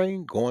R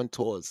train going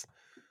towards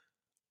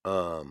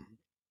um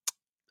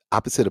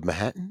opposite of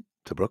Manhattan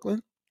to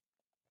Brooklyn,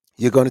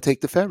 you're gonna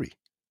take the ferry.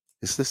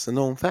 It's just a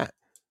known fact.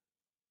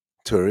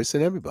 Tourists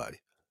and everybody.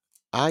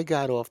 I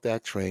got off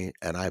that train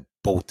and I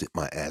bolted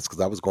my ass because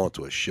I was going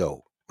to a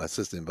show. My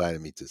sister invited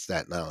me to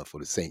Staten Island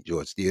for the St.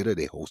 George Theater.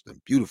 They host them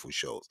beautiful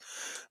shows.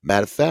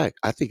 Matter of fact,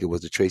 I think it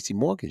was the Tracy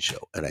Morgan show,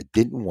 and I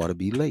didn't want to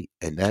be late.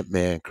 And that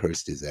man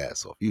cursed his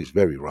ass off. He was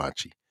very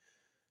raunchy,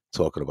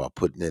 talking about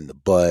putting in the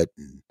butt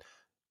and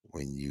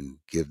when you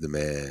give the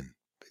man,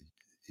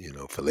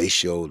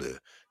 fellatio to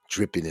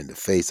dripping in the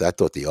face. I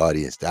thought the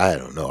audience, I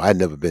don't know. I'd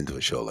never been to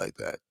a show like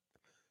that.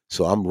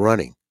 So I'm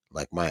running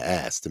like my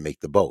ass to make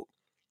the boat.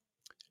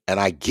 And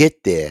I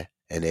get there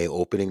and they're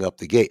opening up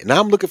the gate. And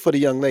I'm looking for the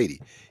young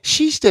lady.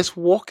 She's just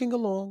walking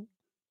along,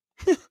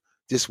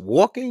 just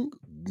walking,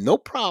 no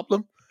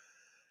problem.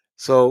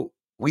 So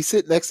we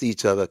sit next to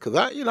each other because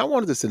I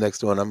wanted to sit next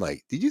to her. And I'm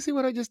like, did you see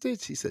what I just did?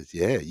 She says,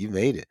 yeah, you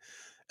made it.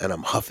 And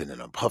I'm huffing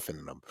and I'm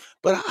puffing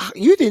but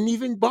you didn't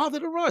even bother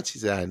to run. She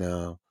said, I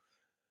know.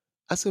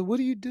 I said, what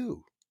do you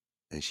do?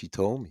 And she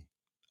told me,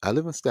 I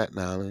live in Staten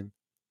Island.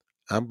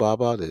 I'm Bob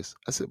this.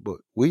 I said,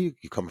 but where you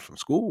coming from?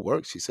 School,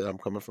 work? She said, I'm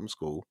coming from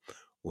school.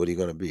 What are you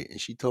going to be? And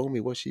she told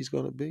me what she's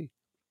going to be.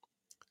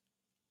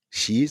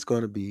 She's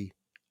going to be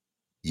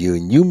you,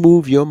 and you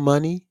move your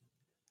money,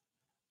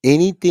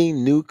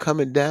 anything new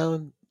coming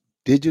down,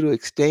 digital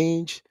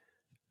exchange,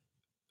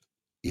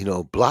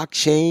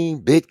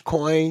 blockchain,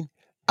 Bitcoin,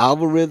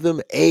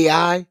 algorithm,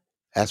 AI.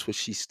 That's what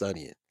she's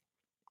studying.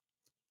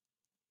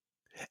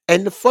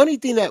 And the funny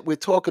thing that we're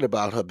talking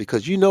about her,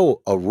 because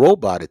a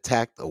robot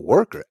attacked a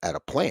worker at a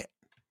plant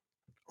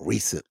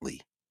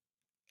recently,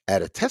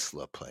 at a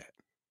Tesla plant.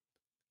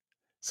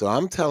 So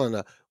I'm telling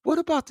her, what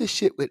about this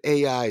shit with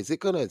AI? Is it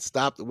going to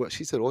stop the world?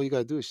 She said, all you got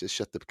to do is just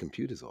shut the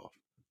computers off.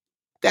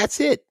 That's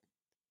it.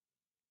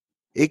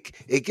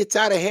 It gets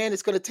out of hand.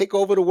 It's going to take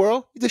over the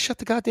world. You just shut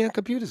the goddamn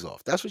computers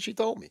off. That's what she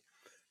told me.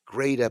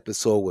 Great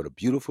episode with a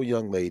beautiful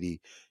young lady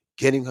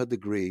getting her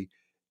degree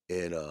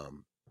in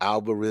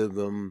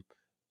algorithm,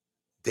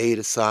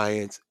 data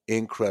science.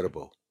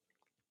 Incredible.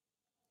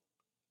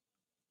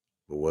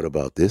 But what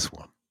about this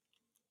one?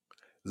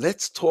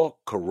 Let's talk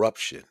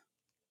corruption.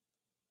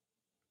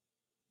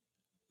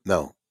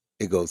 No,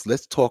 it goes,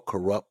 let's talk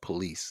corrupt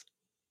police.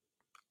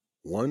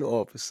 One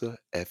officer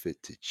effort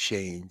to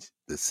change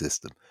the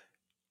system.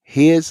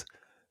 Here's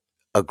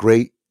a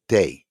great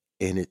day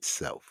in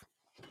itself.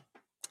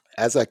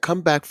 as I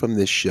come back from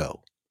this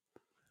show,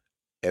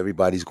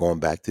 everybody's going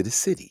back to the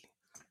city,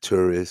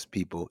 tourists,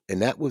 people,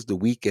 and that was the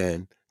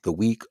weekend, the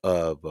week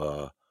of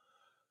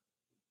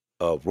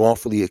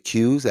wrongfully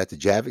accused at the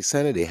Javits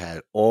Center. They had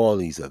all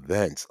these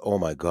events. Oh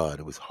my God,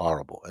 it was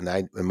horrible. And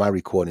I, in my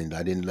recording,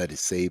 I didn't let it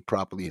save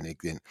properly, and it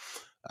didn't.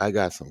 I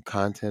got some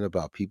content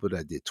about people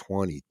that did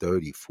 20,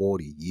 30,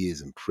 40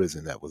 years in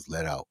prison that was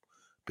let out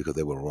because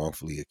they were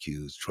wrongfully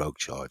accused, drug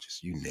charges,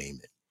 you name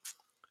it.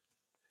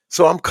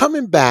 So I'm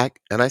coming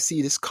back and I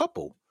see this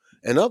couple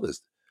and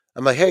others.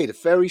 I'm like, hey, the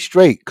ferry's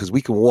straight because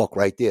we can walk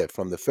right there.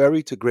 From the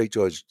ferry to Great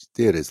George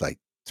Theater is like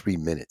 3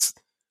 minutes.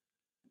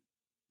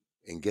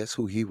 And guess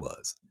who he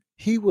was?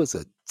 He was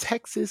a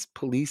Texas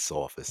police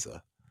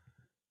officer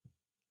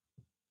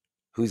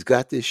who's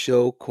got this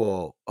show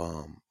called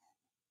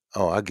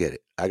oh, I get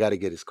it. I got to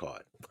get his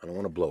card. I don't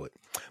want to blow it.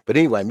 But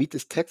anyway, I meet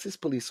this Texas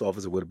police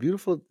officer with a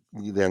beautiful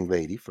young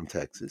lady from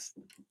Texas.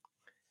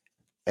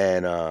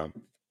 And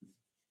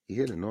you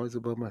hear the noise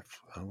above my.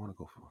 I don't want to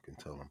go fucking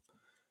tell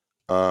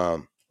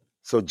him.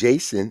 So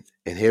Jason,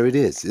 and here it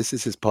is. This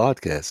is his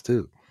podcast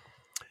too.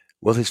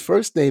 Well, his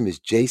first name is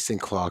Jason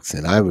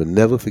Clarkson. I will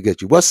never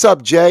forget you. What's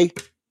up, Jay?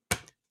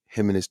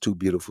 Him and his two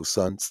beautiful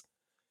sons.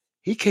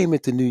 He came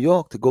into New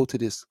York to go to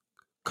this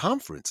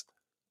conference.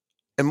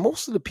 And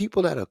most of the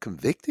people that are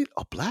convicted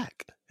are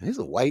black. And he's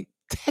a white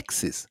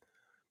Texas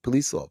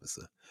police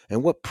officer.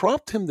 And what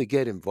prompted him to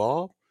get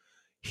involved,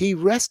 he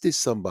arrested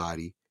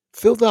somebody,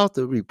 filled out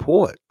the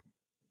report.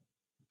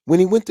 When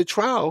he went to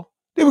trial,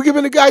 they were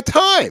giving the guy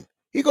time.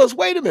 He goes,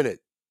 wait a minute.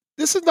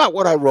 This is not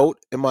what I wrote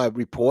in my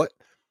report.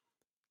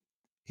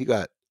 He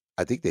got,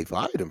 I think they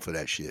fired him for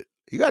that shit.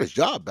 He got his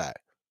job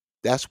back.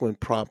 That's when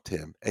prompted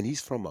him. And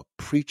he's from a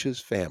preacher's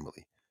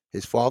family.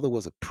 His father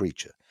was a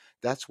preacher.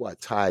 That's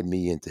what tied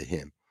me into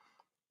him.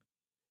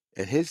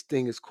 And his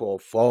thing is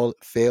called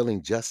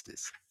failing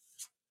justice.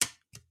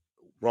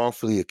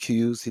 Wrongfully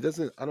accused. He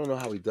doesn't, I don't know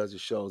how he does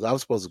his shows. I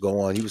was supposed to go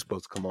on. He was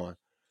supposed to come on.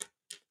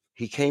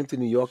 He came to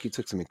New York. He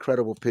took some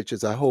incredible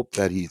pictures. I hope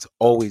that he's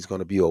always going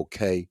to be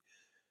okay.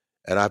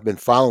 And I've been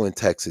following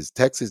Texas.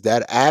 Texas,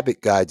 that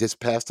Abbott guy just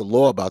passed a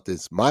law about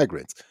this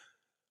migrants.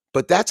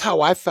 But that's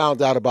how I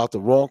found out about the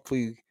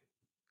wrongfully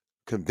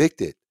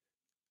convicted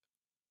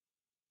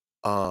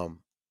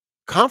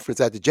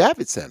conference at the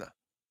Javits Center.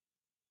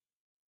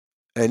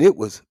 And it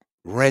was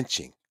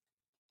wrenching.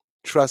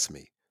 Trust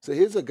me. So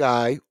here's a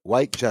guy,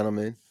 white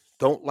gentleman,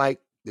 don't like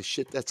the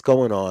shit that's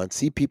going on,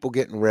 see people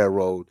getting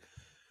railroad,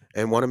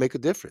 and want to make a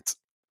difference.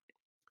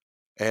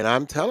 And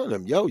I'm telling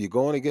him, yo, you're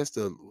going against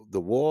the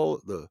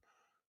wall, the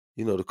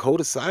code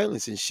of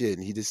silence and shit.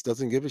 And he just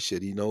doesn't give a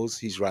shit. He knows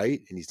he's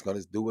right and he's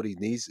gonna do what he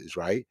needs is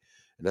right.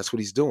 And that's what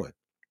he's doing.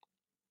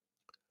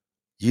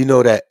 You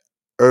know that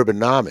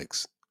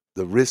urbanomics,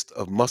 the risk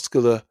of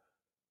muscular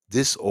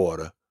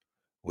disorder,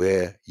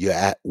 where you're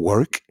at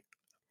work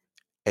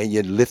and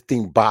you're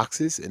lifting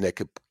boxes and that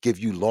could give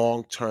you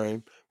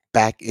long-term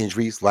back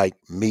injuries like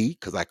me,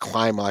 because I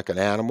climb like an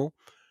animal.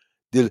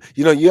 You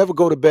ever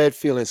go to bed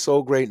feeling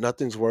so great,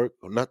 nothing's work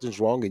or nothing's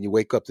wrong, and you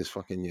wake up, this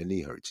fucking your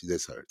knee hurts,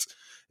 this hurts.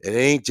 It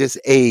ain't just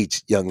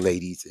age, young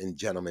ladies and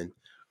gentlemen.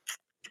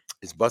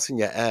 It's busting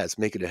your ass,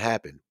 making it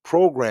happen.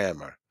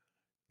 Programmer.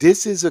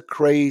 This is a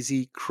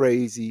crazy,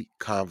 crazy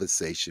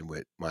conversation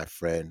with my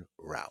friend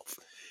Ralph.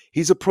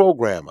 He's a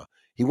programmer.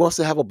 He wants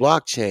to have a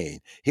blockchain.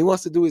 He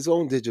wants to do his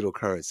own digital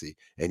currency.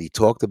 And he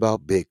talked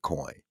about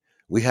Bitcoin.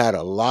 We had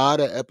a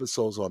lot of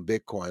episodes on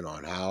Bitcoin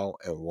on how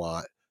and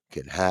what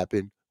can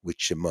happen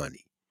with your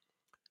money.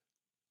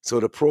 So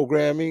the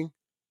programming,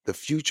 the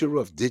future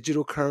of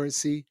digital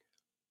currency,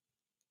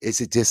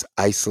 is it just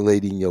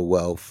isolating your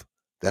wealth?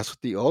 That's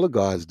what the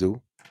oligarchs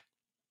do.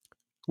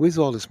 Where's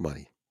all this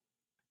money?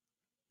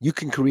 You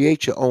can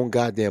create your own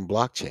goddamn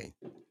blockchain,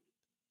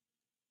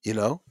 you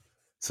know?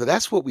 So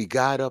that's what we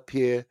got up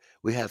here.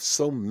 We have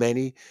so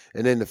many.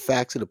 And then the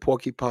facts of the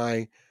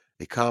porcupine,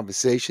 a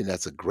conversation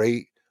that's a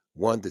great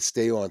one to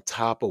stay on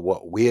top of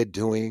what we're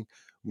doing.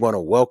 Want to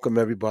welcome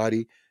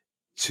everybody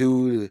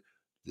to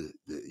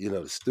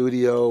the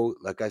studio.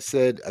 Like I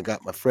said, I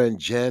got my friend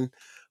Jen.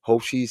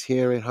 Hope she's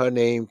hearing her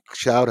name.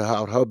 Shout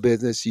out her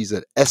business. She's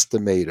an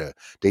estimator.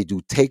 They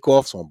do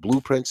takeoffs on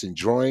blueprints and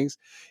drawings,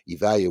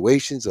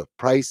 evaluations of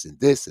price and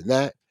this and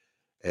that.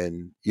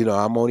 And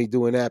I'm only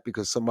doing that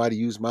because somebody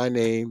used my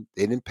name.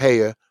 They didn't pay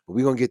her, but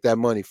we're gonna get that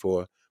money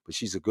for her. But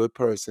she's a good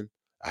person.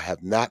 I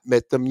have not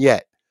met them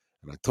yet,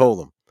 and I told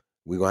them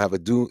we're gonna have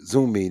a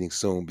Zoom meeting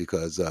soon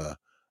because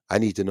I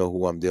need to know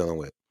who I'm dealing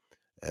with.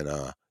 And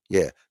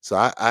yeah, so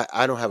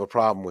I don't have a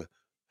problem with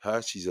her.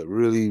 She's a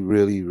really,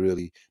 really,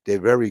 really, they're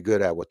very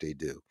good at what they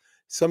do.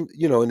 In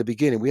the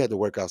beginning, we had to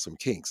work out some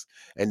kinks.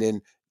 And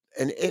then,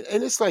 and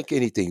it's like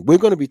anything. We're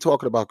going to be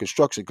talking about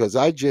construction because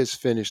I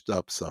just finished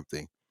up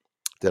something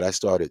that I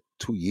started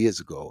 2 years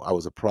ago. I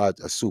was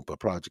a super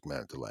project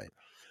manager, like,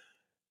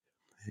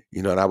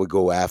 and I would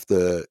go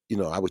after,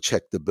 I would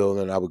check the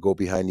building. I would go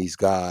behind these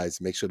guys,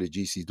 make sure the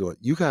GC's doing.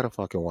 You got to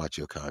fucking watch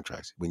your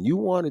contracts. When you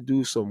want to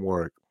do some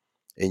work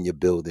in your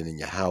building, in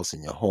your house,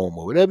 in your home,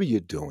 or whatever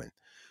you're doing,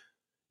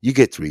 You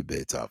get 3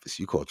 bids,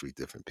 obviously. You call 3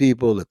 different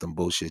people, let them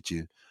bullshit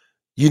you.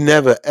 You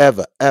never,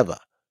 ever, ever.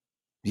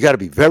 You got to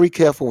be very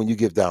careful when you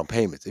give down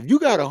payments. If you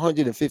got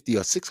 $150,000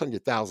 or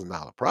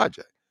 $600,000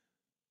 project,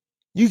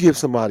 you give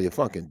somebody a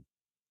fucking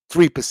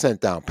 3%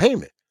 down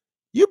payment.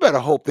 You better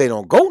hope they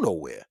don't go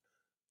nowhere.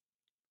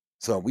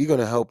 So we're going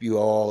to help you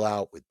all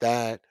out with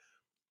that.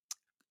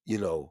 You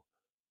know,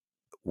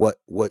 what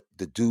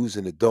the do's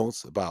and the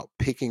don'ts about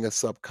picking a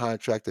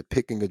subcontractor,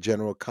 picking a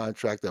general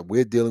contractor.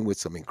 We're dealing with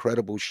some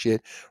incredible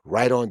shit,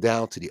 right on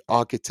down to the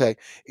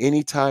architect.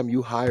 Anytime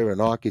you hire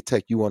an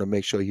architect, you want to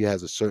make sure he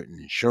has a certain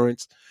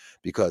insurance,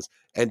 because,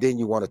 and then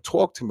you want to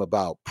talk to him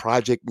about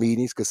project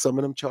meetings, because some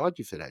of them charge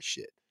you for that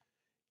shit.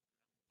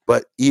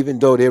 But even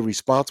though they're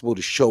responsible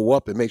to show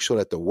up and make sure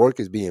that the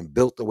work is being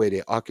built the way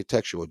their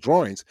architectural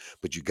drawings,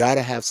 but you got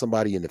to have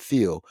somebody in the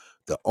field,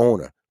 the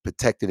owner,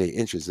 protecting their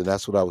interests. And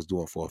that's what I was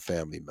doing for a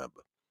family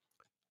member.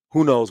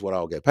 Who knows what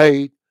I'll get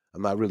paid?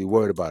 I'm not really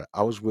worried about it.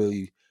 I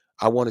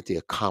wanted to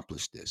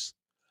accomplish this.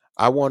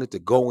 I wanted to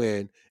go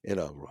in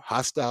a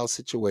hostile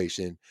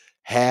situation,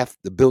 half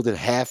the building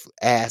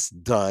half-ass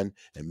done,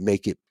 and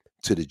make it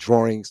to the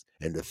drawings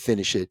and to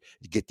finish it,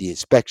 get the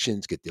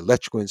inspections, get the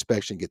electrical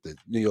inspection, get the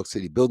New York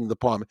City building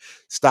department.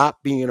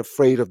 Stop being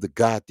afraid of the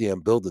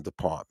goddamn building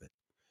department.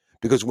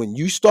 Because when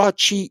you start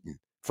cheating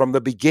from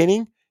the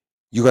beginning,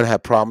 you're going to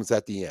have problems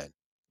at the end.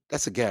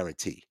 That's a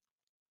guarantee.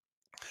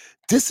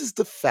 This is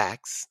the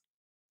facts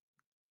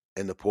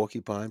in the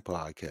Porcupine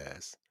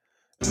Podcast.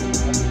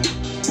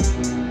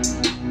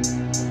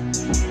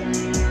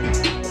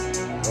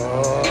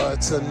 Oh,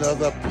 it's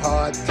another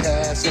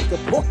podcast of the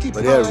Porcupine.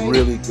 But they're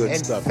really good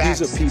stuff.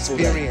 These are people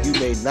experience. that you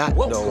may not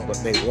know,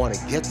 but may want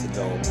to get to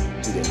know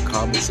through their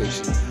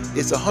conversation.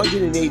 It's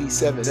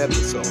 187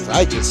 episodes.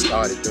 I just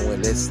started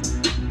doing this.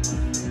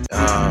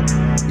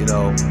 You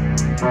know,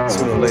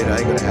 sooner or later, I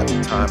ain't gonna have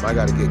the time. I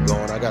gotta get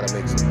going. I gotta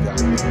make some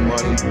goddamn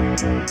money.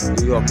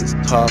 New York is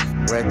tough.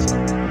 Rents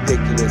are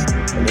ridiculous.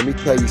 And let me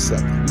tell you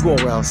something. You go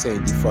around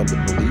saying defund the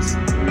police,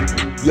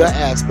 your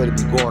ass better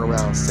be going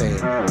around saying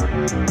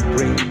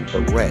bring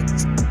the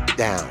rent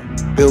down.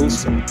 Build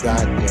some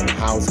goddamn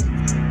housing.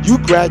 You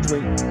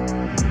graduate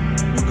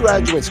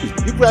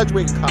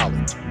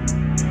college.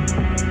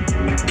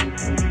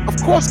 Of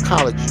course,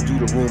 college, you do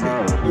the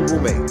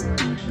roommate.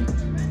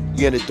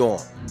 You're in a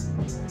dorm.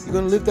 You're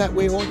gonna live that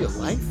way all your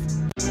life?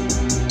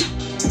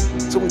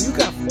 So when you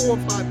got 4 or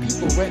 5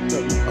 people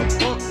renting a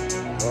apartment,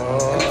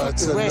 oh,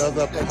 it's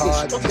another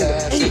podcast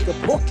of the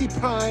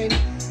Porcupine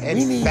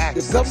and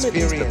Facts the government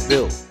experience. Needs to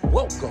build.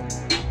 Welcome.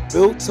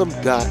 Build some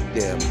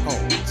goddamn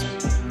homes.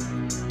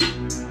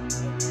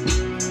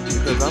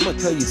 Because I'm gonna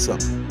tell you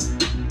something.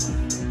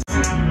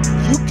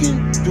 You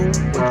can do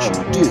what you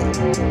do.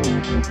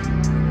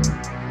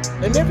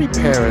 And every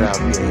parent out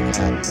there ain't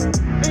happy.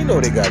 They know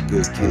they got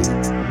good kids.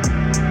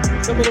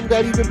 Some of them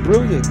got even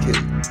brilliant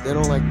kids. They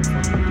don't like to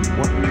fucking do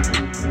work.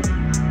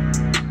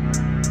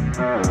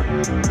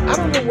 I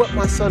don't know what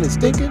my son is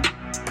thinking,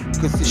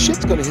 because the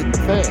shit's gonna hit the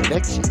fan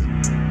next year.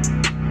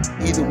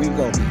 Either we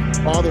gonna be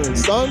father and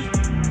son,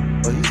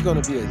 or he ain't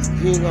gonna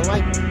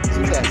like it.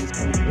 His ass is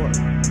gonna work.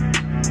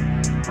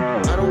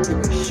 I don't give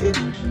a shit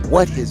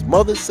what his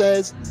mother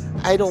says.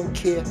 I don't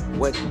care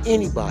what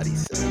anybody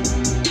says.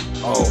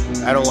 Oh,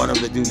 I don't want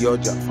him to do your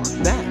job. Fuck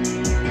that.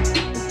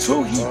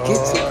 Until he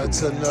gets it.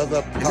 It's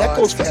another podcast. And that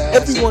goes for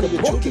every one of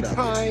your children out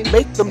there.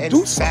 Make them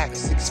do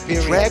something.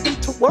 Drag them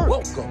to work.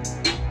 Welcome.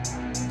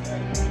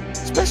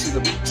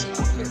 Especially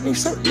in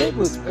certain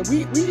neighborhoods.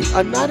 We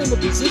are not in a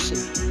position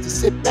to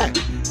sit back.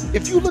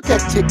 If you look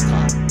at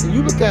TikTok and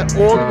you look at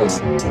all of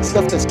this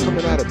stuff that's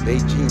coming out of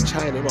Beijing,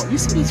 China, and all, you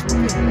see these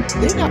women,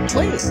 they're not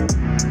playing.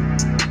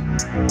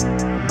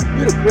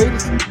 We're the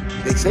greatest.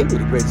 They say we're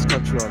the greatest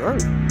country on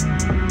earth.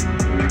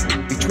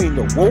 Between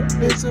the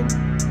wokeism,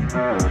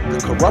 the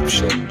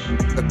corruption,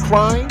 the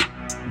crime,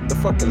 the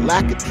fucking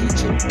lack of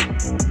teaching,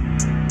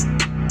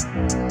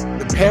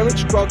 the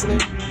parents struggling,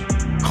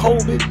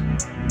 COVID,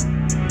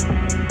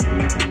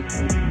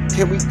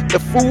 the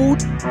food.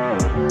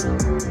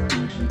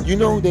 You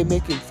know they're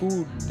making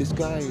food. This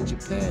guy in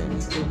Japan, he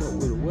came up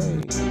with a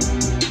way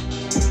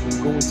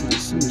going to the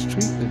sewage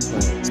treatment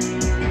plants.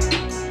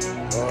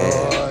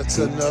 Oh, it's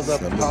another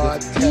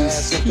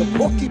podcast of the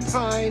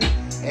Porcupine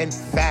and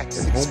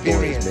Facts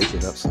experience.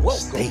 Making up some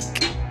steak.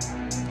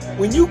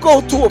 When you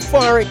go to a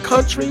foreign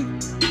country,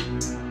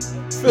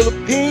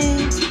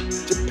 Philippines,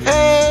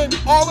 Japan,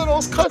 all of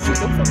those countries,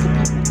 them fucking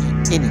people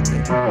eat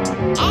anything. I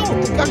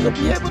don't think I could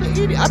be able to eat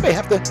it. You may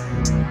have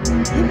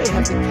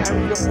to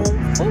carry your own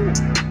food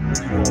when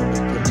you go on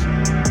vacation.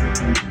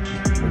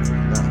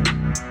 Hopefully not.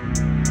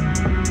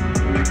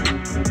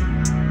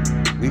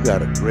 We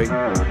got a great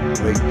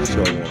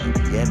show on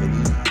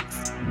Yemenis.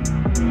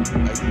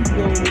 You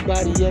know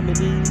anybody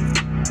Yemenis?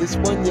 This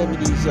one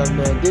Yemenis young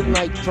man didn't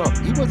like Trump.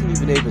 He wasn't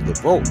even able to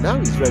vote. Now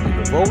he's ready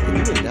to vote, and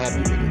he ain't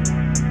happy with it.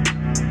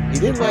 He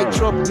didn't like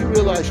Trump. He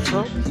realized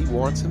Trump, he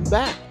wants him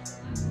back.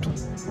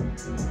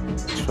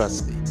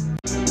 Trust me.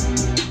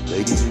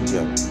 Ladies and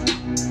gentlemen,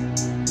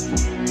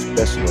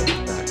 special on the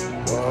back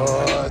of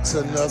Oh, it's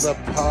another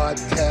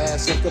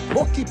podcast of the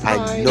Porcupine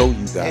I know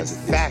you guys and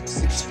are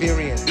Facts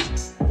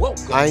Experience.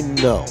 Welcome. I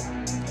know,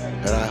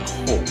 and I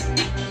hope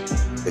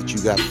that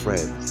you got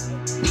friends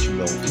that you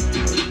know for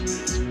 10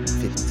 years,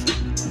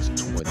 15 years,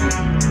 20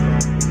 years.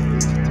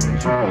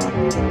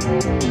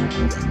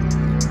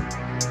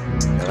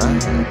 And I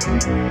have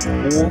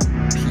 4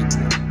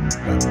 people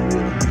that I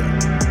really don't.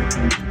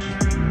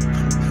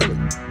 I'm telling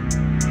you.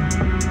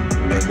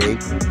 And they,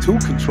 2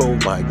 control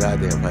my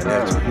goddamn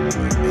financial.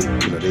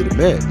 They the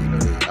men.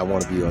 I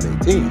want to be on their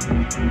team.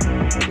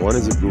 One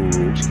is a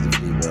guru, she's a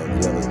female, the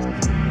other is.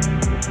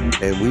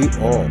 And we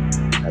all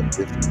have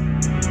different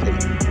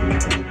takes.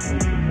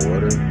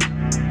 Order,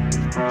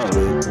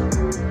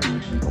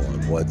 shit, on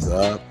what's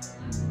up.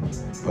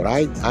 But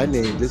I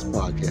named this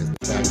podcast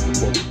the Facts of the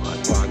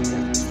Porcupine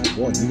Podcast.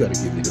 One, you got to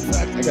give me the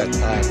facts. I got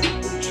tired of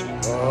bullshit.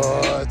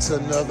 Oh, it's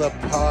another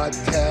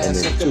podcast And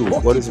then of 2, the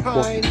what is a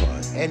Porcupine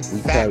porcupine? and We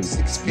Facts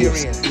carry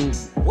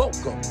Experience.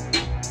 Welcome.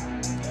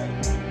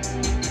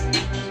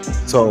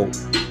 So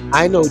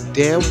I know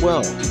damn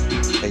well,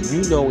 and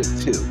you know it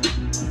too,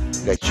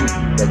 that your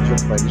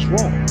friend is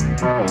wrong.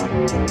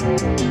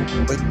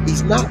 But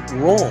he's not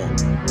wrong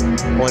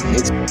on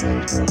his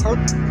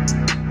purpose.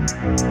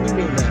 He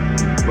may not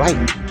be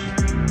right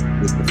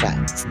with the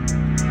facts.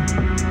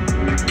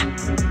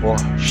 Or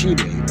she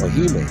may, or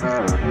he may.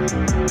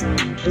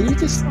 And you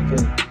just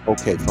fucking,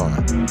 okay,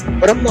 fine.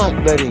 But I'm not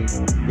letting,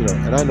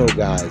 and I know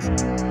guys,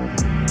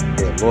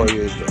 they're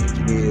lawyers, they're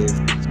engineers,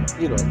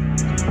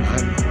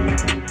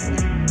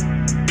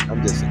 I'm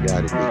just a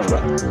guy that they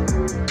trust.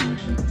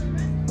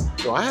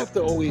 So I have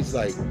to always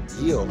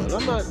yield. And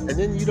I'm not, and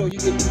then you get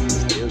people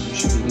say, you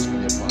should do this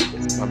with your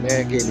podcast. My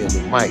man gave me a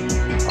new mic.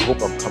 I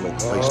hope I'm coming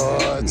close.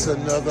 Oh, it's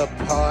another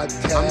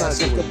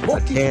podcast of the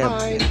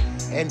Porcupine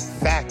and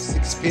Facts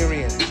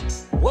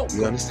Experience. Welcome.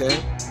 You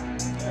understand?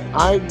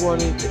 I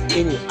run into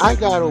I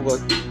got over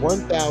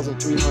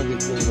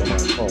 1,300 things on my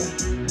phone,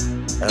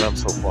 and I'm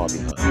so far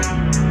behind.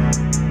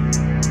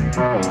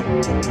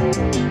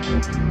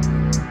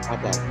 How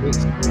about this?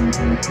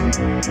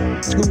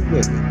 2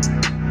 women.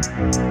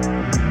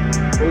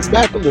 Goes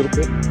back a little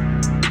bit.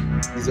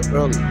 These are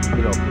early,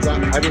 because I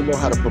didn't know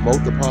how to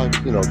promote the pod,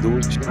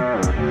 doing shit.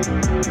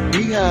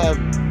 We have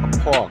a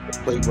park, a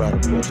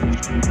playground across the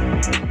street.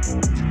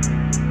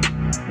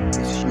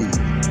 It's huge.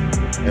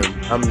 And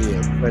I'm the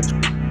French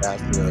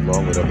ambassador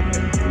along with other men.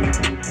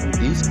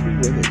 These 2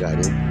 women got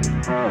into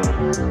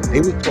it.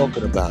 They were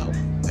talking about,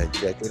 and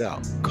check it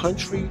out,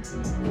 country,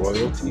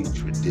 royalty,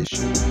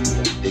 tradition,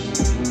 and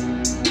dignity.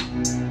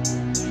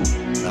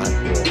 Not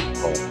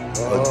all.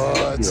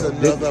 Oh, it's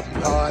another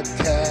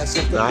podcast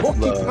of the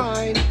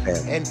Porcupine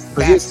and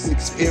Facts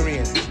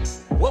Experience.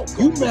 Welcome.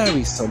 You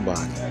marry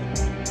somebody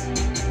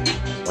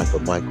like a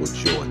Michael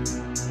Jordan,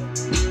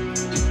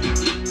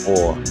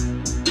 or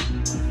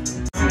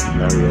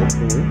marry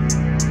Oprah,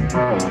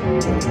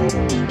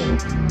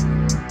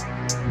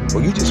 or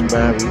you just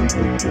marry into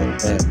a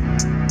family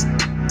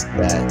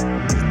that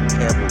is the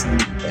Campbell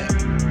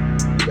family.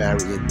 You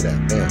marry into that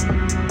family.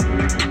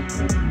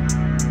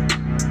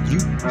 You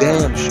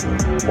damn sure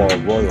are a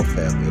royal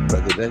family, a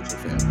presidential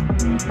family.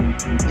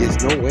 There's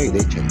no way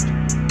they change it.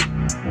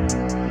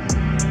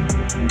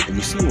 And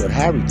you see what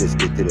Harry just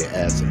did to their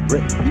ass in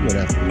Britain. He went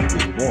after the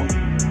big more.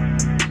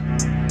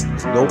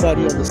 Because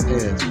nobody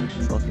understands what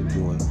you're fucking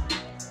doing.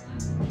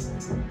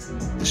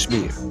 The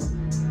smear.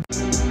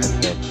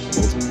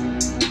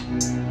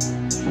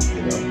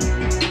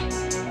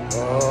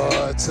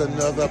 Oh, it's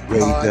another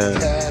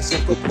podcast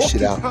of the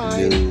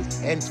Porcupine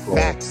and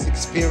Facts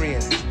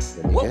Experience.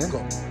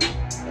 Welcome.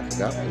 I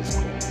forgot what it's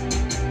called.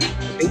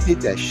 They did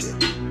that shit.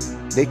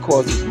 They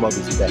caused his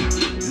mother's death.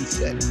 He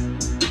said it.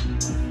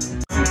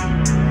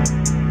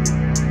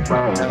 I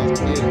don't know.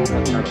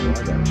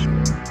 I gotta show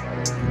it.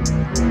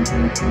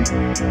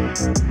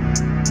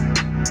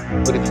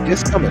 But if you're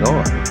just coming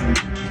on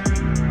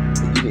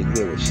and you didn't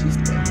hear what she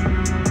said,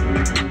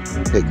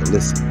 take a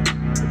listen.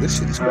 This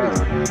shit is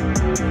crazy.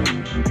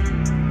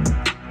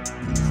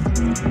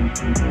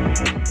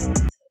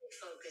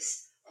 Focus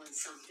on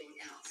something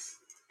else.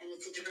 And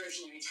it's a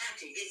diversionary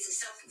tactic. It's a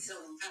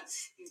self-fulfilling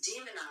prophecy. You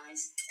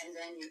demonize, and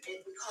then we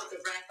call it the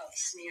wrap-up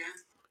smear.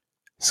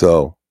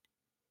 So,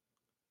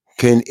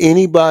 can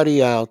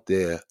anybody out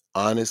there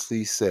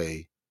honestly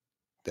say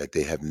that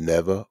they have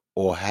never,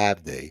 or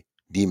have they,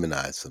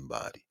 demonized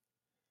somebody?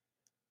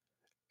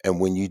 And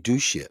when you do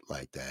shit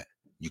like that,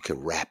 you can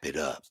wrap it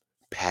up,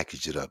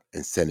 package it up,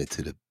 and send it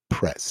to the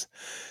press.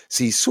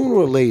 See, sooner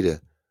or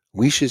later,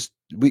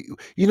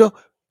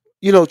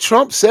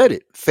 Trump said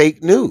it,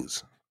 fake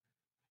news.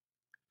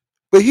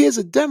 But here's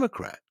a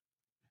Democrat.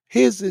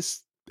 Here's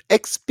this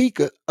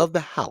ex-speaker of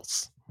the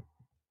House.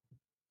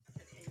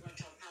 You want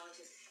to talk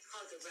politics?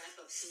 Call it the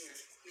wrap-up smear.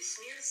 You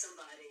smear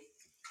somebody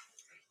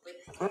with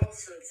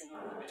falsehoods and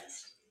all the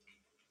rest,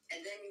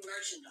 and then you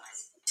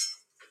merchandise them.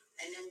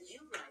 And then you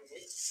write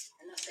it,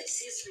 and if they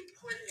see it's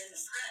reported in the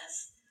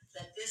press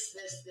that this,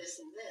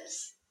 and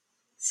this,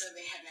 so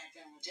they have that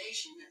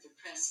validation that the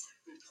press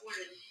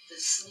reported the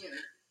smear,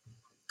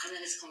 and and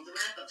then it's called the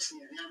wrap-up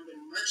smear. Now I'm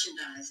going to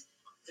merchandise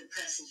the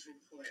press's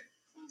report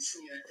on the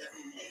smear that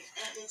we made.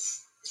 And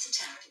it's a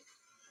tactic,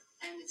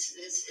 and it's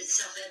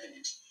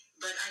self-evident.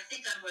 But I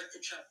think I'm worth the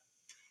trouble.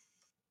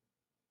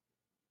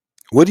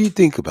 What do you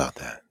think about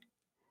that?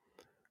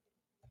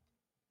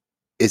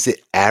 Is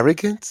it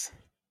arrogance?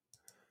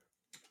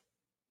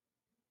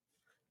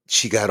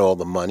 She got all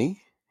the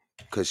money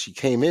because she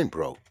came in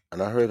broke.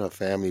 And I heard her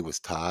family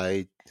was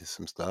tied to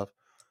some stuff.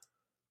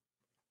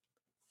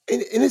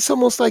 And it's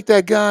almost like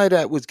that guy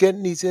that was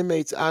getting these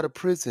inmates out of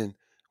prison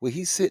where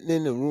he's sitting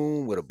in the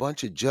room with a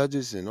bunch of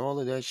judges and all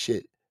of that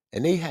shit.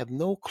 And they have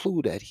no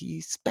clue that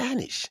he's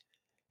Spanish.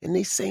 And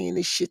they saying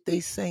this shit they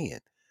saying.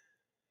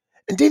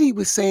 And then he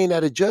was saying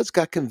that a judge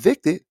got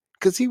convicted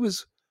because he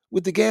was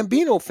with the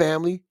Gambino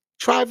family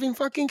driving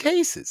fucking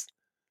cases.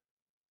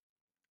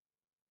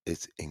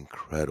 It's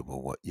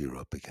incredible what you're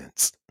up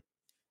against.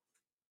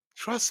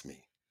 Trust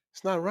me,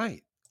 it's not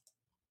right.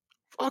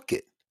 Fuck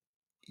it.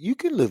 You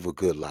can live a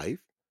good life.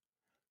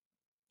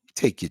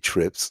 Take your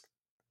trips.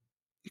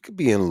 You could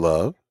be in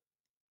love.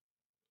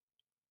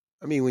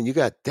 I mean, when you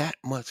got that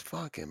much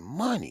fucking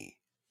money,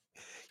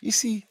 you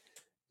see,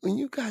 when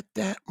you got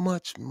that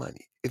much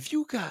money, if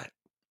you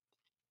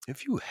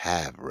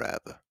have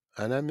rather,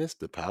 and I missed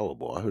the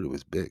Powerball, I heard it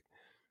was big.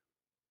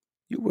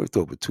 You worth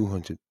over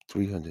 200,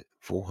 300,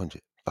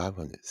 400,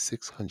 500,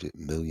 600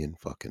 million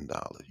fucking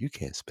dollars. You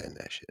can't spend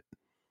that shit.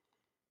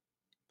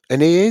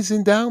 And there is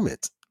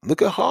endowments.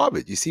 Look at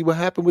Harvard. You see what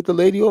happened with the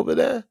lady over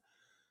there?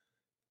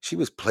 She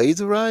was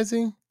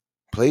plagiarism.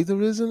 I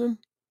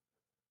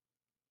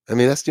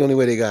mean, that's the only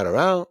way they got her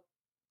out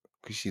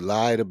because she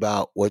lied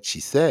about what she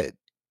said.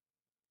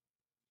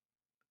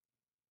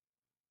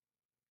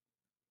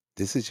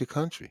 This is your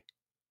country.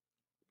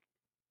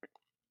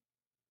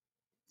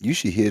 You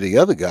should hear the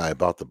other guy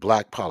about the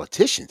black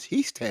politicians.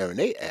 He's tearing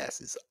their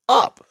asses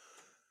up.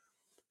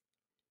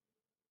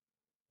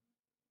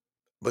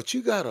 But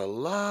you got a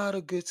lot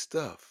of good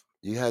stuff.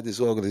 You had this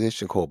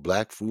organization called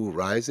Black Food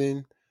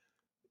Rising.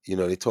 You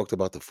know, they talked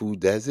about the food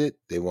desert.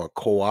 They want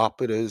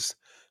cooperatives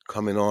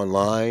coming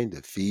online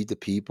to feed the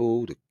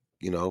people,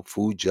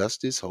 food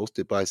justice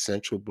hosted by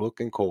Central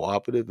Brooklyn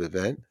Cooperative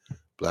event,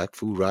 Black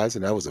Food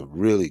Rising. That was a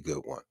really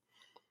good one.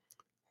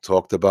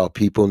 Talked about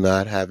people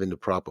not having the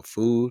proper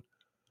food.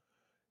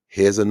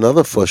 Here's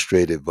another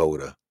frustrated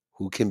voter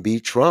who can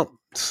beat Trump.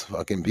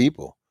 Fucking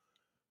people.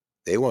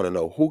 They want to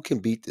know who can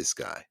beat this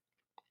guy.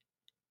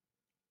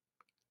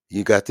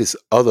 You got this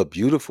other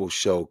beautiful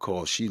show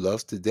called She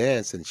Loves to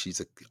Dance, and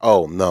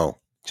oh no,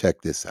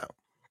 check this out.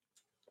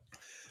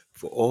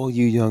 For all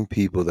you young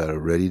people that are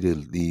ready to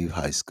leave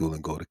high school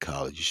and go to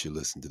college, you should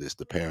listen to this,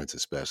 the parents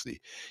especially.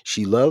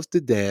 She loves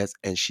to dance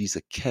and she's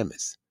a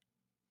chemist.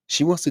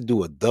 She wants to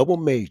do a double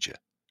major.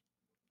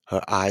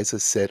 Her eyes are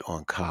set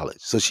on college.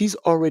 So she's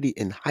already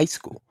in high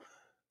school.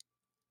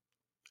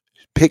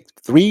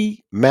 Picked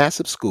 3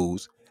 massive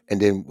schools and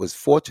then was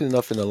fortunate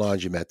enough in the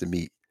laundromat to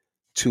meet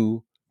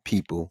 2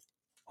 people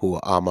who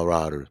are alma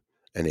mater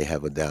and they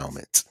have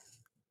endowments.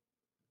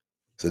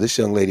 So this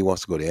young lady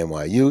wants to go to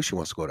NYU. She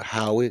wants to go to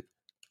Howard.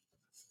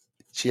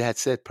 She had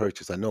said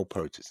Purchase. I know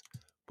Purchase.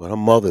 But her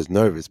mother's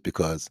nervous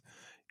because,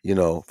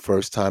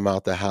 first time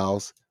out the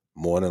house,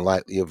 more than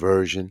likely a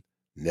virgin,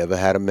 never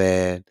had a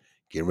man,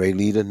 getting ready to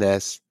leave the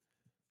nest.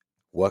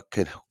 What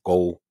could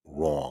go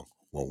wrong?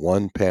 Well,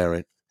 one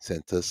parent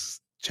sent this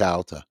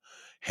child to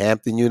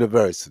Hampton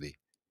University.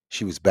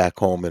 She was back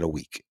home in a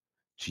week.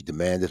 She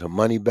demanded her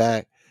money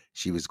back.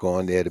 She was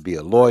going there to be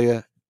a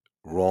lawyer.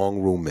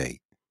 Wrong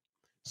roommate.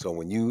 So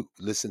when you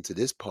listen to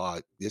this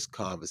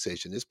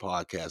conversation, this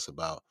podcast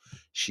about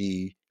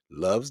she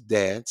loves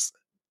dance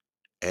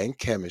and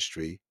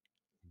chemistry,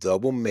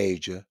 double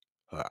major,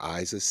 her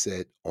eyes are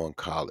set on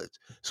college.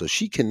 So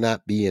she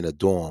cannot be in a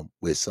dorm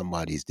where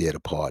somebody's there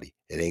to party.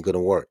 It ain't gonna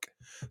work.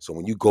 So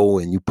when you go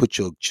and you put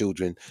your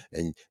children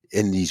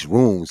in these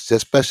rooms,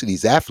 especially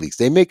these athletes,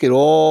 they make it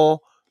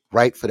all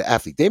right for the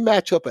athlete. They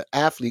match up an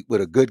athlete with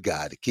a good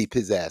guy to keep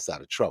his ass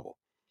out of trouble.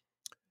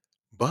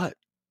 But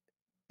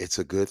it's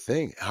a good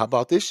thing. How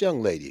about this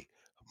young lady?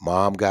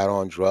 Mom got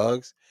on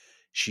drugs.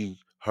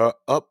 Her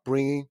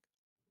upbringing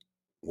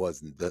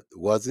wasn't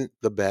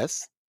the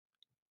best,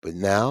 but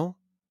now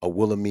a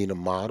Wilhelmina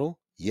model.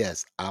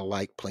 Yes, I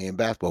like playing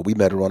basketball. We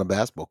met her on a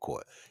basketball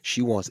court.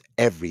 She wants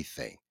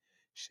everything.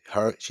 She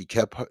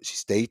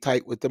stayed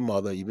tight with the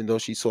mother, even though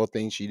she saw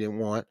things she didn't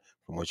want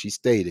from what she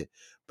stated.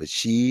 But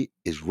she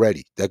is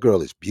ready. That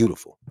girl is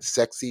beautiful,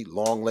 sexy,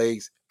 long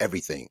legs,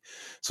 everything.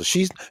 So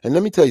and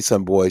let me tell you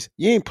something, boys.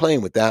 You ain't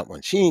playing with that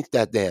one. She ain't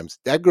that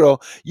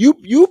girl.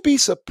 You be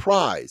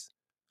surprised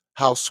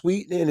how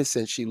sweet and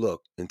innocent she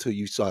looked until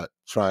you start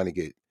trying to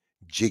get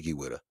jiggy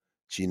with her.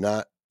 She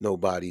not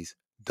nobody's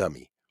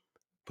dummy.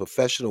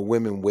 Professional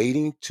women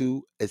waiting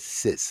to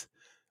assist.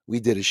 We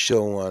did a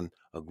show on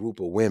a group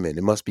of women.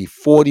 There must be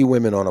 40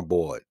 women on a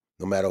board,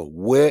 no matter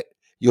what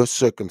your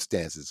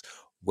circumstances,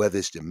 whether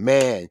it's the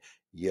man,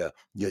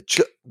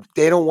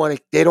 they don't want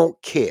it, they don't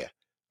care.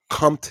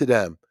 Come to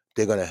them,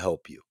 they're gonna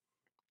help you.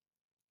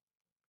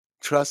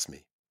 Trust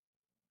me.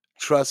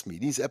 Trust me,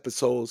 these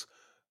episodes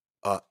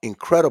are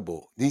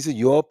incredible. These are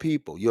your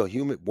people. You're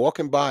human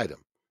walking by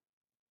them.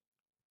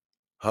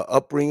 Her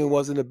upbringing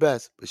wasn't the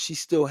best, but she's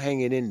still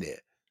hanging in there.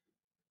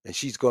 And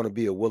she's going to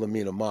be a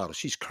Wilhelmina model.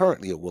 She's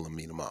currently a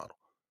Wilhelmina model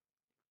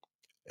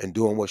and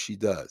doing what she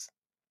does.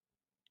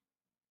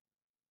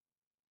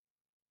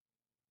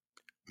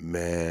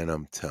 Man,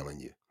 I'm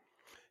telling you.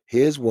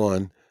 Here's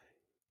one.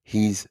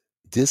 He's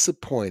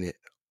disappointed.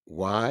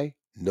 Why?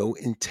 No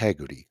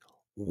integrity.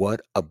 What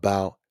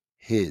about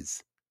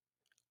his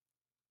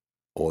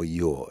or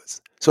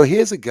yours? So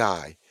here's a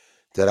guy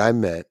that I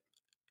met.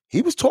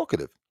 He was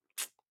talkative.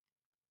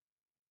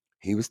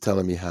 He was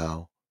telling me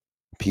how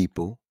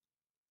people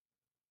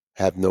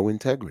have no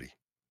integrity.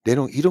 He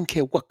don't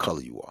care what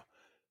color you are.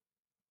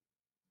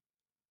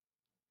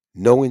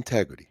 No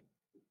integrity.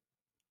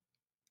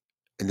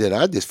 And then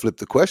I just flipped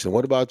the question.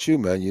 What about you,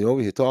 man? You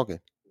over here talking.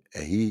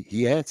 And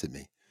he answered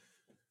me.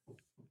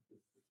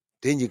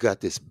 Then you got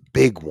this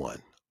big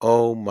one.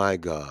 Oh my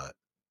God.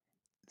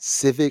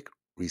 Civic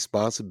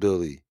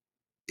responsibility.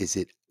 Is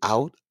it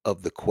out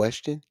of the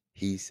question?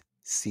 He's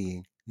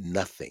seeing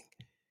nothing.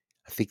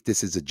 I think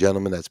this is a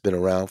gentleman that's been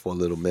around for a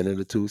little minute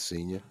or two,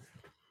 senior.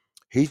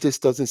 He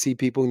just doesn't see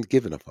people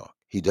giving a fuck.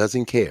 He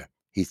doesn't care.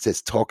 He's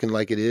just talking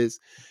like it is.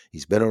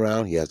 He's been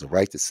around. He has the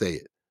right to say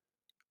it.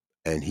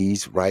 And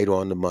he's right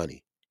on the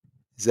money.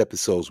 These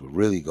episodes were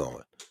really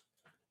going.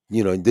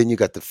 And then you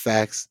got the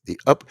facts.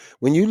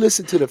 When you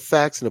listen to the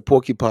facts and the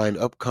Porcupine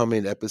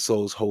upcoming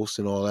episodes, host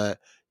and all that,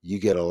 you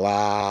get a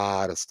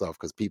lot of stuff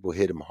because people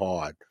hit him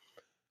hard.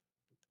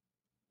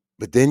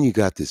 But then you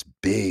got this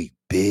big,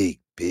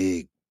 big,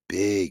 big,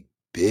 big,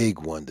 big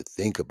one to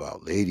think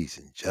about, ladies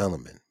and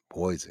gentlemen,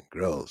 boys and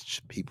girls,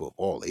 people of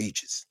all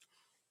ages.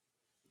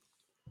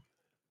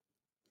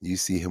 You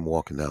see him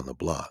walking down the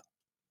block,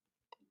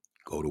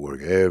 go to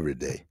work every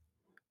day.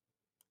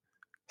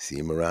 See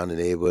him around the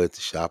neighborhood,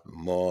 the shopping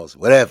malls,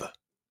 whatever.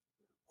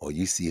 Or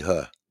you see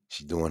her,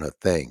 she's doing her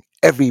thing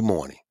every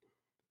morning.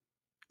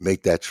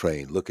 Make that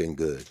train looking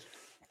good,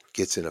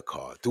 gets in a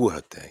car, do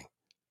her thing.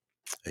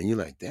 And you're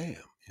like, damn,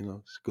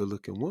 it's a good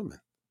looking woman,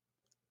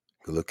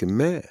 good looking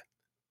man.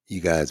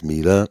 You guys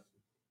meet up.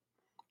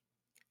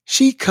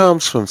 She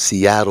comes from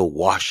Seattle,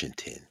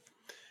 Washington.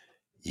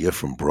 You're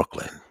from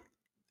Brooklyn,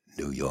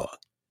 New York.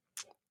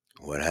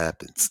 What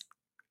happens?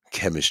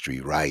 Chemistry,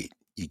 right?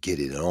 You get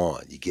it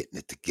on. You're getting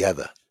it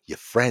together. You're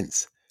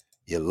friends.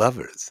 You're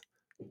lovers.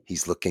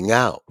 He's looking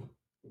out.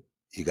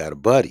 You got a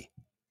buddy.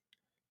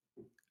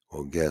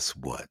 Well, guess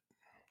what?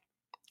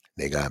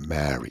 They got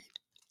married.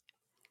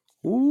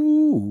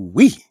 Ooh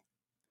wee.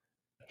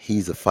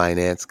 He's a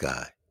finance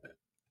guy.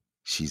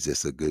 She's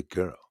just a good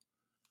girl.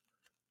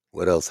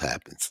 What else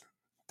happens?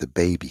 The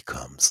baby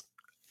comes.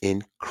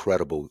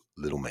 Incredible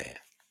little man.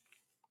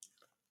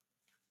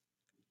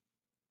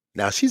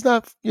 Now she's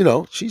not,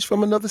 she's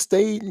from another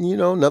state and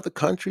another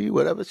country,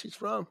 whatever she's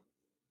from.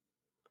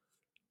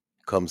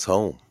 Comes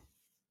home.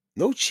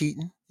 No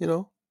cheating.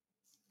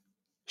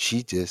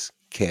 She just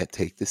can't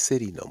take the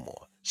city no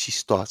more. She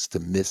starts to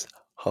miss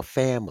her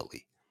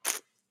family.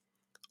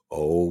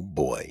 Oh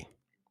boy.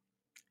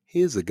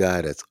 Here's a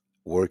guy that's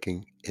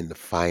working in the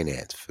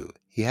finance field.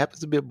 He happens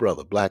to be a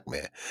brother, black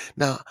man.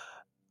 Now,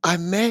 I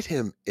met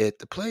him at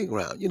the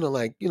playground,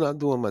 I'm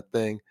doing my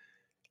thing.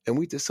 And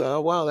we just saw,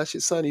 oh, wow, that's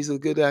your son. He's a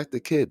good actor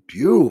kid.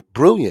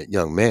 Brilliant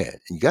young man.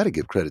 And you got to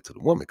give credit to the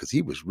woman because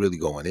he was really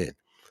going in.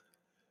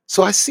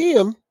 So I see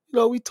him,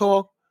 we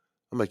talk.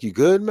 I'm like, you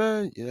good,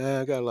 man?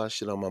 Yeah, I got a lot of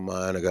shit on my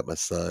mind. I got my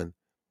son.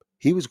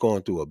 He was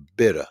going through a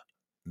bitter,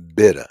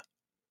 bitter,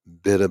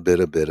 bitter,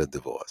 bitter, bitter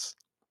divorce.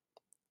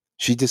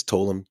 She just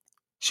told him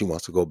she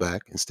wants to go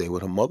back and stay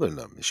with her mother and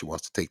them, and she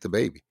wants to take the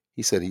baby.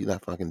 He said he's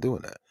not fucking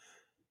doing that.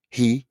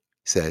 He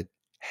said,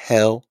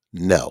 hell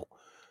no.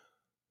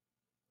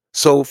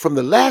 So from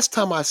the last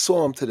time I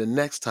saw him to the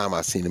next time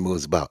I seen him, it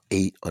was about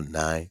 8 or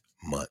 9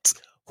 months.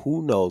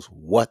 Who knows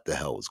what the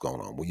hell was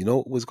going on? Well, you know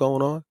what was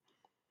going on?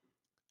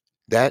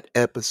 That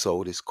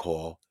episode is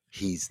called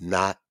He's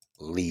Not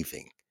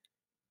Leaving.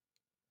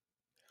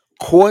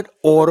 Court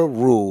order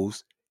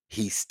rules,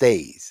 he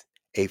stays.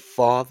 A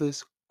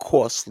father's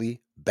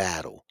costly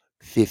battle,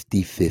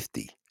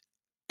 50-50.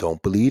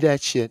 Don't believe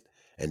that shit.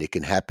 And it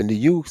can happen to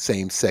you,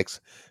 same sex,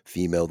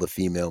 female to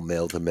female,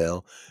 male to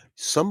male.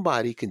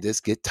 Somebody can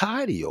just get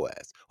tired of your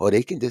ass, or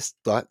they can just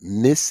start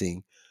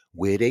missing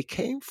where they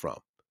came from.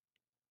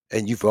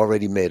 And you've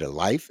already made a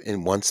life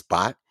in one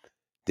spot.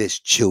 There's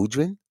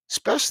children,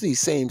 especially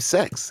same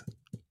sex.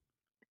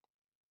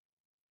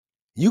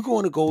 You're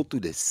going to go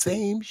through the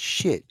same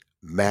shit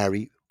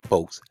married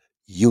folks,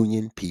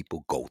 union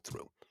people go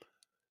through.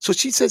 So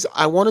she says,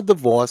 I want a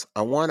divorce.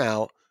 I want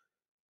out.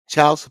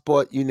 Child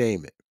support, you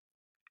name it.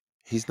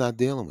 He's not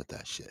dealing with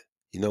that shit.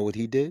 You know what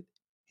he did?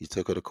 He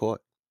took her to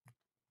court.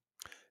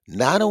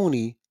 Not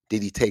only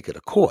did he take her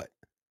to court,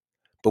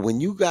 but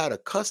when you got a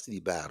custody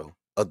battle,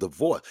 a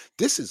divorce,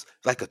 this is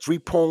like a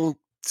three-pronged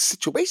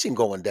situation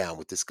going down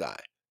with this guy.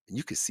 And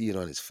you can see it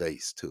on his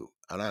face too.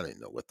 And I didn't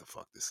know what the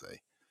fuck to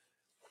say.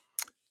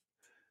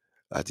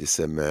 I just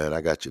said, man, I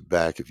got your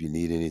back. If you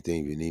need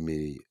anything, if you need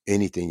me,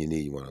 anything you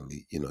need, you want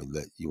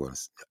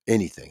to,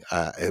 anything,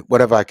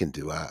 whatever I can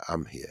do,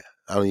 I'm here.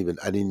 I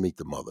didn't meet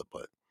the mother,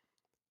 but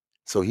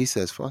so he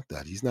says, fuck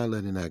that. He's not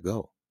letting that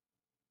go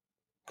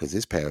because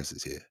his parents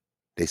is here.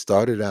 They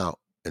started out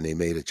and they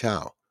made a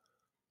child,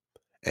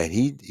 and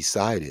he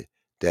decided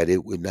that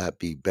it would not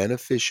be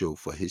beneficial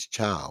for his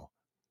child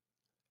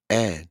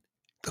and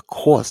the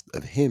cost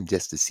of him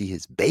just to see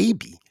his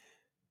baby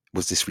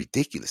was just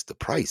ridiculous. The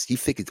price. He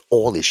figured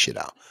all this shit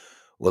out.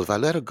 Well, if I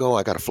let her go,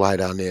 I got to fly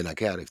down there and I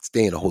got to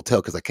stay in a hotel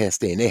because I can't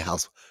stay in their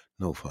house.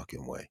 No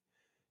fucking way.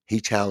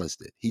 He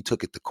challenged it. He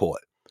took it to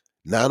court.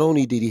 Not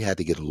only did he have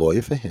to get a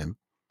lawyer for him,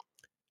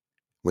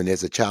 when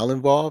there's a child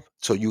involved,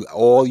 so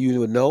all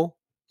you would know,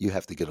 you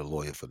have to get a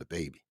lawyer for the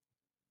baby.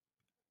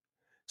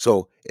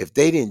 So if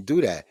they didn't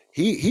do that,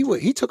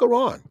 he took her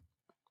on.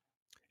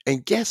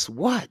 And guess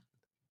what?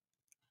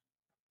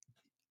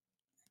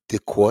 The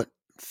court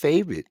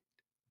favored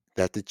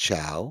that the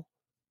child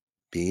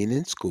being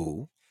in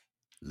school,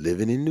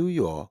 living in New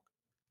York,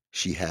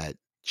 she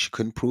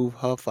couldn't prove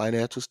her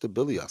financial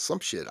stability or some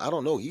shit. I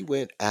don't know. He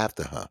went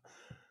after her.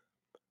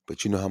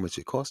 But you know how much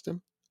it cost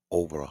him?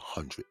 Over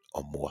 100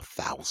 or more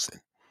thousand.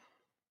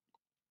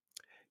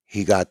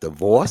 He got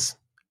divorced.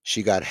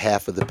 She got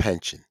half of the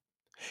pension.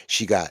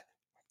 She got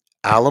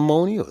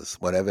alimony or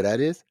whatever that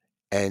is,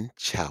 and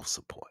child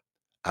support.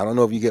 I don't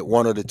know if you get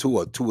one of the two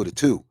or two of the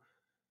two.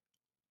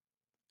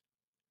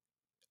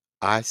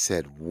 I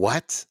said,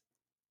 what?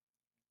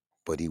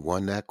 But he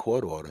won that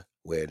court order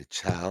where the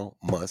child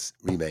must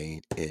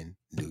remain in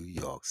New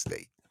York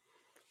State.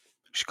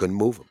 She couldn't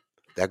move him.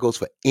 That goes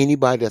for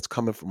anybody that's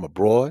coming from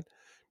abroad.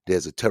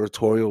 There's a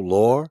territorial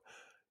law.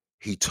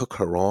 He took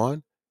her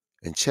on,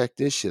 and check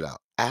this shit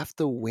out.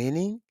 After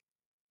winning,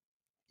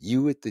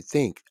 you would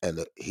think, and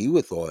he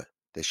would thought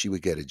that she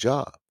would get a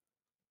job.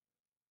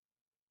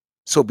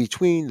 So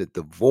between the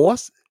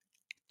divorce,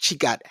 she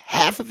got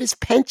half of his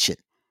pension.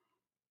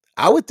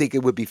 I would think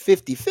it would be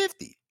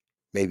 50-50.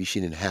 Maybe she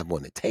didn't have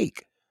one to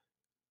take.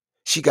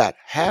 She got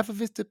half of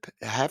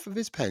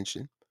his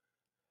pension,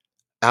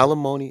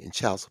 alimony, and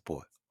child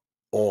support.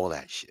 All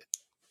that shit.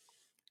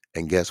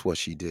 And guess what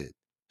she did?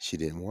 She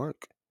didn't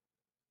work.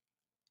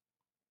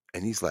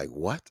 And he's like,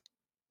 what?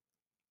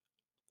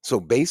 So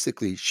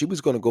basically, she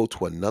was going to go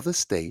to another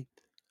state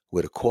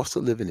where the cost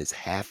of living is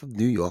half of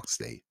New York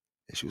State.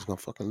 And she was going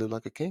to fucking live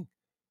like a king.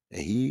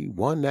 And he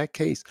won that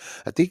case.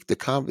 I think the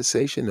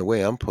conversation, the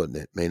way I'm putting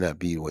it, may not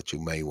be what you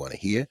may want to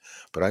hear.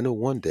 But I know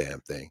one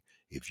damn thing.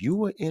 If you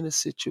were in a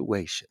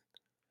situation,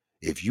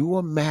 if you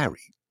were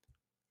married,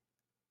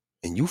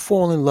 and you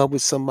fall in love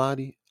with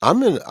somebody, I'm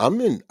gonna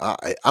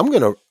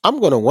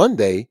one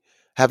day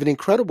have an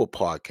incredible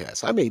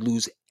podcast. I may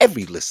lose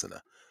every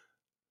listener.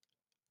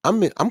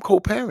 I'm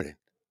co-parenting,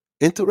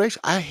 interracial.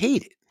 I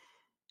hate it.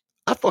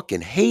 I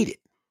fucking hate it.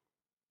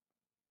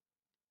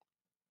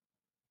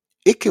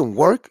 It can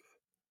work.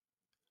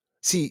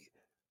 See,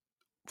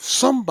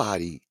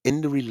 somebody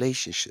in the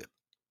relationship,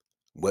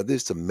 whether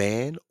it's a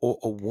man or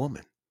a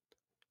woman,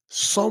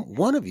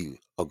 one of you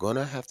are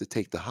gonna have to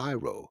take the high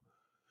road.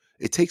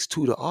 It takes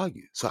two to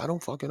argue, so I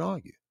don't fucking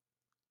argue.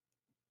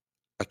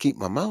 I keep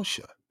my mouth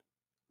shut.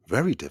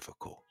 Very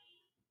difficult.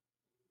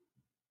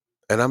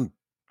 And I'm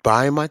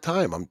buying my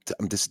time. I'm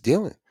just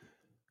dealing.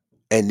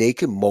 And they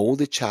can mold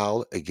the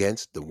child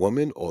against the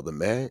woman or the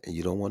man, and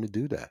you don't want to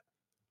do that.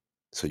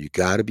 So you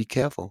got to be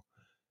careful.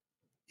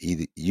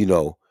 Either,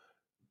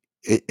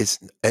 it's.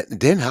 And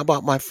then how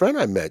about my friend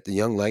I met, the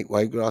young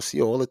white girl I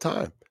see all the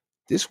time?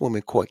 This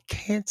woman caught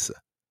cancer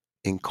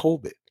in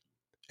COVID,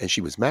 and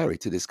she was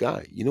married to this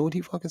guy. You know what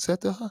he fucking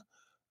said to her?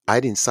 I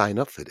didn't sign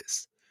up for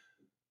this.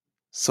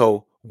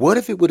 So what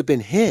if it would have been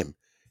him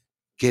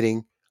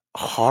getting a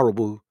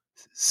horrible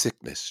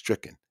sickness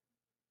stricken?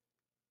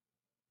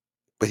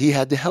 But he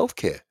had the health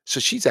care. So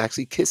she's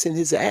actually kissing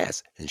his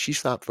ass. And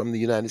she's not from the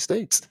United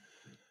States.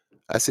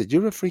 I said,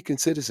 you're a freaking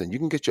citizen. You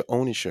can get your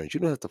own insurance. You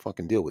don't have to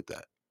fucking deal with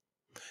that.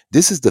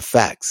 This is the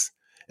facts.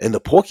 And the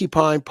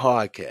Porcupine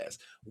Podcast.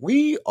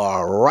 We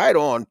are right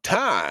on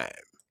time.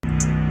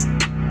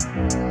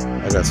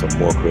 I got some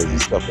more crazy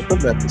stuff.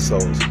 But them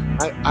episodes,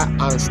 I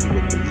honestly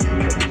would believe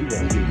that you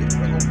want to hear your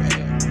fellow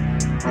man.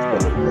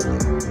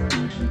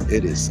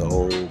 It is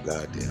so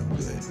goddamn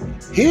good.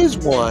 Here's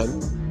one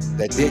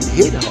that didn't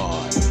hit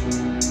hard.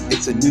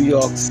 It's a New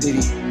York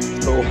City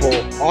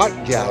Soho art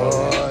gallery.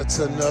 Oh, it's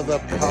another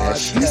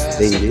podcast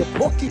stated, of the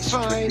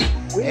Porcupine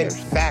and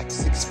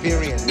Facts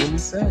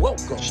Experience.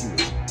 Welcome. She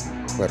was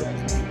incredible.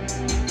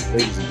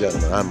 Ladies and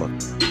gentlemen,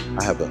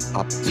 I have an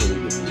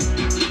opportunity to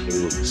be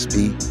able to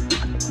speak,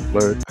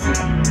 flirt,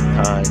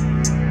 time.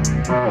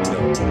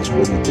 It's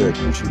really good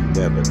because you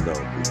never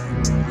know.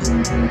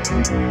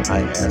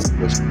 I asked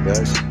what she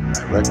does,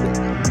 I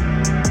recommend.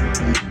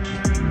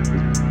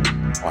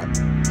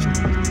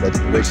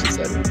 Expressions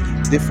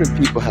that different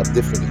people have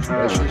different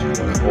expressions.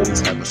 You want to always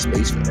have a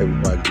space for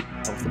everybody to be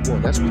comfortable,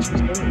 and that's what she's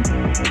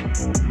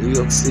doing. New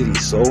York City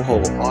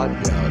Soho Art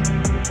Gallery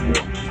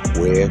for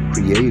queer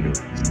creators.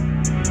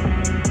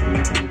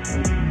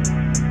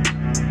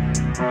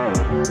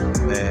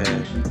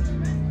 Man,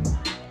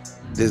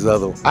 there's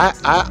other.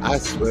 I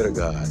swear to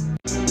God,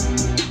 a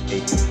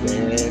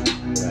grand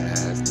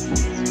class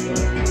is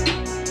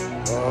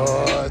what?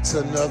 Oh, it's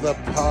another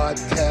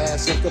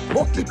podcast of the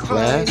Porcupine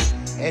class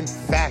and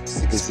Facts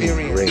is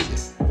Experience. integrated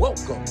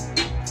Welcome.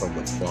 from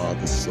the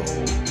Father's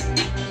soul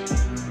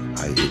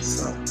by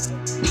his sons.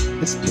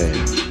 This man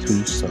has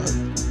 2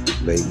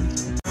 sons,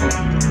 ladies,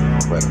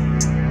 incredible.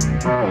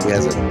 He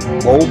has a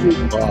mobile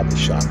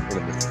barbershop in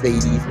a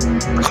Mercedes,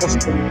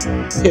 custom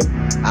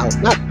pimped out,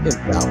 not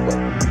pimped out, but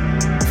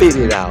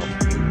fitted out.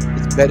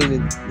 It's better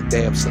than the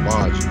damn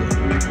salons you go.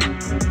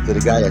 So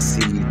the guy at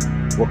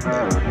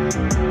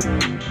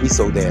Brooklyn, he's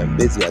so damn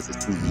busy as a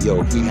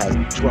CEO. He has a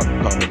truck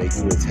coming, they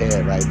do his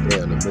hair right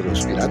there on the middle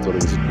street. I thought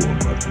it was a tour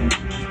bus.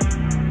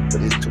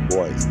 But his 2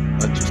 boys,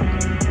 interesting.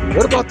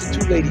 What about the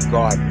 2 lady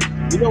gardeners?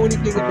 You know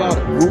anything about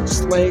a root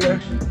slayer?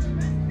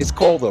 It's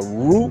called a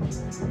root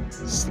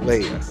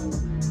slayer.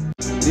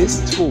 This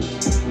tool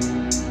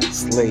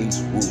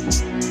slays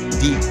roots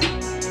deep.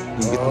 You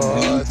can get the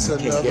weeds, you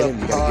can't get them,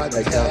 you gotta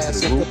get right down to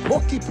the root.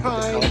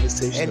 Porcupine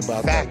Conversation and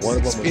about Facts that. One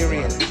of them was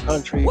Experience. in the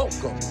country.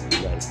 Welcome. She's a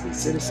United States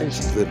citizen.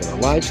 She's living her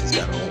life. She's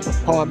got her own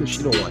apartment.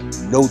 She don't want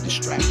no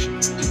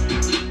distractions.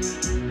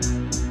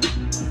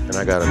 And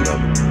I got another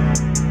one.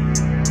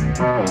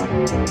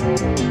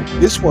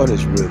 This one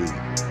is really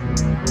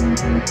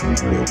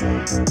real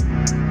one.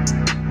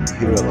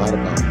 You hear a lot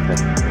about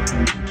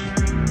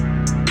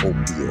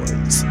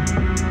opioids,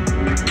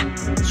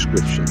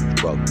 prescription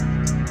drugs,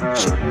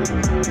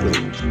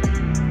 pills,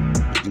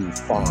 do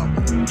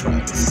farming,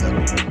 trying to settle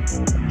a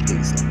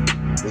case of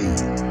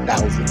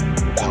thousands of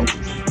people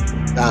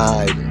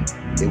died, and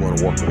they want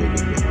to walk away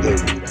with their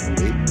billions. And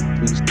they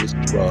produce this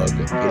drug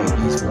and pay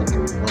these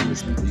fucking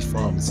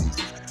pharmacies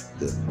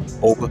to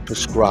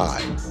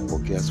overprescribe. Well,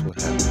 guess what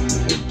happened to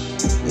him?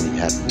 And he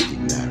happened to get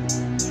married.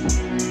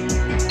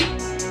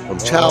 From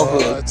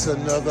childhood, it's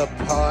another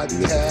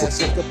podcast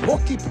of the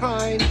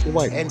Porcupine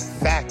and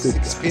Facts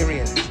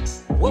Experience.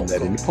 We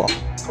met in the park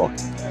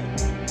talking.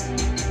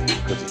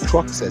 Because the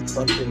truck said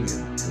something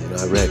and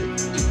I read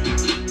it.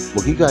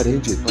 Well, he got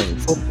injured playing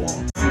football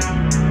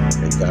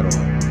and got on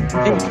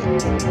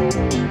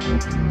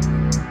painkillers.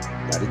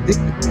 Got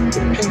addicted to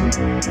pain.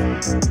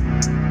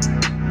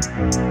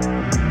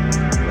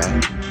 That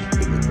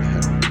he went to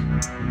hell.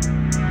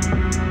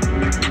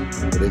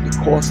 But in the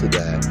course of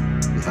that,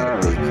 he had a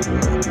baby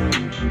girl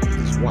with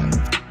his wife.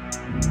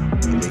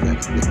 And they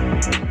got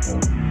addicted. So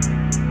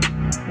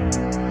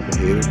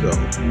here we go.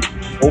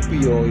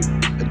 Opioid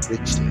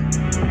addiction.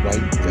 The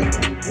right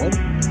devil. One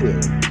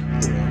pill.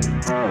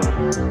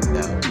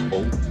 Now,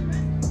 both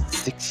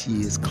 6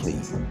 years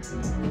clean.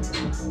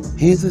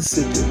 Here's a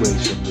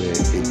situation where it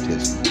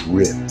just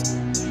ripped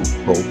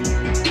both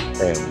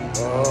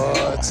families.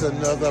 Oh, it's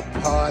another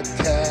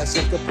podcast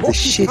of the Porcupine The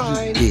shit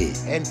he did,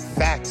 and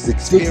Facts the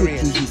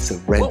Experience. dignity he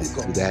surrendered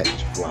to that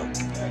drug,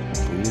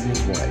 including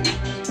his wife.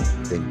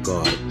 Thank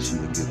God she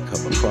didn't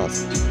come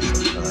across it.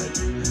 Sometimes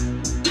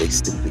they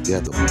stick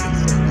together when they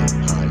say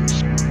they're high and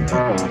shit. To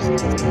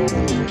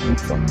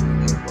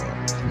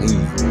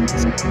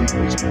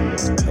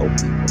help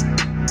people.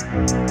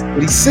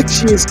 But he's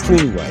 6 years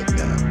clean right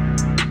now,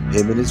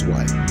 him and his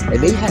wife. And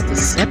they had to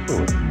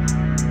separate.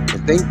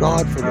 And thank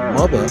God for the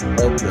mother of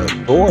the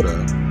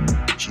daughter,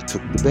 she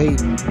took the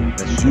baby.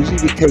 That's usually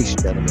the case,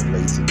 gentlemen,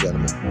 ladies and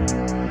gentlemen.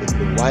 If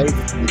the wife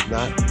is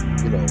not,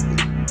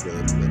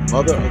 the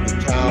mother of the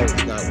child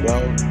is not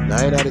well,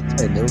 9 out of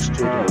 10, those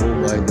children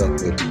will wind up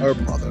with her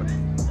mother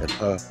and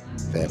her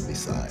family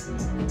side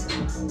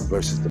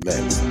versus the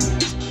man's side.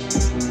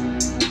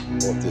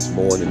 Or if there's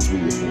more than 3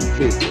 or 4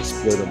 kids, they'll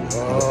split them.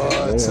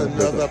 Oh, it's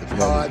another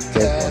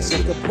podcast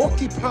of the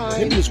Porcupine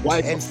him and his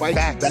wife and are fighting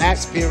Facts back,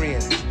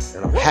 Experience.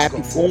 and I'm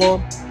happy for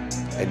him,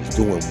 and he's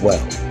doing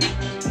well.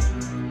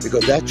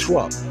 Because that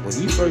truck, when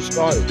he first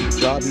started, the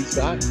job he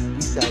sat in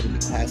the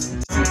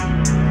passenger seat.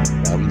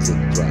 Now he's in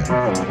the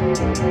driver's seat.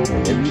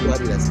 And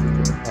everybody that's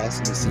in the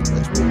passenger seat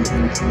that's with him in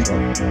that truck,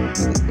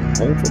 either been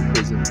home from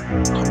prison,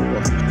 coming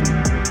off the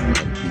street, trying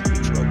to beat the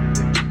truck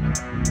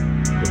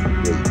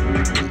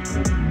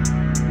addiction.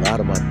 A lot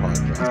of my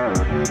podcasts,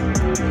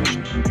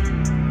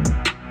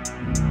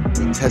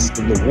 we're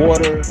testing the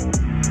water.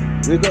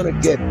 We're gonna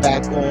get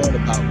back on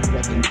about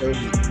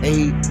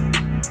 7:38.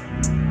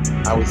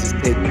 I was just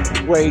taking a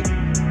break.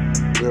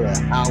 We're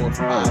at hour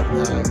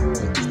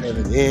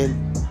 59.7 in.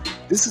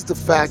 This is the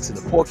Facts of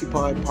the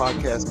Porcupine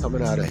podcast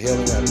coming hailing out of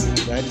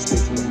the United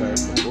States of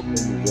America,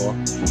 Brooklyn, New York.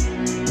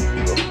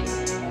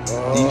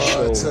 These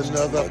shows it's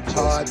another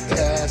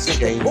podcast of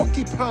the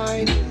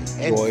Porcupine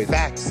and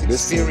Facts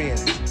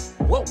Experience.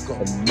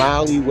 Welcome. From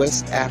Mali,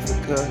 West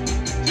Africa,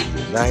 to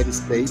the United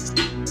States.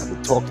 I've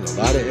been talking to a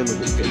lot of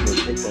immigrants getting their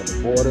take on the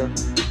border and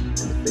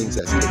the things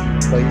that's taking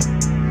place.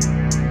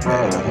 And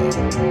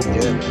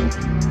yeah, man,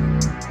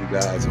 you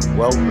guys are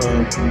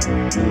welcome.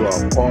 You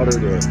are part of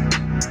the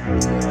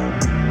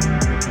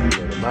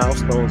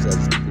milestones that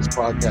this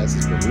podcast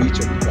has been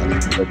reaching. We try to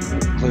keep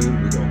everything clean.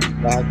 We're gonna be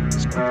back.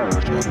 Just gonna take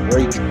a short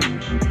break.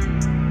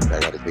 I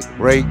gotta take a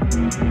break.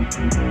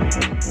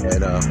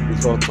 And we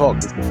just gonna talk.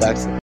 This is the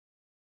Facts and